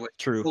evaluate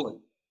true. fully.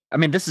 I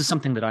mean, this is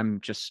something that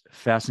I'm just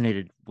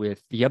fascinated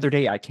with. The other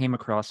day I came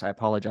across, I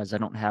apologize, I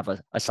don't have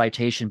a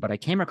citation, but I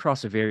came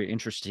across a very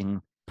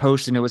interesting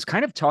post, and it was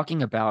kind of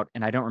talking about,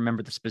 and I don't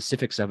remember the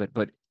specifics of it,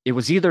 but it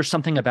was either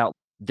something about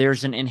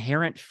there's an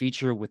inherent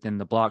feature within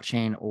the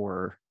blockchain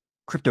or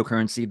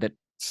cryptocurrency that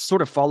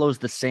sort of follows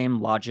the same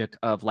logic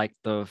of like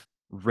the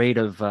rate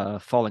of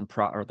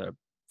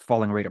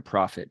falling rate of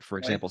profit, for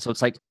example. So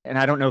it's like, and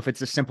I don't know if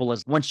it's as simple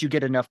as once you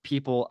get enough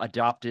people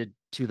adopted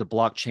to the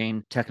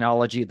blockchain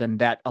technology, then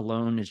that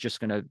alone is just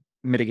going to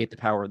mitigate the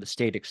power of the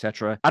state,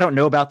 etc. I don't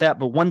know about that,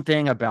 but one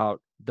thing about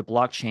the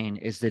blockchain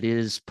is that it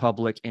is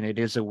public and it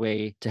is a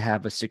way to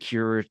have a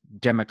secure,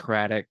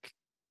 democratic,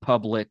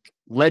 public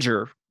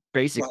ledger,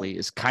 basically,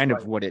 is kind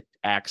of what it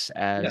acts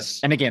as. Yes.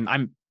 And again,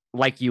 I'm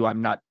like you,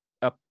 I'm not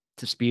up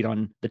to speed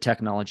on the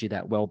technology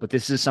that well, but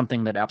this is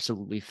something that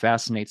absolutely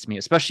fascinates me,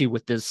 especially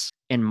with this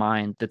in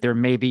mind, that there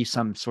may be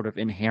some sort of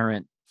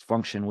inherent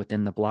function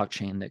within the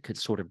blockchain that could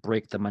sort of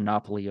break the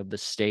monopoly of the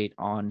state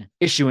on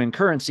issuing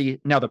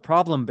currency. Now, the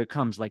problem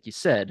becomes, like you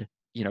said,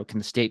 can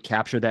the state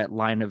capture that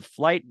line of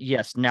flight?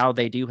 Yes, now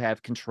they do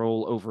have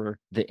control over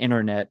the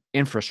internet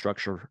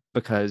infrastructure,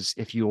 because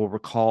if you will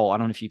recall, I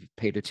don't know if you've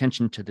paid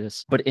attention to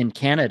this, but in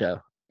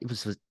Canada, it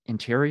was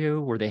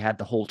Ontario where they had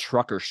the whole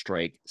trucker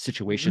strike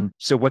situation. Mm-hmm.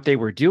 So what they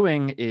were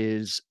doing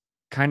is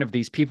kind of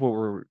these people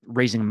were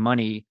raising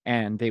money,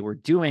 and they were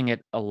doing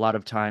it a lot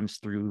of times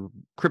through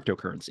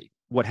cryptocurrency.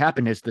 What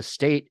happened is the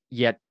state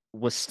yet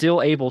was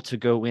still able to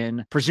go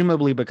in,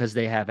 presumably because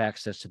they have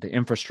access to the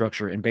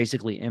infrastructure, and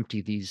basically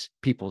empty these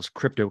people's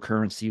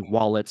cryptocurrency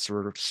wallets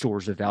or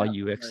stores of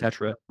value,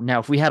 etc. Now,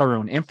 if we had our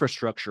own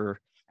infrastructure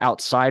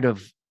outside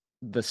of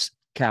this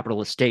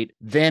capitalist state,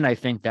 then I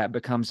think that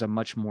becomes a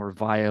much more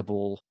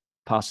viable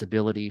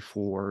possibility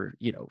for,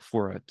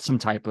 some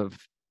type of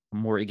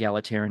more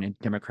egalitarian and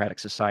democratic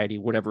society,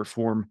 whatever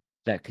form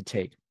that could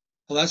take.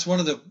 Well, that's one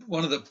of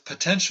the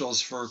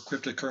potentials for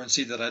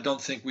cryptocurrency that I don't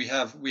think we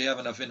have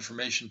enough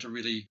information to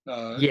really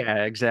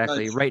Yeah,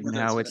 exactly. judge Right where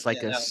now, that's going it's to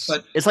like pan out.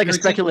 But it's like a your example of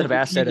speculative the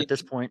asset at Canadian,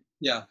 this point.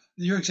 yeah,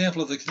 your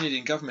example of the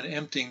Canadian government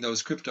emptying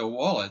those crypto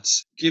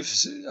wallets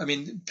gives. I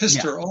mean, Yeah.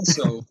 Pister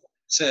also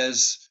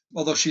says,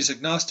 although she's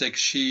agnostic,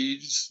 she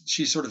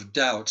sort of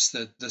doubts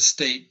that the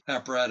state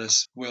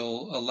apparatus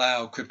will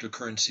allow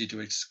cryptocurrency to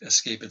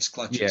escape its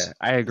clutches. Yeah,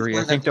 I agree.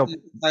 I think If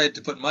I had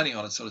to put money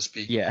on it, so to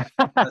speak. yeah.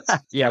 That's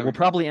Yeah, what I we'll would do.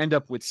 probably end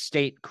up with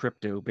state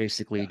crypto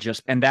basically, Yeah.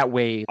 just and that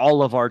way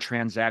all of our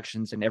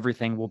transactions and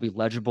everything will be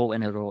legible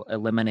and it'll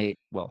eliminate,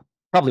 well,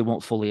 probably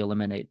won't fully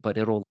eliminate, but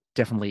it'll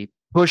definitely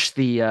push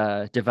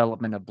the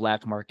development of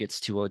black markets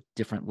to a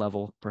different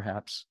level,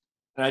 perhaps.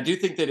 And I do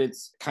think that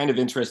it's kind of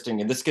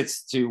interesting, and this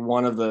gets to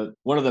one of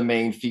the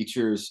main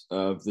features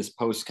of this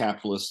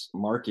post-capitalist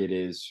market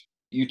is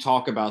you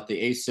talk about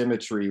the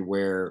asymmetry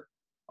where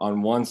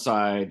on one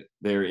side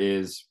there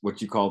is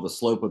what you call the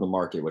slope of the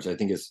market, which I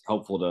think is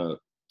helpful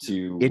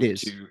It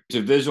is.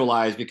 to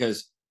visualize,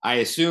 because I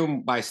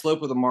assume by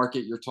slope of the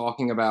market you're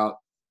talking about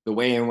the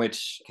way in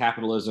which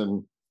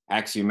capitalism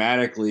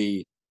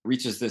axiomatically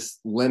reaches this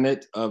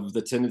limit of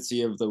the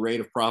tendency of the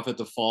rate of profit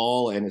to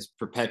fall and is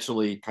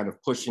perpetually kind of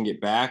pushing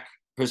back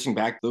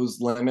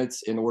those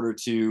limits in order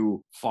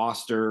to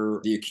foster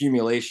the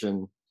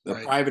accumulation, the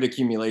Right. private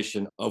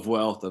accumulation of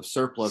wealth, of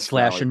surplus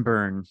Slash value. and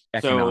burn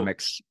So,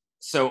 economics.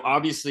 so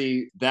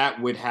obviously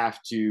that would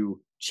have to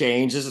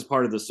change. This is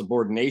part of the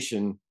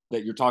subordination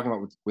that you're talking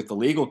about with the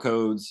legal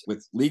codes,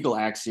 with legal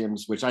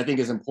axioms, which I think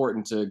is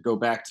important to go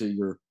back to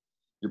your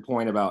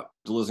point about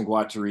Deleuze and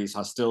Guattari's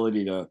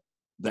hostility to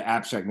the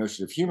abstract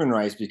notion of human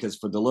rights, because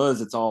for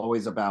Deleuze, it's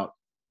always about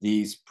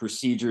these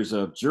procedures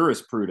of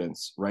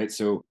jurisprudence, right?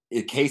 So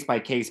a case by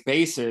case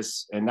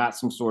basis and not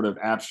some sort of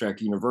abstract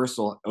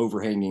universal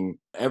overhanging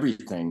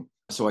everything.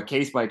 So a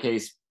case by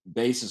case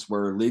basis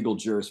where legal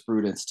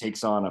jurisprudence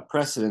takes on a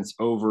precedence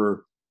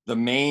over the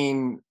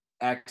main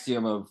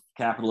axiom of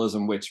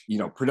capitalism, which,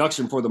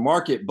 production for the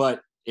market,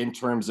 but in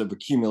terms of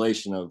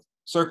accumulation of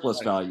surplus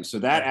Right. value. So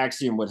that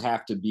axiom would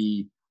have to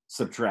be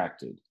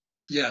subtracted.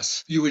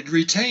 Yes, you would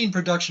retain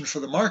production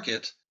for the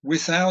market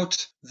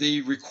without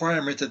the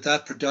requirement that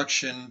that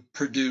production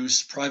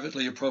produce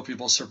privately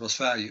appropriable surplus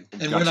value.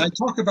 And when I Gotcha.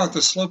 talk about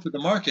the slope of the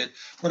market,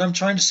 what I'm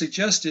trying to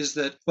suggest is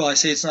that, well, I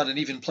say it's not an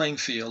even playing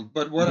field,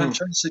 but what I'm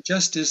trying to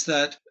suggest is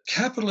that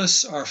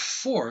capitalists are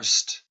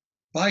forced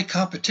by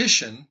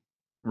competition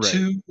Right.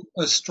 to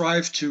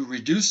strive to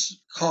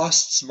reduce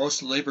costs,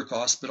 most labor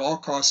costs, but all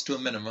costs to a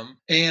minimum,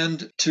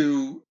 and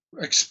to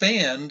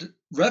expand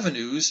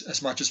revenues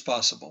as much as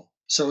possible,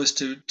 so as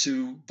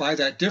to by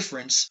that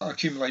difference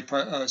accumulate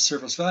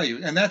surplus value.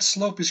 And that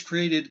slope is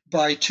created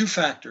by two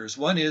factors.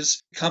 One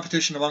is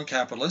competition among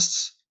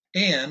capitalists,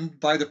 and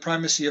by the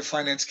primacy of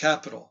finance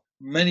capital.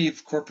 Many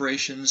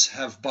corporations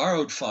have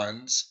borrowed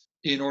funds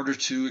in order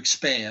to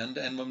expand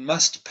and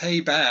must pay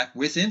back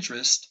with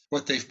interest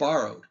what they've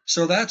borrowed.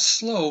 So that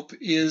slope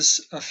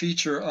is a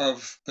feature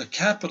of the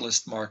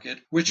capitalist market,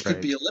 which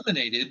could be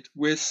eliminated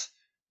with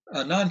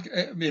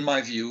in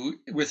my view,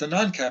 with a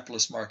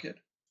non-capitalist market.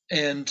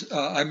 And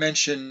I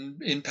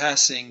mentioned in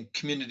passing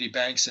community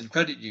banks and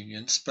credit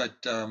unions,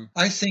 but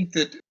I think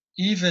that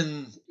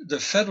even the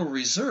Federal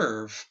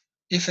Reserve,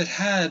 if it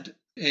had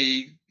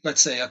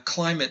let's say, a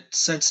climate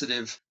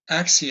sensitive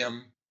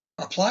axiom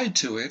applied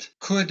to it,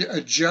 could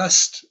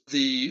adjust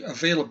the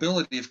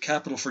availability of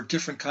capital for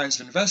different kinds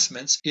of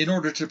investments in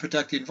order to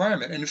protect the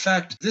environment. And in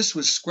fact, this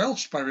was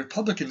squelched by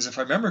Republicans, if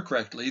I remember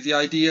correctly. The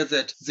idea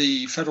that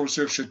the Federal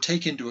Reserve should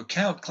take into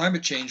account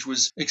climate change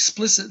was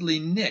explicitly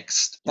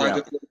nixed by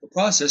the political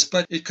process,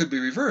 but it could be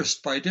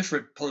reversed by a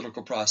different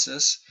political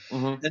process.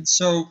 And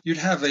so you'd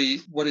have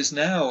what is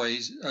now a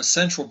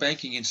central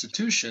banking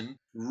institution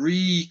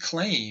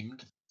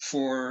reclaimed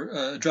for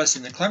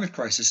addressing the climate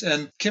crisis.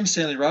 And Kim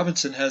Stanley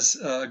Robinson has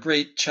a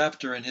great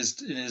chapter in his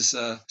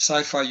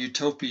sci-fi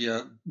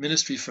utopia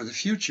Ministry for the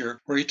Future,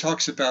 where he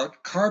talks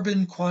about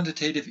carbon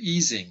quantitative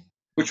easing,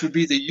 which would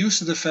be the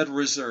use of the Federal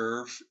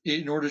Reserve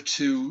in order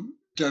to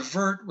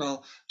divert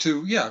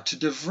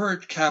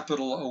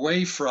capital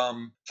away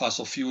from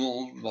fossil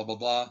fuel, blah, blah,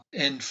 blah,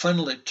 and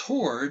funnel it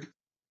toward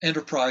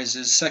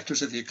enterprises,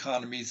 sectors of the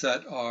economy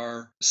that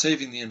are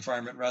saving the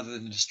environment rather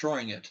than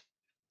destroying it.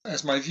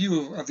 As my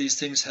view of these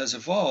things has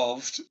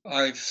evolved,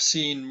 I've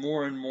seen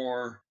more and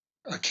more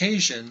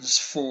occasions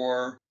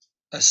for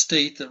a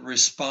state that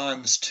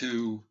responds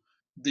to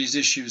these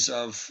issues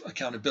of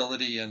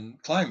accountability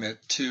and climate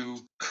to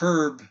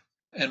curb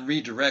and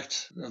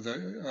redirect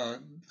the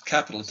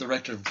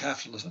directive of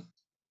capitalism.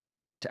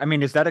 I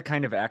mean, is that a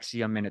kind of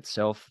axiom in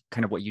itself,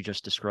 kind of what you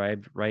just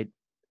described, right?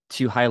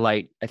 To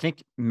highlight, I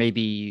think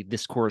maybe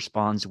this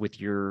corresponds with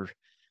your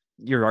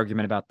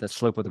argument about the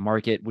slope of the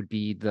market would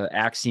be the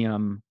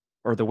axiom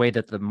or the way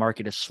that the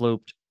market is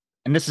sloped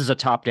and this is a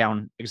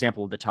top-down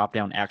example of the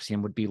top-down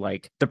axiom, would be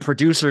like the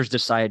producers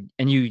decide,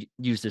 and you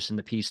use this in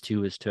the piece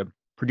too, is to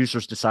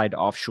producers decide to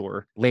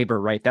offshore labor,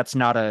 right? That's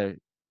not a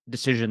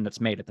decision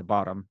that's made at the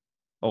bottom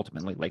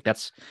ultimately. Like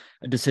that's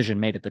a decision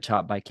made at the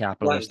top by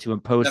capitalists Right. to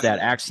impose Definitely.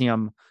 that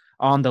axiom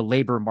on the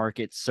labor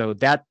market. So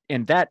that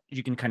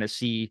you can kind of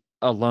see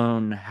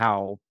alone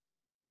how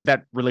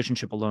that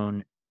relationship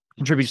alone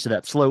contributes to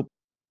that slope.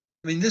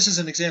 I mean, this is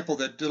an example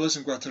that Deleuze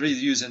and Guattari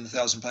use in The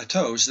Thousand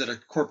Plateaus, that a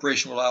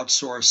corporation will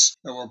outsource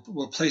or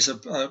will place a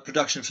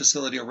production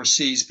facility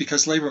overseas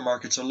because labor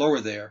markets are lower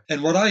there.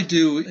 And what I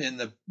do in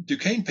the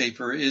Duquesne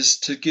paper is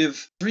to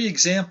give 3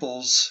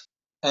 examples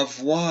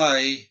of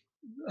why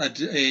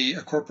a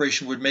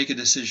corporation would make a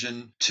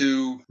decision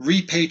to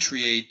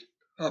repatriate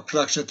a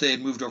production that they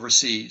had moved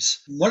overseas.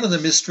 One of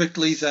them is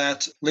strictly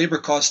that labor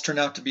costs turn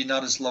out to be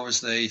not as low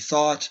as they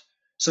thought.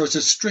 So it's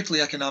a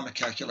strictly economic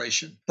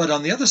calculation. But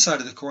on the other side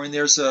of the coin,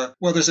 there's a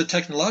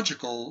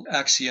technological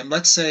axiom.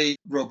 Let's say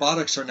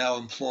robotics are now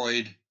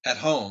employed at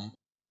home.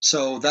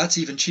 So that's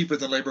even cheaper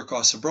than labor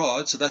costs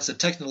abroad. So that's a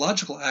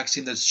technological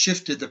axiom that's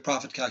shifted the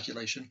profit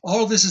calculation.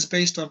 All of this is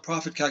based on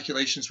profit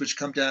calculations which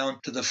come down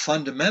to the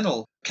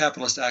fundamental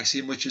capitalist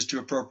axiom, which is to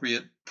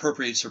appropriate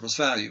surplus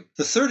value.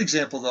 The third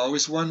example, though,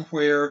 is one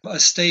where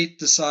a state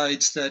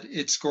decides that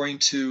it's going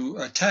to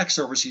tax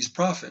overseas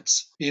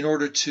profits in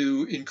order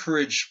to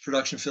encourage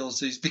production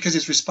facilities because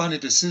it's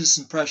responding to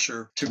citizen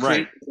pressure to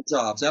create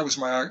jobs. That was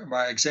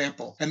my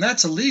example. And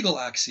that's a legal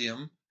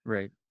axiom,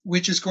 Right.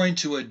 which is going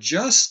to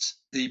adjust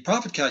the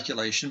profit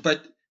calculation,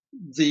 but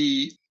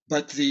the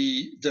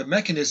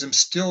mechanism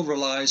still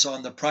relies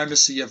on the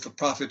primacy of the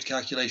profit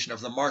calculation of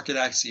the market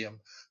axiom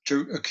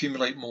to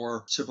accumulate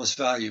more surplus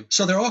value.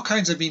 So there are all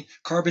kinds of,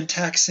 carbon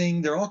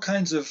taxing, there are all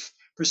kinds of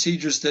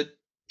procedures that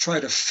try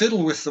to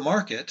fiddle with the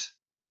market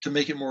to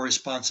make it more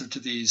responsive to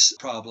these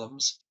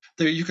problems.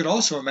 There, you could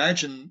also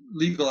imagine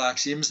legal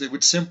axioms that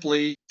would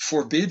simply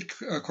forbid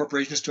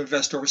corporations to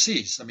invest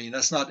overseas.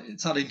 It's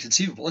not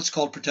inconceivable. It's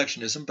called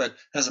protectionism, but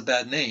has a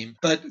bad name.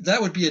 But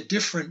that would be a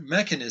different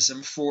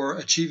mechanism for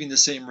achieving the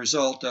same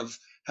result of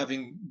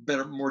having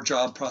more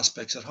job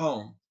prospects at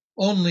home.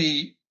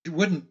 Only it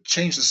wouldn't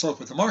change the slope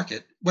of the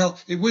market. Well,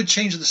 it would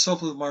change the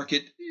slope of the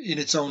market in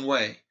its own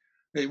way.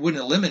 It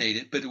wouldn't eliminate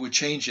it, but it would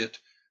change it.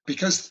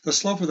 Because the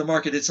slope of the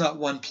market, it's not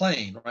one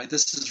plane, right?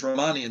 This is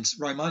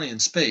Riemannian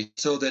space,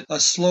 so that a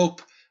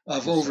slope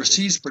of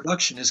overseas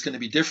production is going to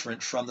be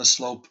different from the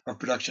slope of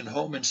production at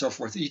home and so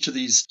forth. Each of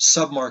these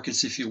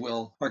submarkets, if you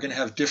will, are going to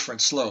have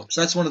different slopes.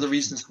 That's one of the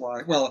reasons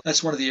why,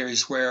 that's one of the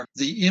areas where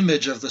the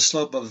image of the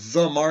slope of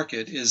the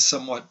market is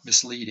somewhat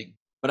misleading.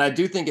 But I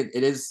do think it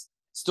is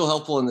still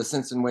helpful in the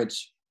sense in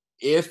which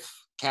if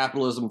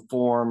capitalism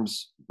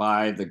forms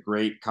by the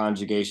great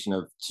conjugation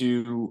of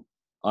 2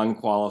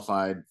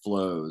 unqualified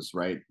flows,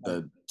 right?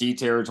 The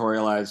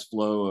deterritorialized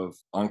flow of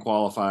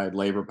unqualified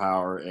labor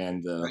power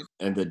and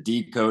the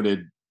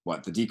decoded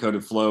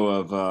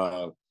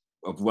flow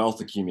of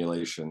wealth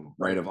accumulation,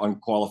 right? Of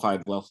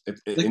unqualified wealth.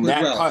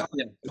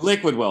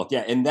 Liquid wealth.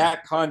 Yeah. In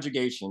that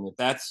conjugation, if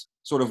that's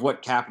sort of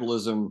what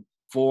capitalism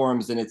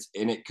forms and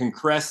it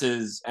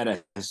concresses at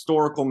a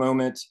historical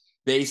moment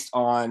based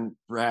on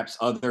perhaps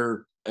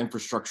other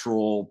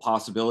infrastructural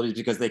possibilities,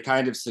 because they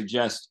kind of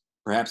suggest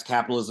perhaps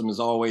capitalism is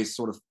always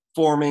sort of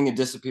forming and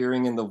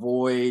disappearing in the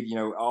void.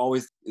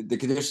 Always the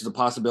conditions of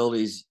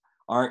possibilities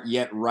aren't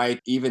yet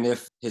ripe, even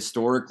if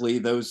historically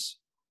those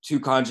 2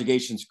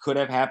 conjugations could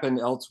have happened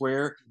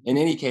elsewhere. In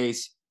any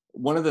case,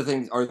 one of the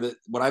things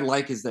what I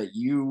like is that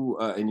you,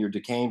 in your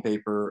Duquesne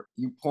paper,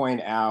 you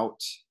point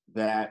out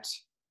that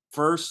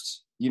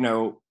first,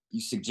 you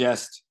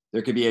suggest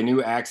there could be a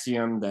new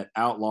axiom that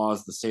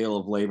outlaws the sale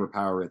of labor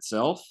power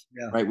itself,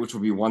 right? Which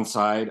would be one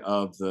side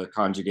of the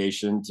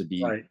conjugation to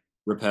be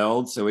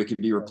repelled. So it could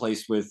be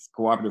replaced with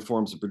cooperative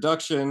forms of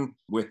production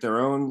with their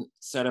own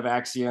set of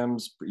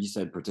axioms. You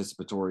said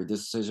participatory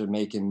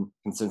decision-making,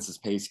 consensus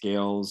pay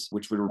scales,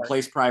 which would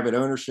replace private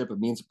ownership of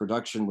means of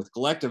production with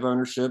collective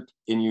ownership.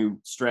 And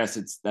you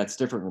stress that's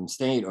different from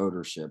state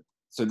ownership.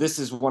 So this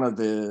is one of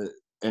the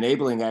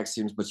enabling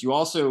axioms, but you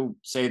also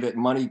say that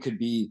money could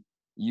be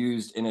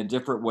used in a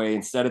different way.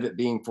 Instead of it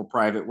being for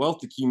private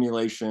wealth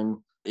accumulation,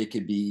 it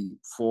could be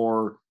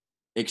for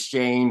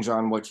exchange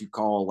on what you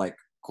call like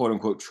quote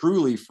unquote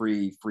truly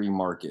free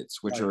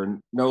markets, which are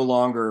no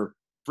longer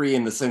free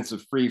in the sense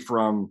of free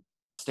from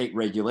state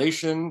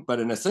regulation, but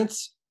in a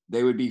sense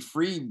they would be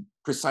free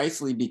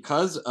precisely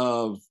because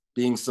of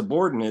being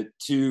subordinate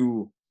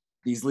to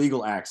these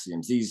legal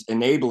axioms, these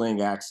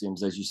enabling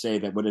axioms, as you say,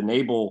 that would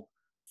enable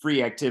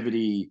free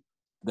activity,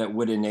 that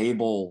would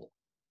enable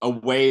a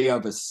way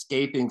of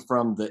escaping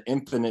from the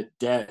infinite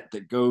debt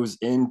that goes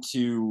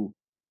into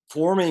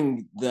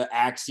forming the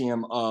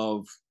axiom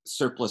of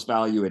surplus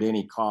value at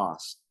any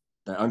cost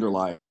that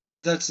underlie.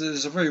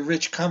 There's a very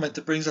rich comment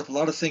that brings up a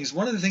lot of things.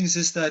 One of the things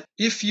is that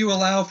if you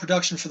allow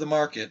production for the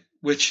market,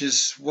 which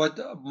is what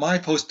my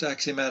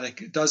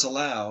post-axiomatic does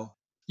allow,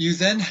 you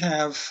then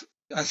have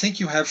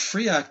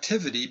free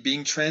activity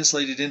being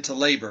translated into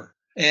labor.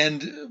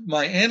 And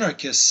my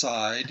anarchist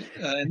side,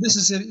 and this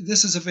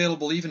is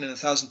available even in A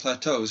Thousand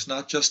Plateaus,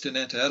 not just in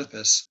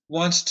Anti-Oedipus,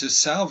 wants to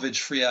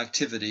salvage free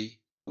activity,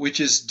 which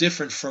is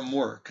different from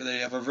work. They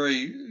have a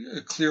very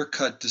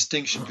clear-cut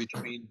distinction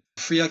between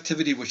free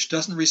activity, which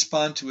doesn't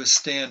respond to a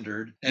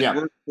standard, and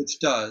work which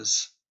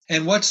does.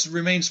 And what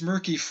remains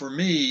murky for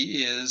me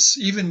is,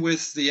 even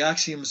with the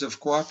axioms of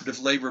cooperative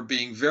labor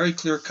being very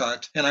clear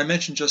cut, and I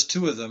mentioned just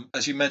two of them,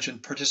 as you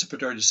mentioned,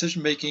 participatory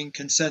decision making,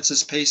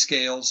 consensus pay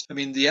scales. I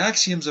mean, the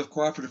axioms of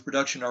cooperative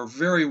production are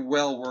very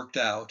well worked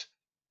out.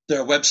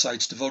 There are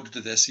websites devoted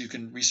to this. You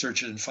can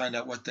research it and find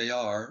out what they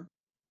are.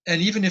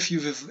 And even if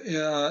you've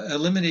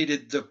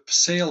eliminated the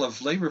sale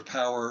of labor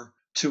power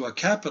to a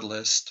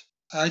capitalist,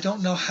 I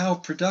don't know how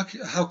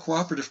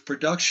cooperative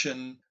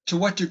production, to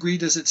what degree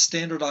does it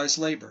standardize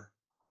labor?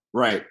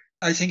 Right.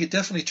 I think it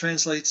definitely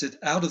translates it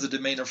out of the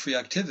domain of free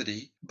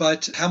activity,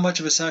 but how much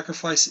of a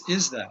sacrifice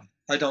is that?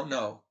 I don't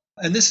know.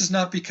 And this is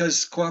not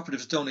because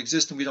cooperatives don't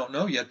exist and we don't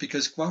know yet,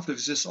 because cooperatives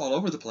exist all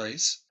over the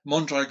place.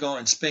 Mondragon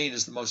in Spain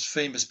is the most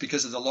famous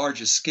because of the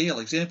largest scale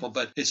example,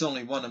 but it's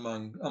only one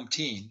among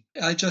umpteen.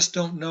 I just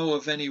don't know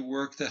of any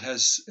work that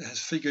has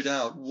figured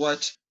out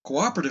what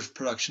cooperative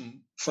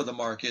production for the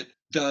market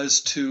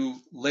does to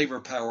labor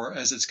power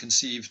as it's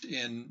conceived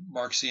in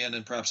Marxian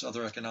and perhaps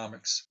other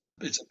economics.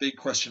 It's a big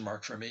question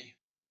mark for me.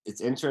 It's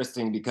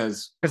interesting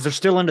because they're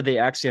still under the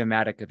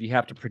axiomatic of you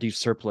have to produce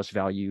surplus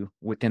value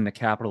within the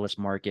capitalist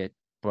market.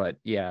 But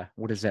yeah,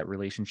 what is that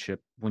relationship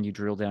when you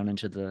drill down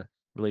into the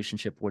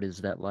relationship? What is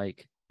that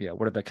like? Yeah,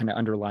 what are the kind of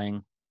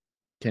underlying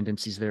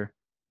tendencies there?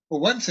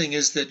 Well, one thing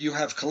is that you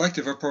have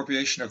collective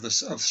appropriation of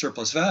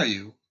surplus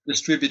value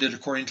distributed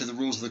according to the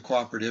rules of the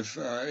cooperative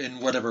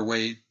in whatever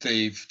way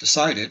they've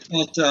decided.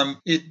 But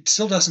it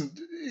still doesn't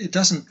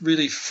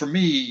really, for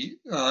me,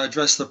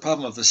 address the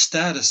problem of the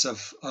status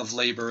of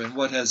labor and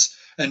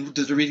and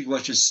the degree to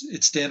which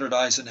it's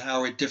standardized and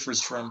how it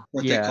differs from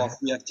what they call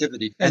free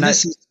activity. And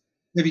this is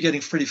maybe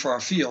getting pretty far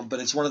afield,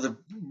 but it's one of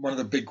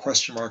the big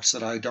question marks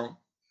that I don't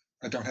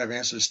have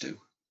answers to.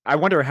 I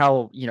wonder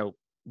how,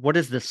 what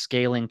is the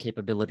scaling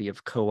capability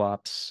of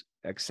co-ops,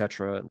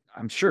 etc.?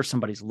 I'm sure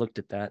somebody's looked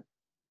at that.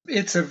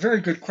 It's a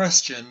very good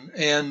question,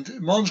 and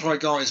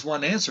Mondragon is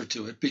one answer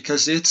to it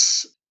because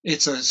it's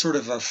a sort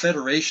of a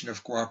federation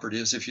of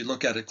cooperatives if you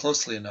look at it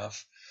closely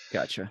enough.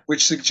 Gotcha.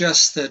 Which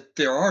suggests that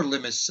there are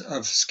limits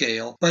of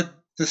scale. But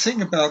the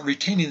thing about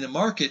retaining the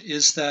market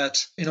is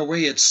that, in a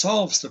way, it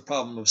solves the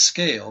problem of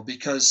scale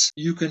because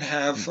you can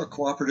have a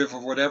cooperative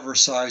of whatever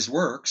size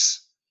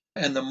works,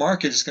 and the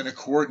market is going to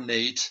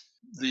coordinate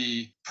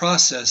the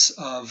process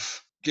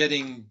of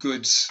getting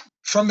goods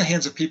from the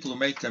hands of people who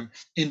make them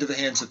into the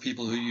hands of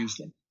people who use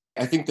them.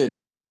 I think that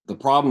the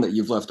problem that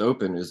you've left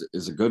open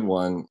is a good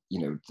one.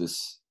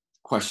 This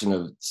question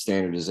of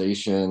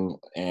standardization,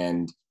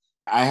 and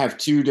I have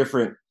two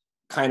different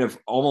kind of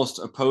almost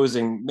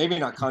opposing, maybe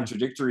not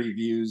contradictory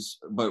views,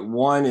 but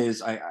one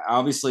is I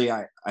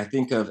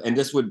think of, and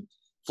this would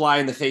fly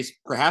in the face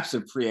perhaps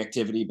of free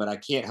activity, but I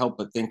can't help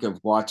but think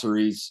of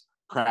Guattari's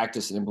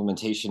practice and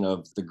implementation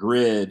of the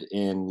grid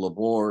in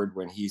Laborde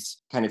when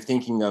he's kind of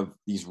thinking of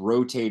these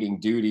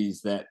rotating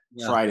duties that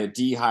try to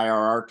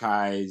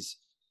de-hierarchize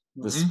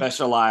the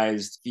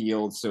specialized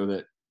fields so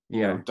that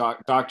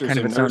doctors kind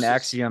of and its nurses, own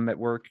axiom at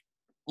work.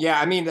 Yeah,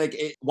 I mean,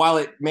 while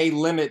it may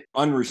limit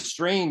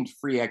unrestrained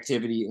free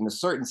activity, in a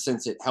certain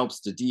sense, it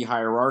helps to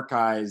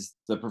de-hierarchize.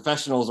 The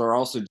professionals are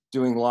also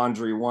doing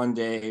laundry one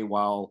day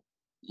while,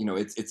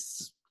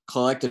 it's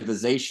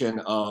collectivization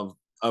of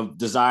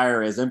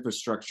desire as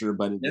infrastructure,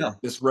 but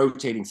this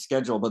rotating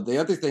schedule. But the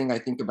other thing I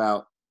think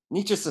about,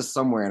 Nietzsche says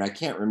somewhere, and I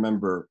can't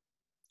remember,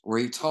 where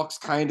he talks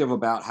kind of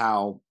about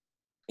how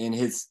in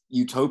his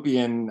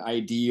utopian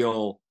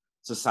ideal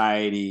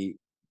society,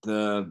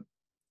 the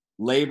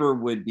labor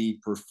would be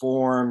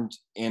performed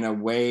in a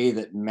way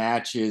that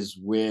matches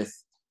with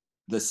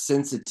the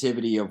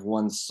sensitivity of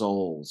one's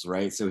souls,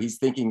 right? So he's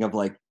thinking of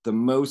like the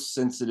most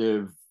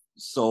sensitive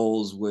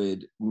souls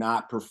would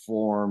not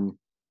perform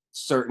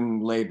certain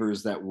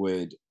labors that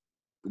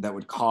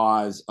would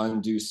cause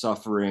undue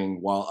suffering,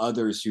 while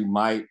others who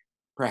might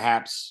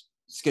perhaps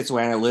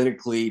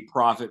schizoanalytically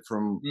profit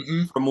from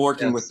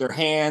working with their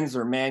hands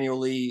or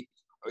manually,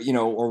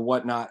 or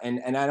whatnot.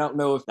 And I don't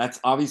know if that's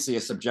obviously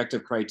a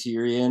subjective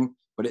criterion,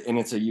 and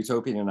it's a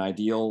utopian and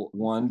ideal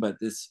one, but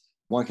this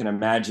one can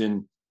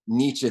imagine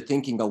Nietzsche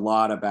thinking a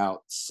lot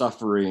about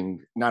suffering,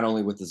 not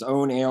only with his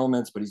own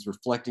ailments, but he's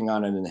reflecting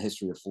on it in the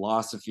history of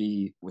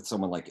philosophy with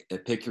someone like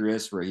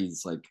Epicurus, where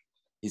he's like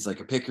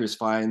Epicurus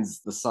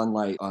finds the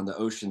sunlight on the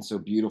ocean so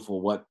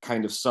beautiful. What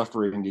kind of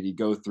suffering did he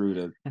go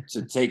through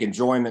to take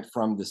enjoyment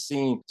from the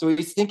scene? So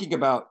he's thinking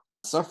about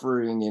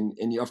suffering,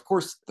 and of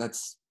course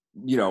that's,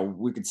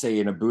 we could say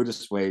in a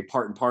Buddhist way,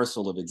 part and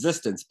parcel of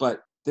existence.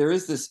 But there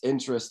is this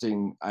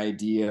interesting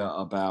idea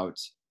about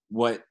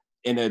what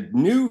in a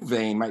new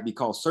vein might be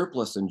called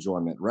surplus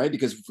enjoyment, right?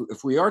 Because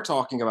if we are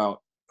talking about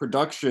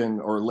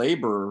production or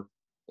labor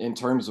in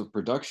terms of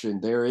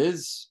production, there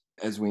is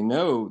as we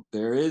know,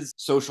 there is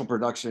social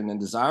production and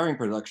desiring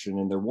production,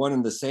 and they're one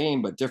and the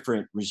same, but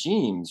different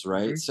regimes,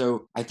 right?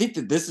 So I think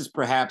that this is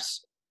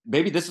perhaps,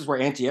 maybe this is where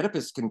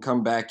Anti-Oedipus can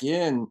come back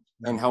in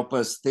and help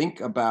us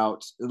think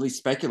about, at least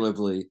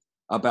speculatively,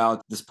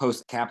 about this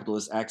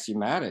post-capitalist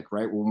axiomatic,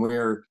 right? When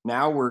we're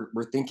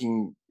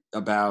thinking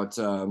about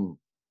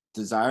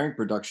desiring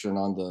production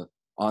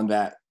on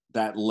that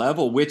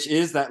level, which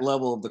is that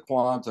level of the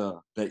quanta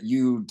that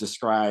you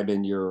describe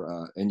in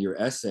your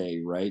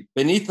essay, right?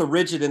 Beneath the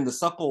rigid and the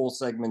supple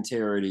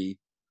segmentarity,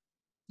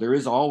 there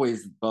is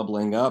always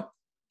bubbling up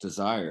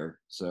desire.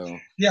 So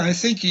yeah, I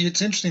think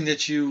it's interesting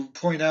that you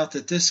point out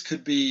that this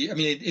could be, I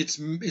mean,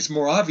 it's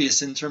more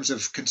obvious in terms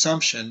of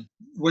consumption,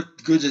 what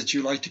goods that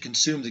you like to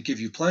consume that give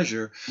you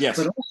pleasure, yes,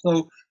 but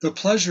also the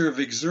pleasure of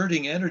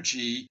exerting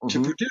energy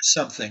to produce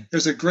something.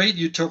 There's a great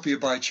utopia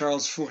by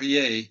Charles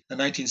Fourier, a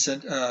 18th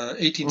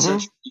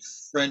century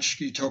French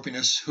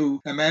utopianist,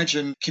 who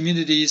imagined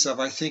communities of,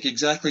 I think,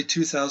 exactly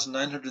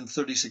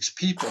 2,936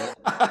 people,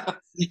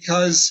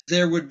 because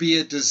there would be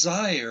a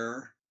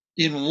desire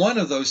in one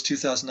of those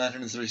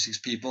 2,936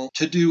 people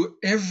to do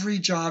every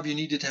job you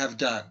needed to have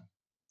done.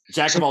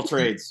 Jack of all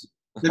trades.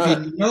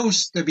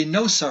 There'd be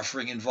no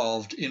suffering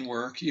involved in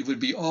work. It would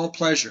be all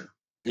pleasure.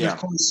 And of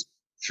course,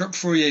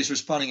 Fourier is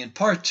responding in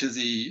part to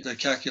the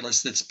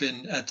calculus that's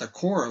been at the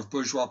core of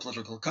bourgeois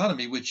political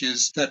economy, which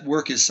is that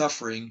work is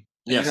suffering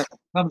and you have to be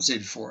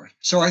compensated for it.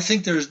 So I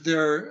think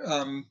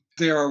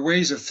there are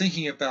ways of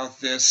thinking about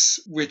this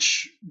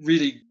which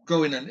really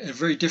go in a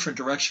very different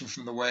direction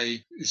from the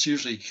way it's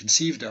usually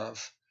conceived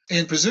of.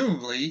 And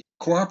presumably,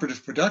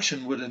 cooperative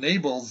production would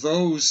enable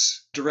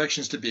those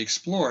directions to be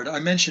explored. I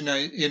mentioned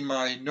in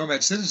my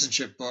Nomad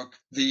Citizenship book,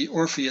 the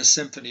Orpheus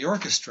Symphony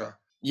Orchestra.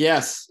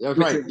 Yes,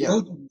 right.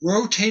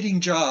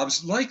 Rotating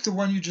jobs like the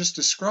one you just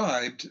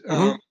described,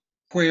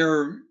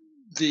 where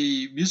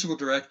the musical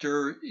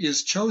director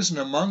is chosen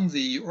among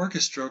the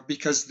orchestra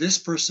because this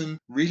person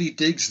really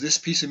digs this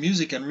piece of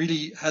music and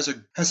really has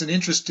an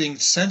interesting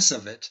sense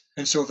of it.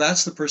 And so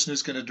that's the person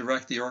who's going to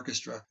direct the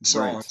orchestra and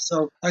so on.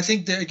 So I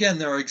think that, again,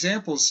 there are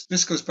examples.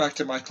 This goes back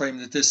to my claim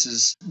that this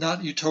is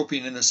not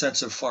utopian in the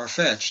sense of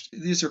far-fetched.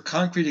 These are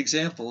concrete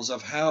examples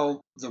of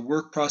how the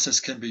work process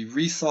can be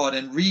rethought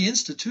and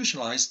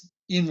reinstitutionalized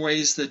in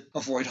ways that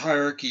avoid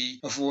hierarchy,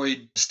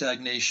 avoid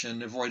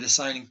stagnation, avoid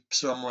assigning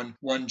someone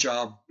one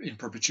job in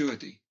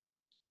perpetuity.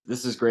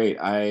 This is great.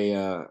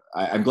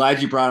 I'm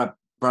glad you brought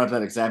up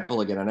that example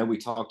again. I know we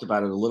talked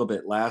about it a little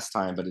bit last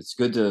time, but it's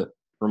good to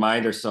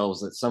remind ourselves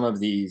that some of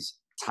these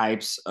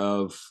lines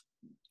of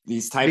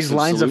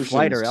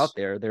flight are out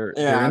there. They're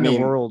in the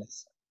world.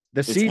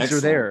 The seeds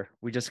are there.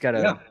 We just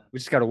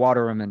gotta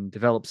water them and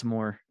develop some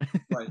more.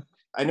 Right.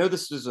 I know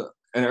this is an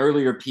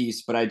earlier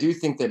piece, but I do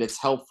think that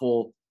it's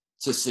helpful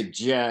to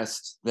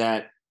suggest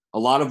that a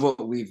lot of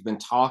what we've been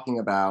talking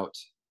about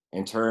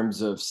in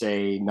terms of,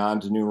 say,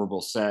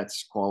 non-denumerable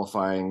sets,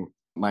 qualifying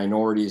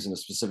minorities in a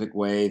specific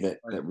way that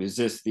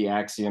resist the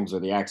axioms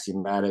or the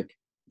axiomatic,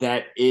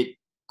 that it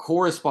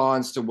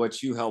corresponds to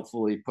what you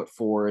helpfully put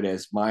forward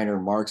as minor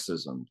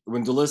Marxism.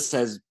 When Deleuze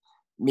says,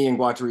 me and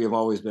Guattari have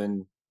always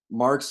been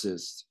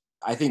Marxist,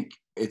 I think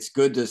it's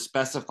good to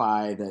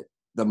specify that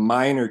the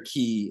minor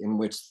key in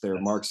which their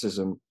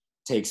Marxism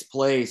takes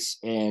place.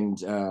 And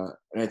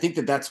I think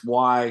that's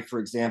why, for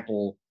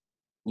example,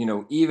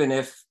 even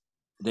if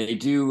they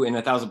do in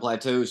 1,000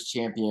 Plateaus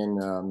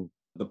champion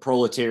the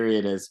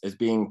proletariat as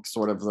being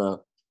sort of the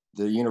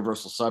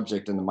universal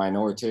subject in the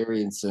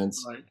minoritarian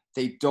sense,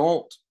 they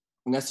don't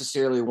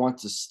necessarily want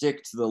to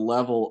stick to the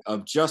level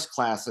of just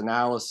class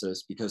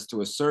analysis, because to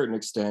a certain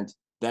extent,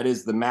 that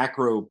is the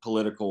macro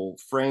political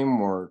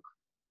framework,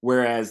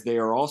 whereas they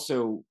are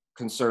also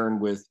concerned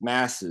with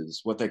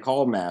masses, what they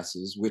call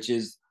masses, which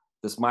is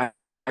this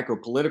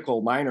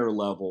micro-political minor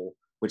level,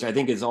 which I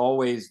think is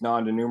always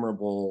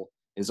non-denumerable,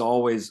 is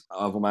always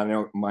of a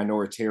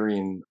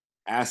minoritarian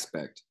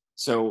aspect.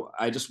 So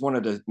I just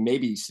wanted to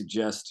maybe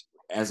suggest,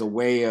 as a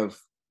way of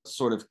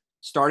sort of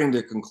starting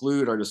to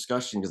conclude our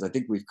discussion, because I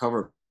think we've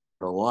covered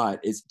a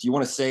lot, do you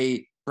want to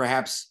say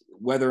perhaps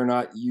whether or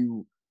not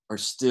you are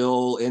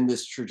still in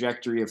this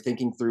trajectory of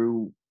thinking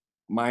through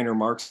minor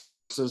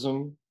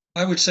Marxism?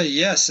 I would say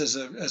yes as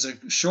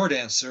a short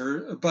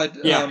answer, but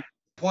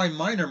why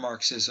minor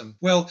Marxism?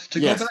 Well, to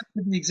go back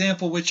to the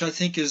example, which I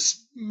think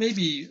is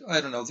maybe,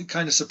 I don't know,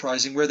 kind of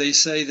surprising, where they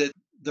say that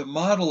the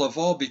model of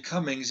all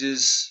becomings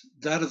is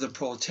that of the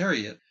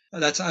proletariat.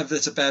 That's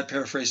a bad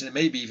paraphrase, and it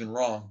may be even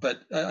wrong, but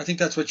I think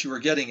that's what you were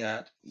getting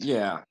at.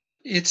 Yeah.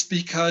 It's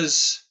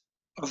because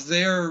of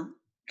their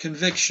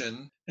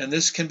conviction, and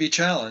this can be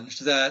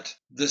challenged, that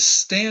the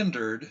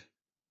standard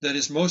that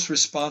is most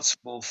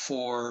responsible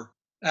for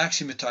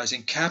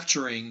axiomatizing,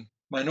 capturing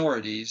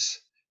minorities,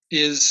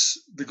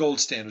 is the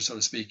gold standard, so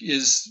to speak,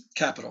 is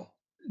capital.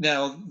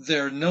 Now,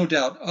 there are no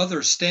doubt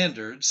other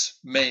standards,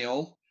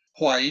 male,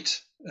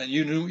 white, and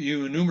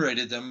you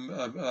enumerated them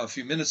a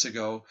few minutes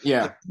ago.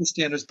 Yeah. The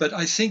standards, but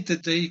I think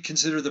that they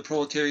consider the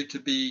proletariat to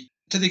be,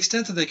 to the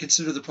extent that they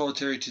consider the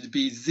proletariat to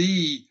be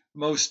the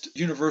most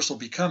universal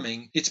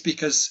becoming, it's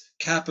because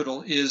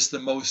capital is the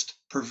most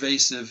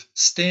pervasive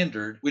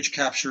standard which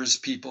captures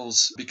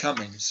people's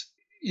becomings.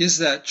 Is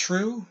that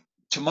true?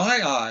 To my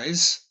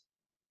eyes,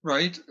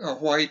 right, a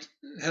white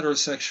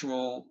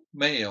heterosexual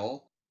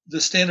male,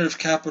 the standard of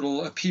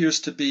capital appears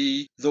to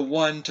be the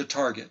one to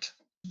target,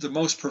 the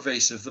most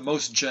pervasive, the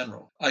most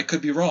general. I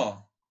could be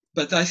wrong,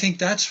 but I think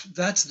that's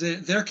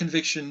their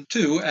conviction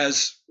too,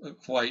 as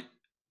white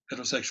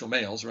heterosexual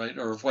males, right,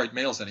 or white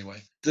males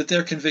anyway, that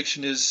their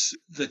conviction is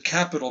that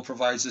capital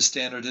provides the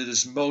standard that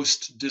is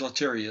most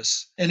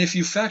deleterious. And if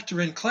you factor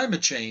in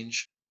climate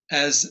change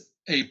as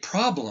a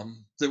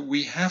problem that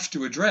we have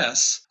to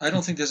address, I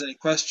don't think there's any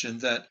question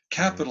that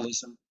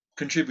capitalism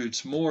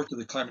contributes more to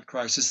the climate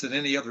crisis than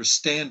any other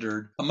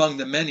standard among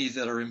the many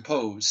that are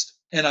imposed.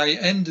 And I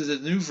ended the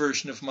new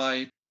version of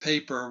my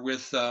paper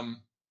with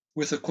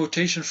a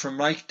quotation from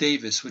Mike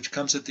Davis, which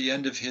comes at the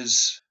end of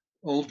his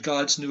Old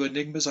Gods, New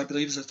Enigmas, I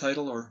believe is the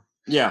title. Or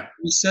Yeah.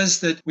 he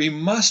says that we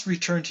must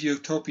return to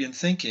utopian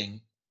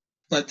thinking,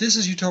 but this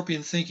is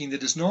utopian thinking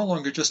that is no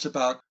longer just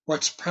about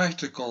what's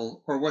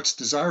practical or what's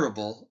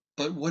desirable,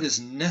 but what is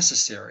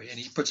necessary. And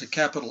he puts a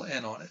capital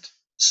N on it.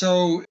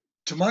 So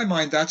to my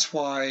mind, that's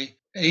why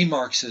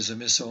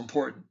a-Marxism is so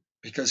important,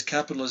 because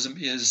capitalism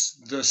is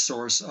the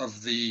source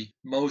of the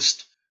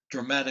most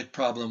dramatic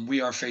problem we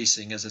are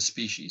facing as a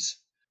species.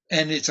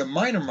 And it's a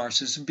minor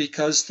Marxism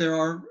because there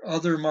are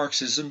other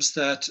Marxisms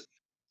that,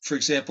 for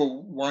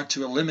example, want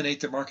to eliminate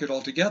the market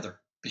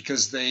altogether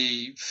because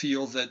they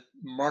feel that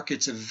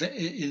markets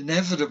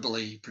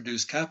inevitably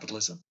produce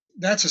capitalism.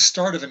 That's a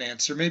start of an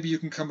answer. Maybe you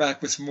can come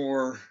back with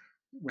more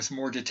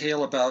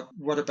detail about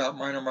what about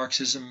minor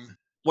Marxism.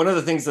 One of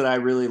the things that I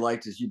really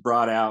liked is you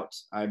brought out,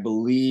 I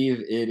believe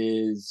it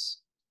is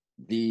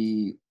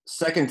the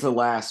second to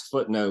last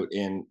footnote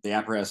in The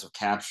Apparatus of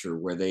Capture,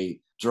 where they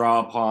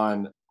draw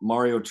upon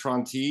Mario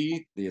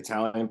Tronti, the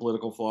Italian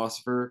political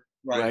philosopher,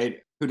 right,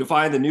 who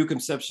defined the new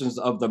conceptions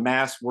of the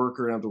mass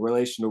worker and of the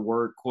relation to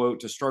work, quote,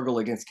 to struggle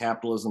against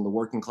capitalism, the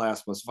working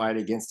class must fight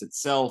against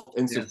itself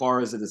insofar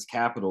as it is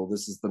capital.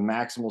 This is the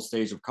maximal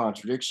stage of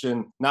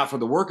contradiction, not for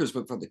the workers,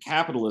 but for the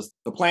capitalists.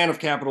 The plan of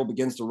capital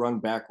begins to run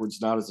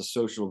backwards, not as a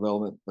social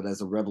development, but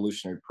as a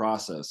revolutionary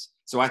process.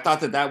 So I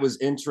thought that was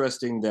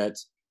interesting, that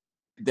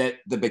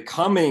the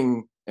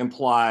becoming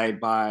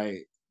implied by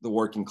the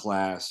working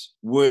class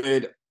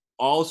would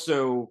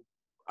also,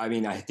 I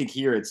mean, I think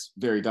here it's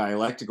very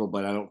dialectical,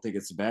 but I don't think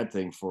it's a bad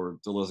thing for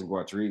Deleuze and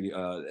Guattari.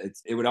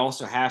 It would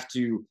also have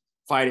to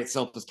fight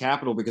itself as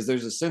capital, because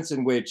there's a sense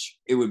in which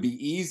it would be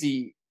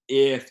easy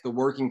if the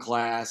working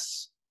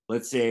class,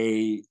 let's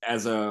say,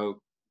 as a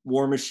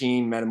war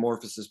machine,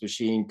 metamorphosis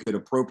machine, could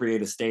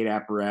appropriate a state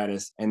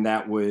apparatus and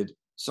that would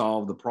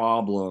solve the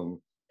problem.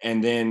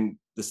 And then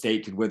the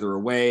state could wither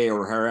away,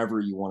 or however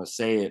you want to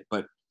say it.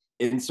 But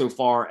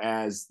insofar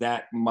as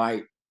that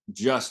might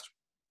just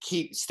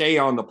stay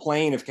on the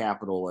plane of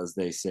capital, as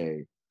they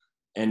say,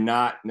 and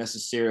not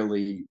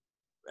necessarily,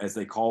 as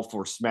they call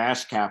for,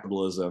 smash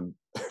capitalism,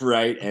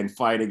 right, and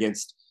fight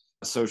against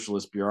a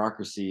socialist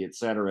bureaucracy, et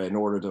cetera, in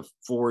order to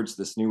forge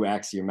this new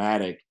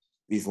axiomatic,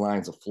 these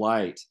lines of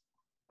flight.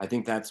 I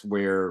think that's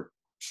where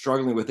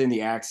struggling within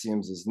the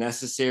axioms is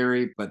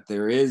necessary, but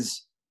there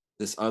is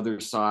this other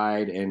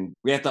side, and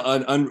we have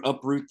to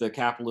uproot the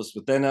capitalist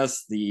within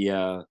us,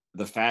 the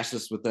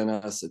fascist within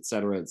us, et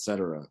cetera, et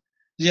cetera.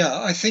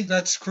 Yeah, I think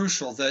that's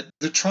crucial, that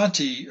the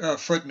Tronti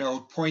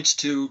footnote points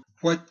to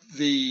what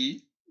the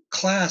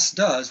class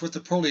does, what the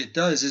proletariat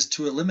does, is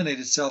to eliminate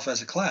itself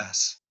as a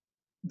class.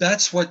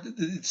 That's what,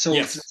 so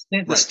yes,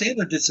 the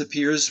standard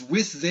disappears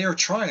with their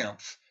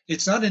triumph.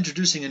 It's not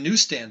introducing a new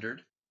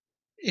standard.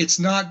 It's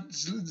not,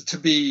 to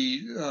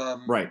be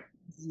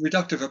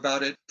reductive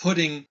about it,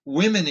 putting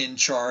women in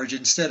charge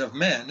instead of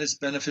men, as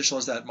beneficial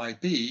as that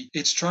might be.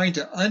 It's trying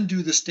to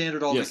undo the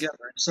standard altogether.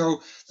 Yes.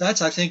 So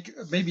that's, I think,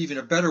 maybe even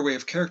a better way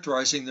of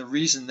characterizing the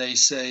reason they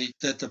say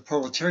that the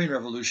proletarian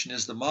revolution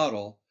is the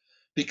model,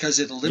 because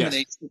it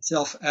eliminates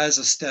itself as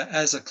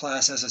a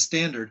class, as a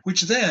standard,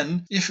 which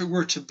then, if it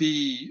were to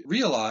be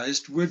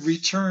realized, would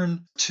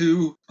return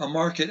to a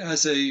market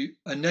as a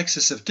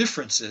nexus of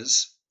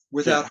differences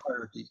without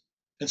hierarchy.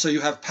 And so you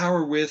have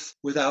power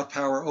without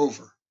power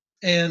over.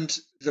 And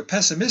the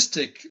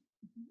pessimistic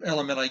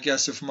element, I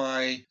guess, of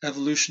my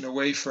evolution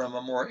away from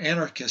a more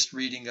anarchist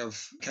reading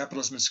of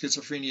Capitalism and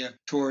Schizophrenia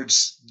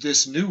towards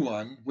this new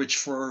one,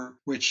 which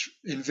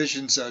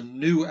envisions a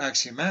new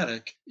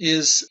axiomatic,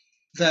 is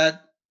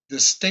that the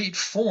state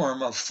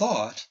form of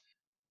thought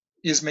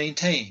is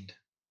maintained.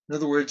 In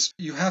other words,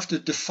 you have to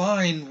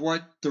define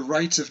what the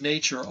rights of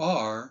nature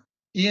are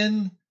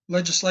in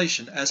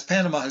legislation, as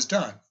Panama has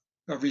done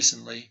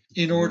recently,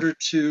 in order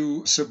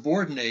to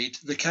subordinate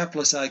the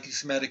capitalist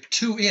axiomatic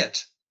to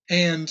it.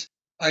 And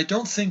I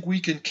don't think we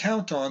can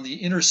count on the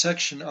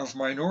intersection of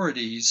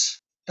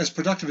minorities, as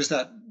productive as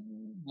that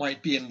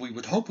might be, and we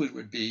would hope it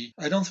would be.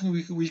 I don't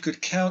think we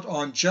could count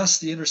on just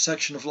the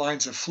intersection of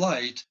lines of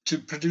flight to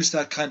produce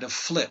that kind of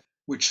flip,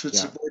 which would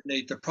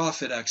subordinate the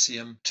profit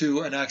axiom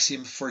to an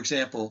axiom, for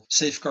example,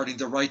 safeguarding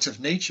the rights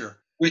of nature.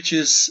 which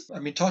is, I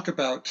mean, talk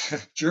about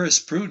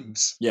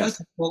jurisprudence.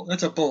 Yes.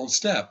 That's a bold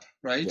step,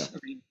 right? Yeah. I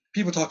mean,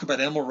 people talk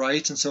about animal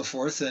rights and so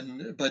forth,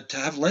 but to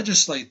have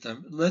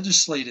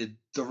legislated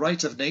the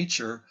rights of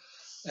nature,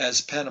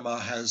 as Panama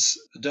has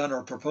done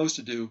or proposed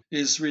to do,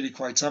 is really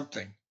quite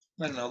something.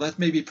 I don't know. That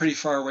may be pretty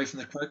far away from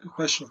the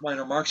question of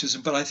minor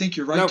Marxism, but I think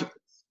you're right No. to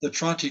the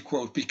Tronti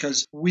quote,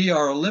 because we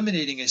are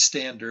eliminating a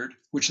standard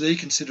which they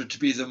consider to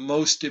be the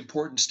most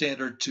important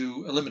standard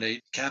to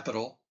eliminate,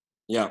 capital.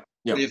 Yeah.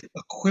 Yeah. If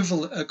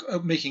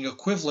making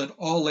equivalent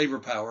all labor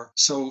power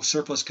so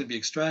surplus can be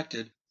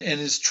extracted, and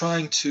is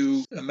trying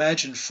to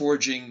imagine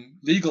forging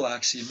legal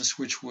axioms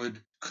which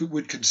would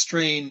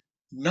constrain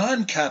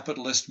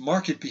non-capitalist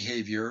market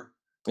behavior,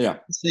 Yeah.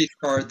 to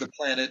safeguard the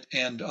planet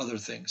and other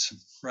things,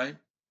 right?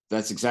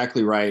 That's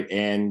exactly right.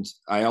 And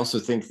I also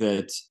think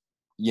that,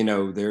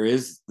 there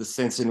is the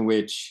sense in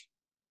which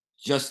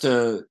this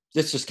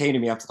just came to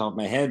me off the top of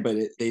my head, but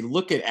they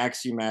look at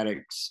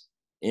axiomatics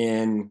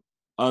in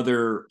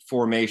other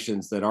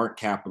formations that aren't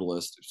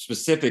capitalist,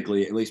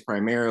 specifically, at least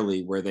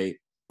primarily, where they,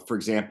 for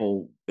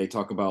example, they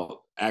talk about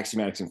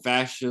axiomatics in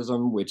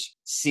fascism, which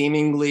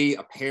seemingly,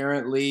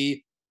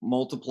 apparently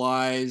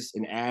multiplies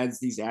and adds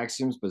these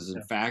axioms, but is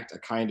in fact a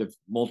kind of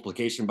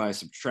multiplication by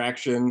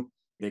subtraction.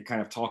 They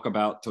kind of talk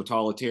about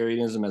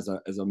totalitarianism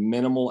as a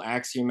minimal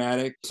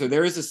axiomatic. So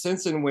there is a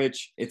sense in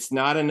which it's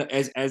not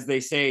as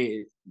they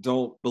say,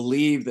 don't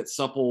believe that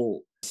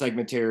supple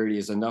segmentarity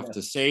is enough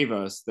to save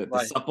us, that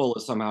the supple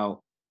is somehow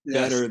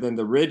better than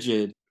the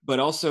rigid. But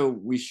also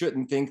we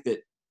shouldn't think that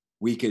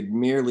we could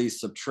merely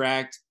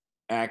subtract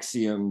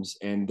axioms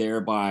and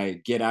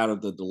thereby get out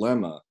of the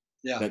dilemma.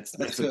 That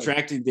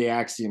subtracting the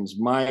axioms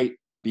might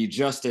be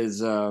just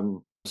as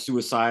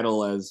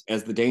suicidal as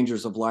the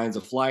dangers of lines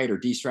of flight or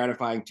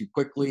destratifying too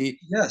quickly.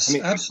 Yes,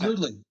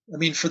 absolutely. I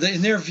mean,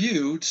 in their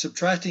view,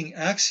 subtracting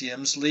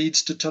axioms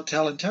leads to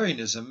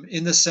totalitarianism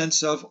in the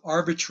sense of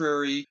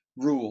arbitrary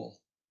rule.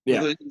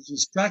 Yeah. If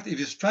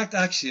you subtract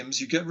axioms,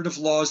 you get rid of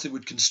laws that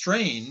would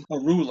constrain a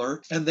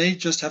ruler, and they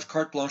just have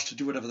carte blanche to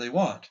do whatever they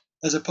want.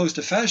 As opposed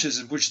to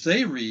fascism, which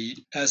they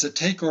read as a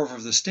takeover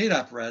of the state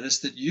apparatus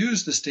that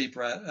used the state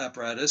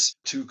apparatus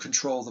to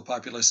control the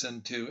populace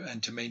and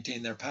to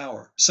maintain their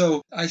power.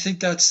 So I think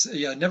that's,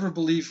 never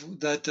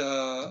believe that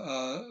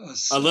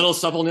a little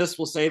suppleness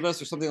will save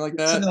us, or something like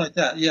that. Something like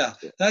that, yeah.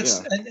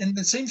 And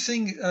the same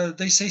thing.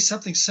 They say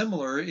something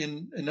similar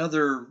in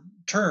other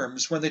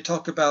terms when they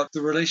talk about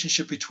the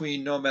relationship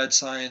between nomad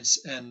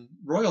science and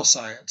royal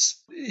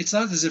science. It's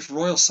not as if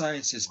royal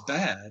science is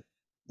bad,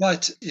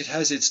 but it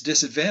has its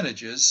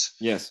disadvantages.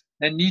 Yes.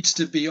 And needs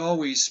to be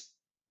always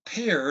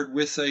paired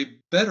with a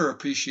better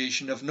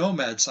appreciation of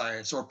nomad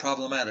science or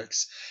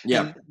problematics.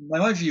 Yeah. And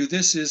my view,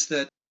 this is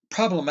that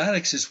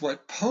problematics is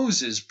what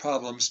poses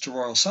problems to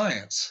royal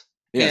science.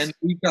 Yes. And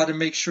we've got to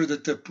make sure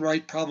that the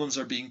right problems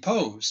are being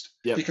posed.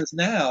 Yep. Because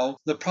now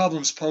the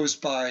problems posed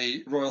by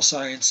royal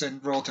science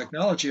and royal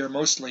technology are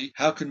mostly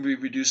how can we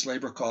reduce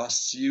labor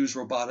costs, use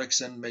robotics,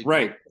 and make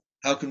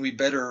how can we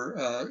better,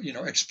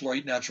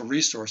 exploit natural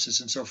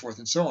resources and so forth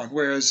and so on.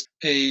 Whereas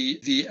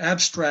the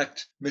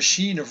abstract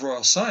machine of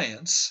royal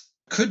science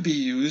could be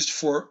used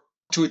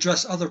to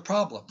address other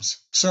problems.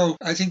 So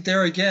I think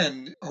there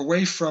again,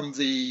 away from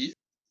the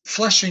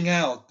fleshing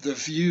out the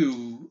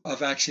view of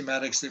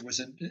axiomatics that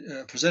was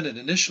presented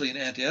initially in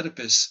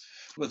Anti-Oedipus,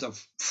 with a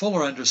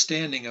fuller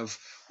understanding of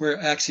where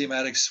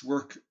axiomatics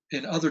work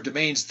in other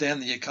domains than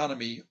the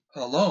economy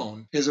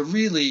alone, is a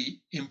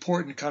really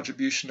important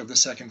contribution of the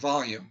second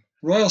volume.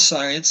 Royal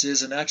science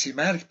is an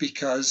axiomatic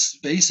because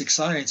basic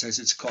science, as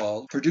it's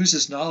called,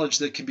 produces knowledge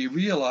that can be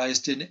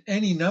realized in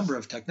any number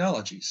of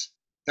technologies.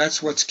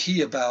 That's what's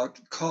key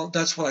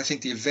that's what I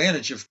think the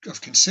advantage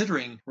of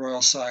considering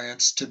royal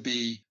science to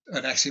be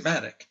an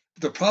axiomatic.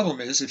 The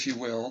problem is, if you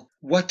will,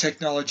 what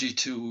technology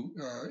to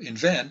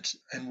invent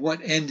and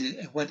what end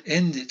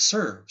it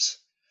serves.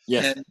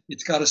 Yes. And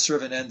it's got to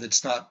serve an end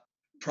that's not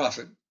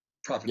profit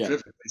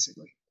driven,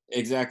 basically.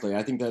 Exactly.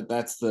 I think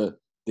that's the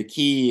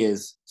key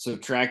is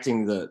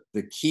subtracting the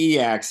key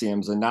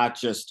axioms and not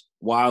just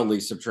wildly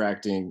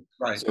subtracting.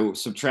 Right. So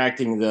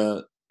subtracting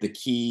the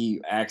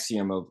key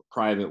axiom of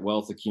private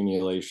wealth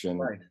accumulation.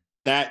 Right.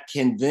 That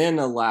can then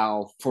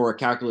allow for a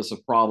calculus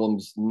of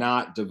problems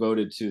not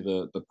devoted to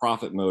the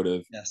profit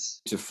motive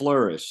to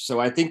flourish. So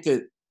I think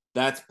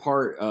that's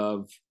part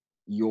of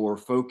your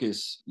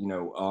focus,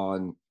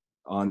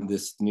 on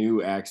this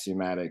new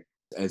axiomatic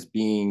as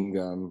being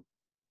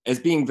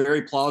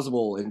very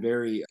plausible and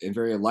very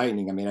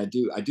enlightening. I mean, I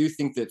do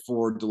think that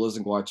for Deleuze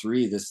and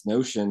Guattari, this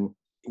notion,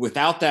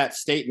 without that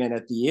statement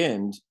at the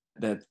end,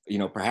 that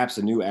perhaps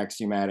a new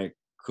axiomatic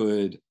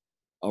could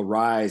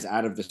arise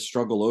out of the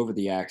struggle over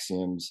the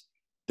axioms,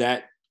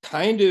 that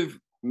kind of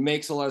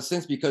makes a lot of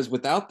sense, because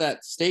without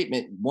that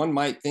statement, one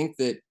might think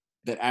that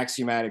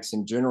axiomatics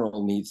in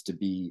general needs to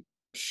be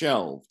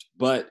shelved.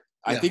 But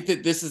I think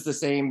that this is the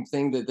same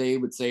thing that they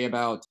would say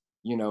about,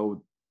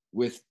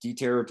 with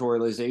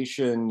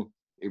deterritorialization,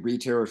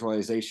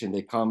 reterritorialization,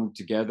 they come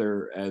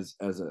together as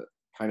a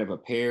kind of a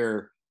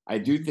pair I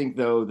do think,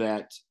 though,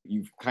 that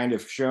you've kind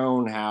of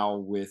shown how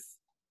with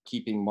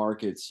keeping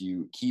markets,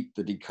 you keep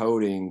the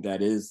decoding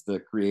that is the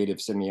creative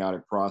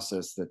semiotic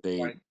process that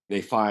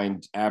they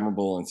find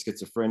admirable in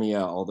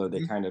schizophrenia, although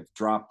they kind of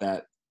drop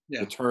that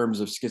the terms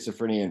of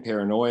schizophrenia and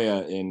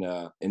paranoia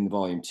in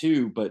volume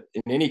 2. But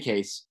in any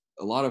case,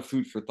 a lot of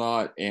food for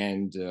thought,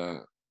 and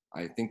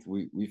I think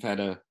we've had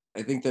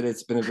I think that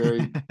it's been a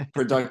very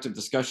productive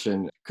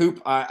discussion.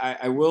 Coop,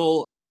 I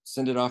will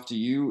send it off to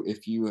you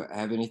if you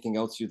have anything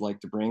else you'd like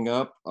to bring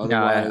up.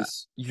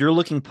 Otherwise, you're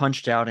looking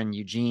punched out, and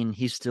Eugene,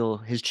 his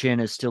chin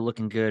is still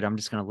looking good. I'm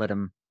just gonna let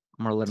him.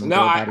 I'm gonna let him go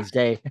about his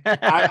day.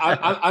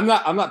 I'm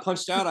not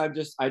punched out. I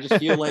just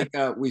feel like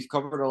we've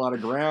covered a lot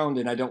of ground,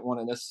 and I don't want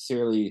to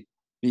necessarily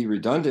be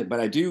redundant, but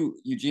I do,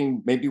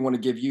 Eugene, maybe want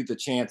to give you the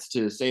chance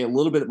to say a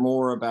little bit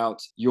more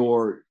about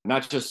your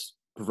not just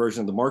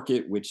Perversion of the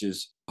Market, which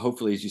is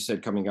hopefully, as you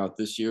said, coming out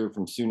this year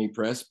from SUNY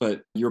Press,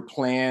 but your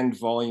planned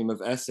volume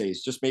of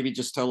essays. Just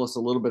tell us a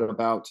little bit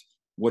about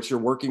what you're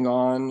working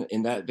on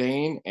in that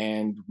vein,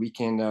 and we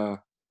can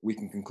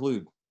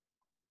conclude.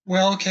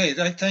 Well, okay,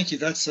 thank you.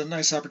 That's a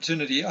nice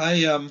opportunity.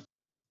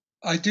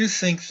 I do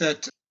think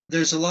that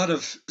there's a lot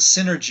of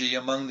synergy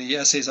among the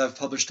essays I've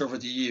published over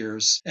the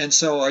years. And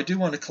so I do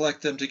want to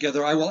collect them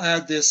together. I will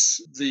add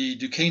the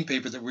Duquesne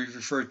paper that we've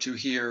referred to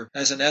here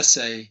as an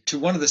essay to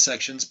one of the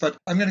sections, but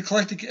I'm going to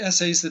collect the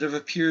essays that have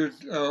appeared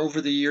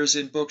over the years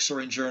in books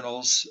or in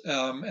journals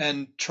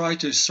and try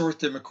to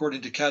sort them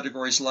according to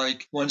categories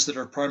like ones that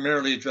are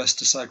primarily addressed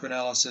to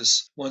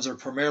psychoanalysis, ones that are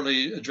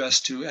primarily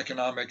addressed to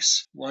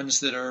economics, ones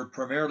that are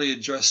primarily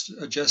addressed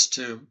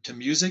to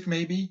music,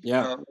 maybe,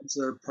 ones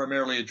that are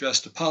primarily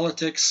addressed to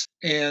politics,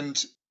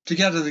 and to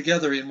gather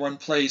together in one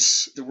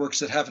place the works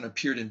that haven't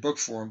appeared in book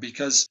form,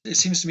 because it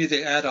seems to me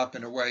they add up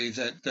in a way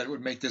that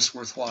would make this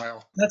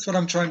worthwhile. That's what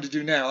I'm trying to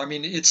do now. I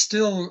mean, it's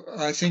still,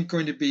 I think,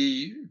 going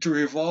to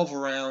revolve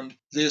around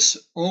this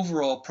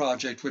overall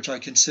project, which I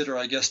consider,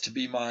 I guess, to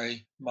be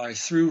my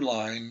through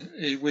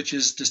line, which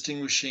is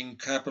distinguishing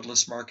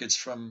capitalist markets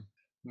from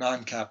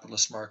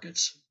non-capitalist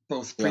markets,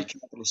 both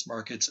pre-capitalist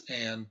markets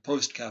and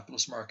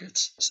post-capitalist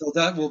markets. So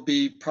that will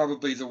be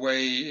probably the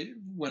way,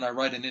 when I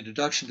write an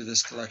introduction to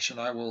this collection,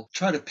 I will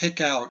try to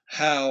pick out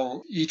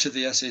how each of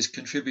the essays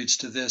contributes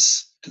to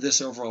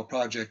this overall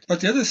project.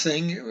 But the other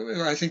thing,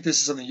 I think this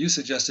is something you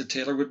suggested,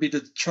 Taylor, would be to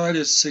try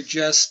to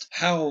suggest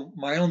how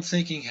my own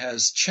thinking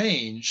has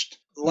changed,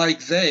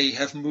 like they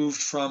have moved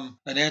from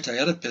an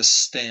anti-Oedipus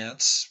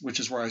stance, which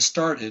is where I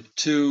started,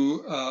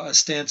 to a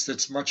stance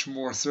that's much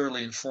more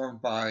thoroughly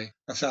informed by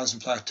A Thousand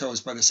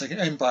Plateaus, by the second,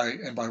 and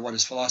by What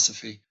is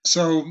Philosophy.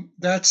 So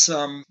that's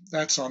on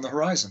the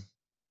horizon.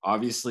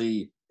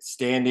 Obviously,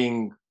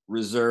 standing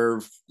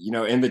reserve,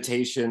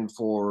 invitation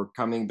for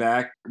coming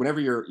back. Whenever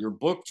your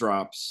book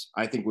drops,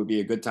 I think would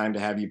be a good time to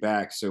have you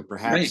back. So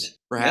perhaps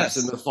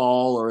in the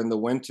fall or in the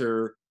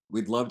winter,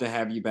 we'd love to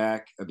have you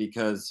back,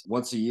 because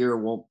once a year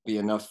won't be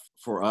enough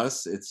for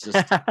us. It's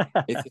just,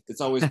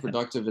 it's always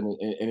productive and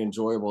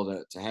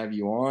enjoyable to have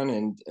you on.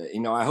 And,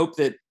 I hope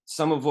that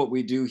some of what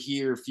we do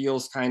here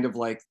feels kind of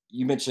like,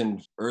 you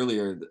mentioned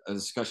earlier, a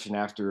discussion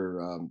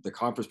after the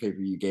conference paper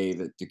you gave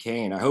at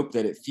Duquesne. I hope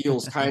that it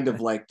feels kind of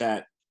like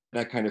that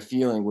kind of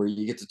feeling where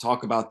you get to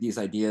talk about these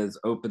ideas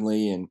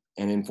openly and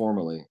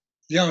informally.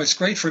 Yeah, it's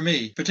great for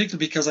me,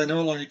 particularly because I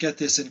no longer get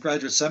this in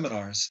graduate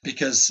seminars,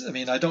 because,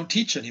 I don't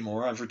teach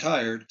anymore. I've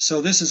retired.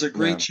 So this is a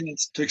great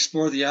chance to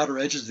explore the outer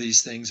edges of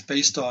these things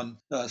based on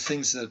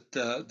things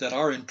that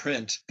are in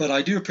print. But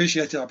I do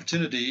appreciate the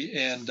opportunity,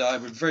 and I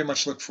would very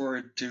much look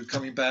forward to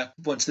coming back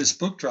once this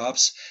book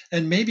drops.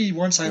 And maybe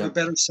once I have a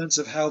better sense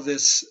of how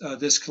this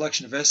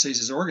collection of essays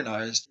is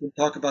organized, we'll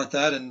talk about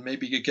that and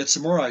maybe get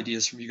some more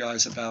ideas from you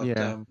guys about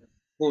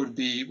what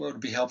would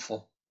be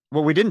helpful.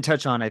 What we didn't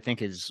touch on, I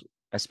think, is,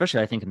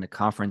 especially I think in the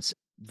conference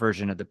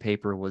version of the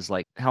paper, was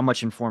like how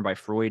much informed by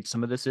Freud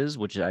some of this is,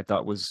 which I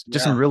thought was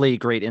just some really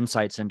great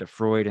insights into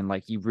Freud, and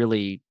like you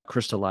really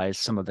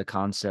crystallized some of the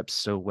concepts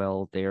so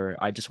well there.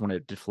 I just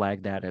wanted to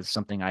flag that as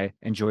something I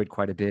enjoyed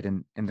quite a bit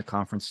in the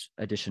conference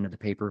edition of the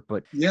paper.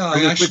 But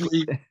I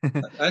actually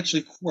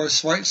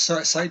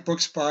cite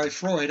books by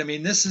Freud.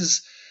 This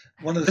is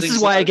one of the things. This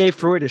is why I gave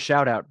Freud a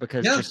shout out,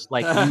 because just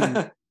like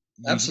you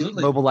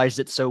absolutely mobilized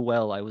it so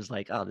well. I was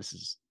like, oh,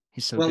 he's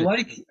so good. Well,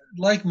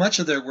 like much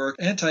of their work,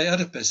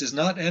 anti-Oedipus is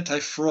not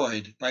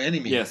anti-Freud by any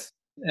means. Yes.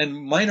 And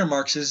minor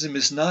Marxism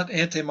is not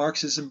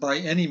anti-Marxism by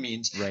any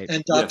means. Right.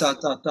 And ... They're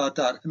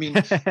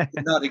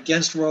not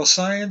against royal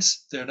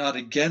science. They're not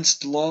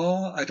against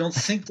law. I don't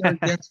think they're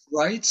against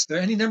rights. There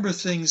are any number of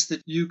things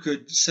that you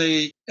could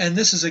say. And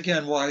this is,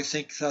 again, why I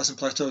think Thousand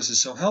Plateaus is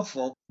so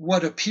helpful.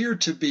 What appeared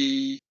to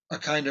be a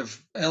kind of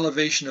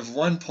elevation of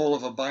one pole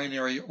of a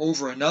binary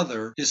over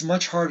another is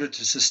much harder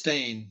to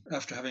sustain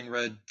after having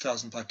read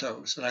Thousand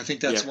Plateaus. And I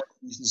think that's one of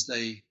the reasons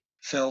they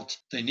felt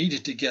they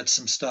needed to get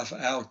some stuff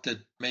out that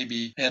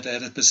maybe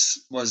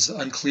anti-Oedipus was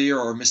unclear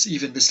or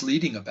even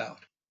misleading about.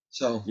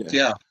 So,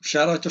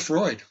 shout out to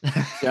Freud.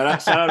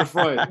 Shout out to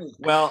Freud.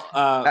 Well,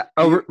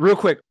 real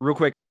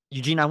quick.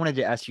 Eugene, I wanted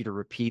to ask you to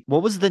repeat,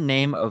 what was the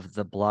name of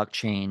the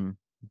blockchain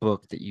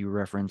book that you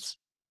reference.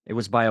 It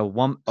was by a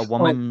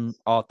woman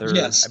author,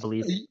 Yes, I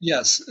believe.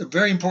 yes, a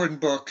very important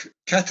book.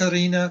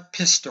 Katharina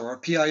Pistor,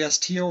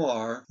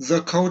 Pistor,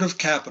 The Code of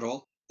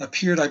Capital,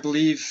 appeared, I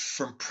believe,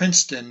 from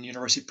Princeton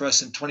University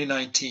Press in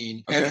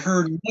 2019. Okay. And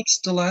her next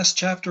to last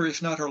chapter,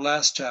 if not her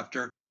last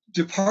chapter,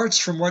 departs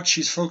from what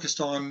she's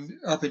focused on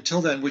up until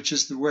then, which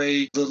is the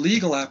way the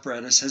legal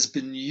apparatus has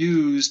been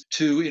used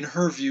to, in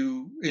her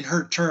view, in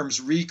her terms,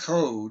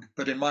 recode,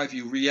 but in my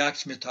view,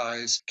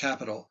 reacmatize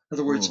capital. In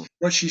other words,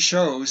 what she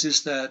shows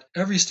is that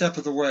every step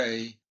of the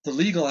way, the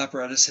legal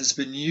apparatus has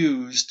been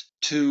used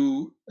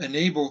to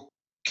enable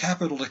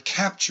capital to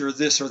capture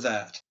this or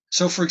that.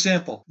 So, for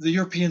example, the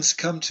Europeans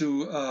come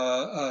to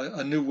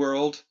a new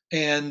world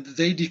and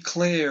they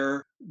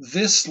declare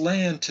this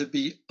land to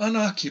be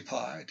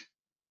unoccupied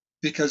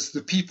because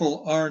the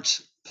people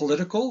aren't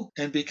political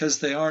and because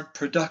they aren't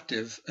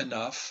productive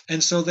enough.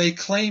 And so they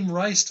claim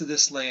rights to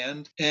this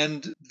land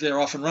and they're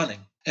off and running.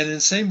 And in the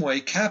same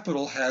way,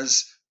 capital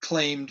has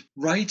claimed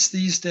rights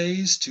these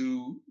days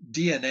to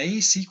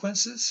DNA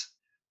sequences.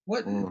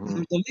 What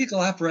the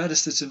legal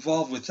apparatus that's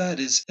involved with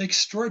that is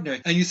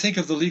extraordinary. And you think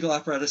of the legal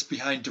apparatus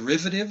behind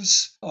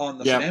derivatives on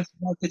the financial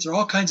markets, or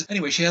all kinds of,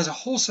 anyway, she has a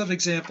whole set of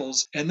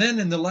examples. And then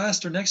in the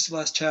last or next to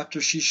last chapter,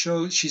 she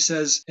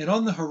says, and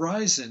on the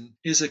horizon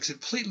is a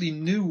completely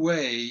new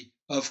way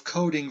of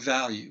coding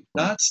value,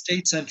 not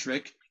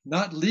state-centric,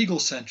 not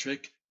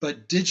legal-centric,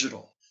 but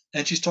digital.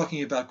 And she's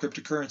talking about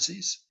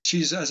cryptocurrencies.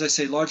 She's, as I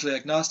say, largely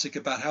agnostic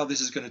about how this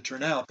is going to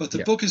turn out. But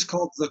the book is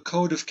called The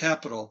Code of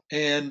Capital.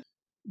 And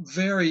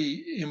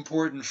very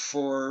important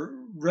for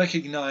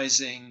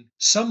recognizing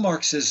some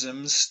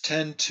Marxisms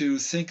tend to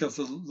think of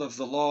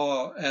the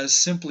law as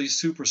simply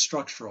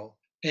superstructural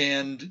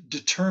and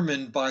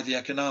determined by the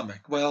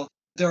economic. Well,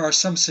 there are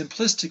some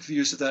simplistic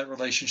views of that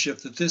relationship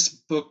that this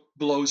book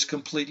blows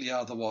completely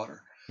out of the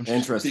water.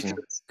 Interesting.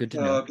 Good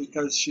to know.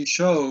 Because she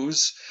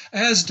shows,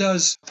 as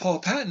does Paul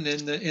Patton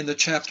in the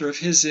chapter of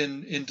his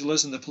in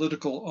Deleuze the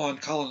Political on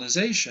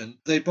colonization,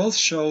 they both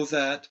show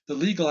that the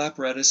legal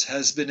apparatus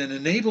has been an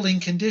enabling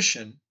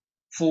condition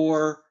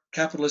for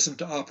capitalism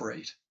to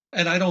operate.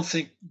 And I don't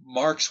think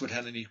Marx would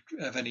have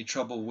any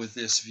trouble with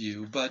this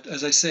view. But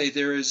as I say,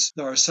 there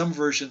are some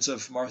versions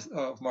of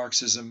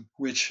Marxism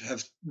which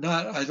have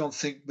not, I don't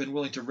think, been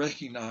willing to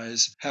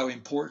recognize how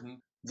important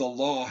the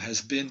law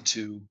has been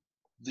to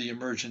the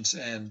emergence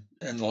and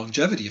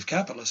longevity of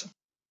capitalism.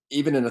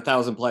 Even in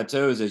 1,000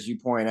 Plateaus, as you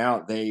point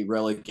out, they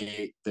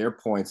relegate their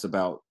points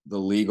about the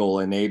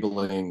legal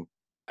enabling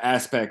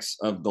aspects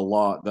of the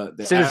law.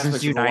 The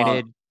Citizens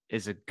United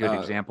is a good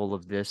example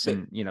of this,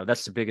 and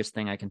that's the biggest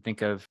thing I can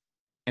think of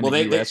in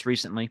the U.S.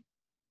 recently.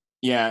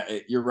 Yeah,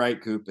 you're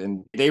right, Coop,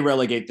 and they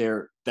relegate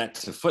that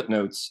to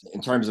footnotes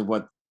in terms of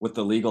what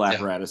the legal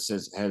apparatus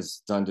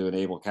has done to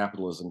enable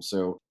capitalism.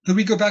 So could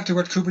we go back to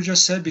what Cooper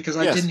just said? Because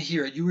I didn't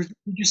hear it. Did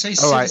you say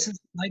Citizens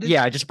United?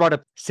 Yeah, I just brought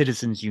up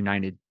Citizens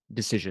United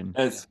decision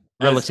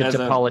relative to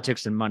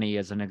politics and money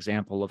as an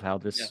example of how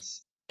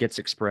this gets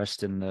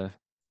expressed in the...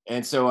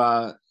 And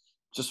so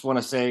just want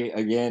to say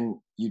again,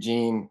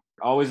 Eugene,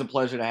 always a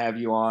pleasure to have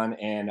you on.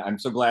 And I'm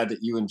so glad that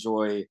you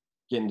enjoy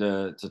getting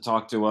to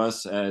talk to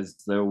us as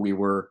though we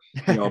were,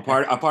 a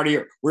part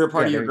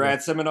of your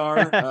grad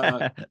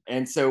seminar.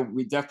 And so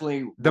we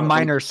definitely the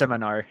minor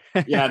seminar.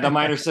 The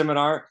minor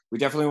seminar. We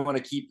definitely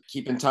want to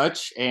keep in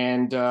touch,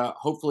 and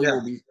hopefully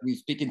we'll be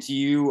speaking to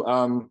you.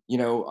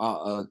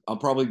 I'll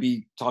probably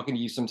be talking to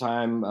you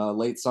sometime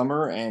late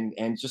summer, and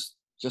just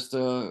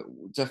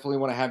definitely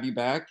want to have you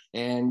back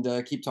and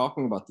keep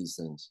talking about these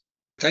things.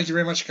 Thank you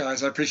very much,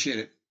 guys. I appreciate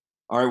it.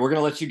 All right, we're gonna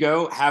let you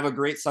go. Have a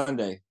great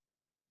Sunday.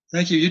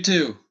 Thank you. You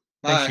too.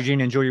 Bye. Thanks,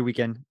 Eugene. Enjoy your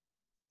weekend.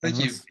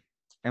 Thank you.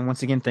 And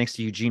once again, thanks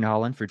to Eugene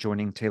Holland for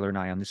joining Taylor and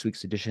I on this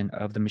week's edition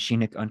of the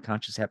Machinic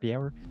Unconscious Happy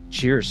Hour.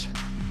 Cheers.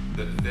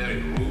 The very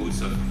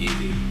roots of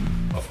evil,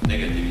 of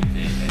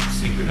negativity and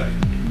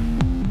singularity,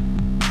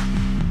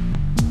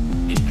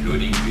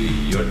 including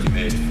the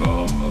ultimate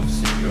form of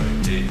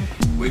singularity,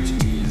 which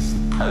is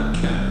the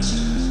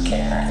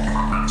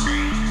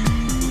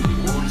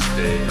whole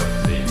state of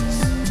things,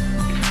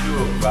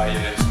 pure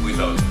violence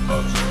without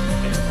object.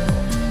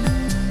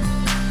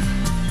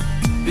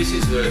 This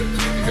is the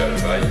typical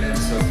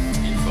violence of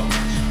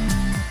information.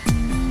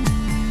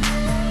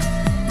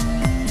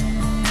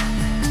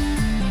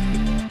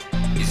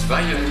 It's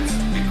violent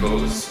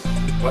because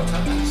what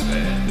happens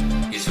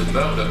there is a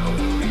murder of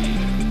the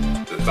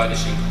real, the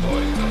vanishing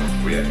point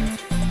of reality.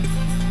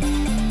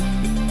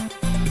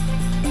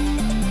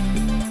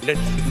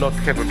 Let's not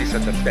have a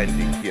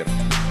misunderstanding here.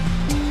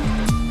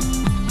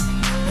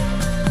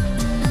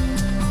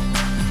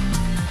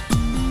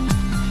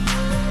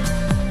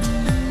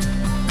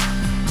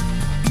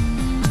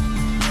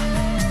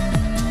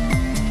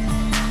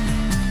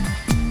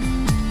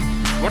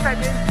 What I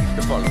meant is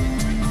the following.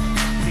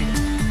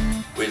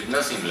 With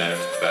nothing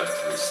left but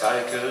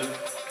recycled,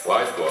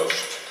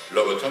 whitewashed,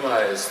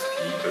 lobotomized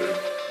people,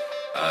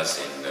 as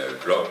in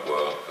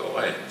Clockwork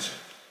Orange.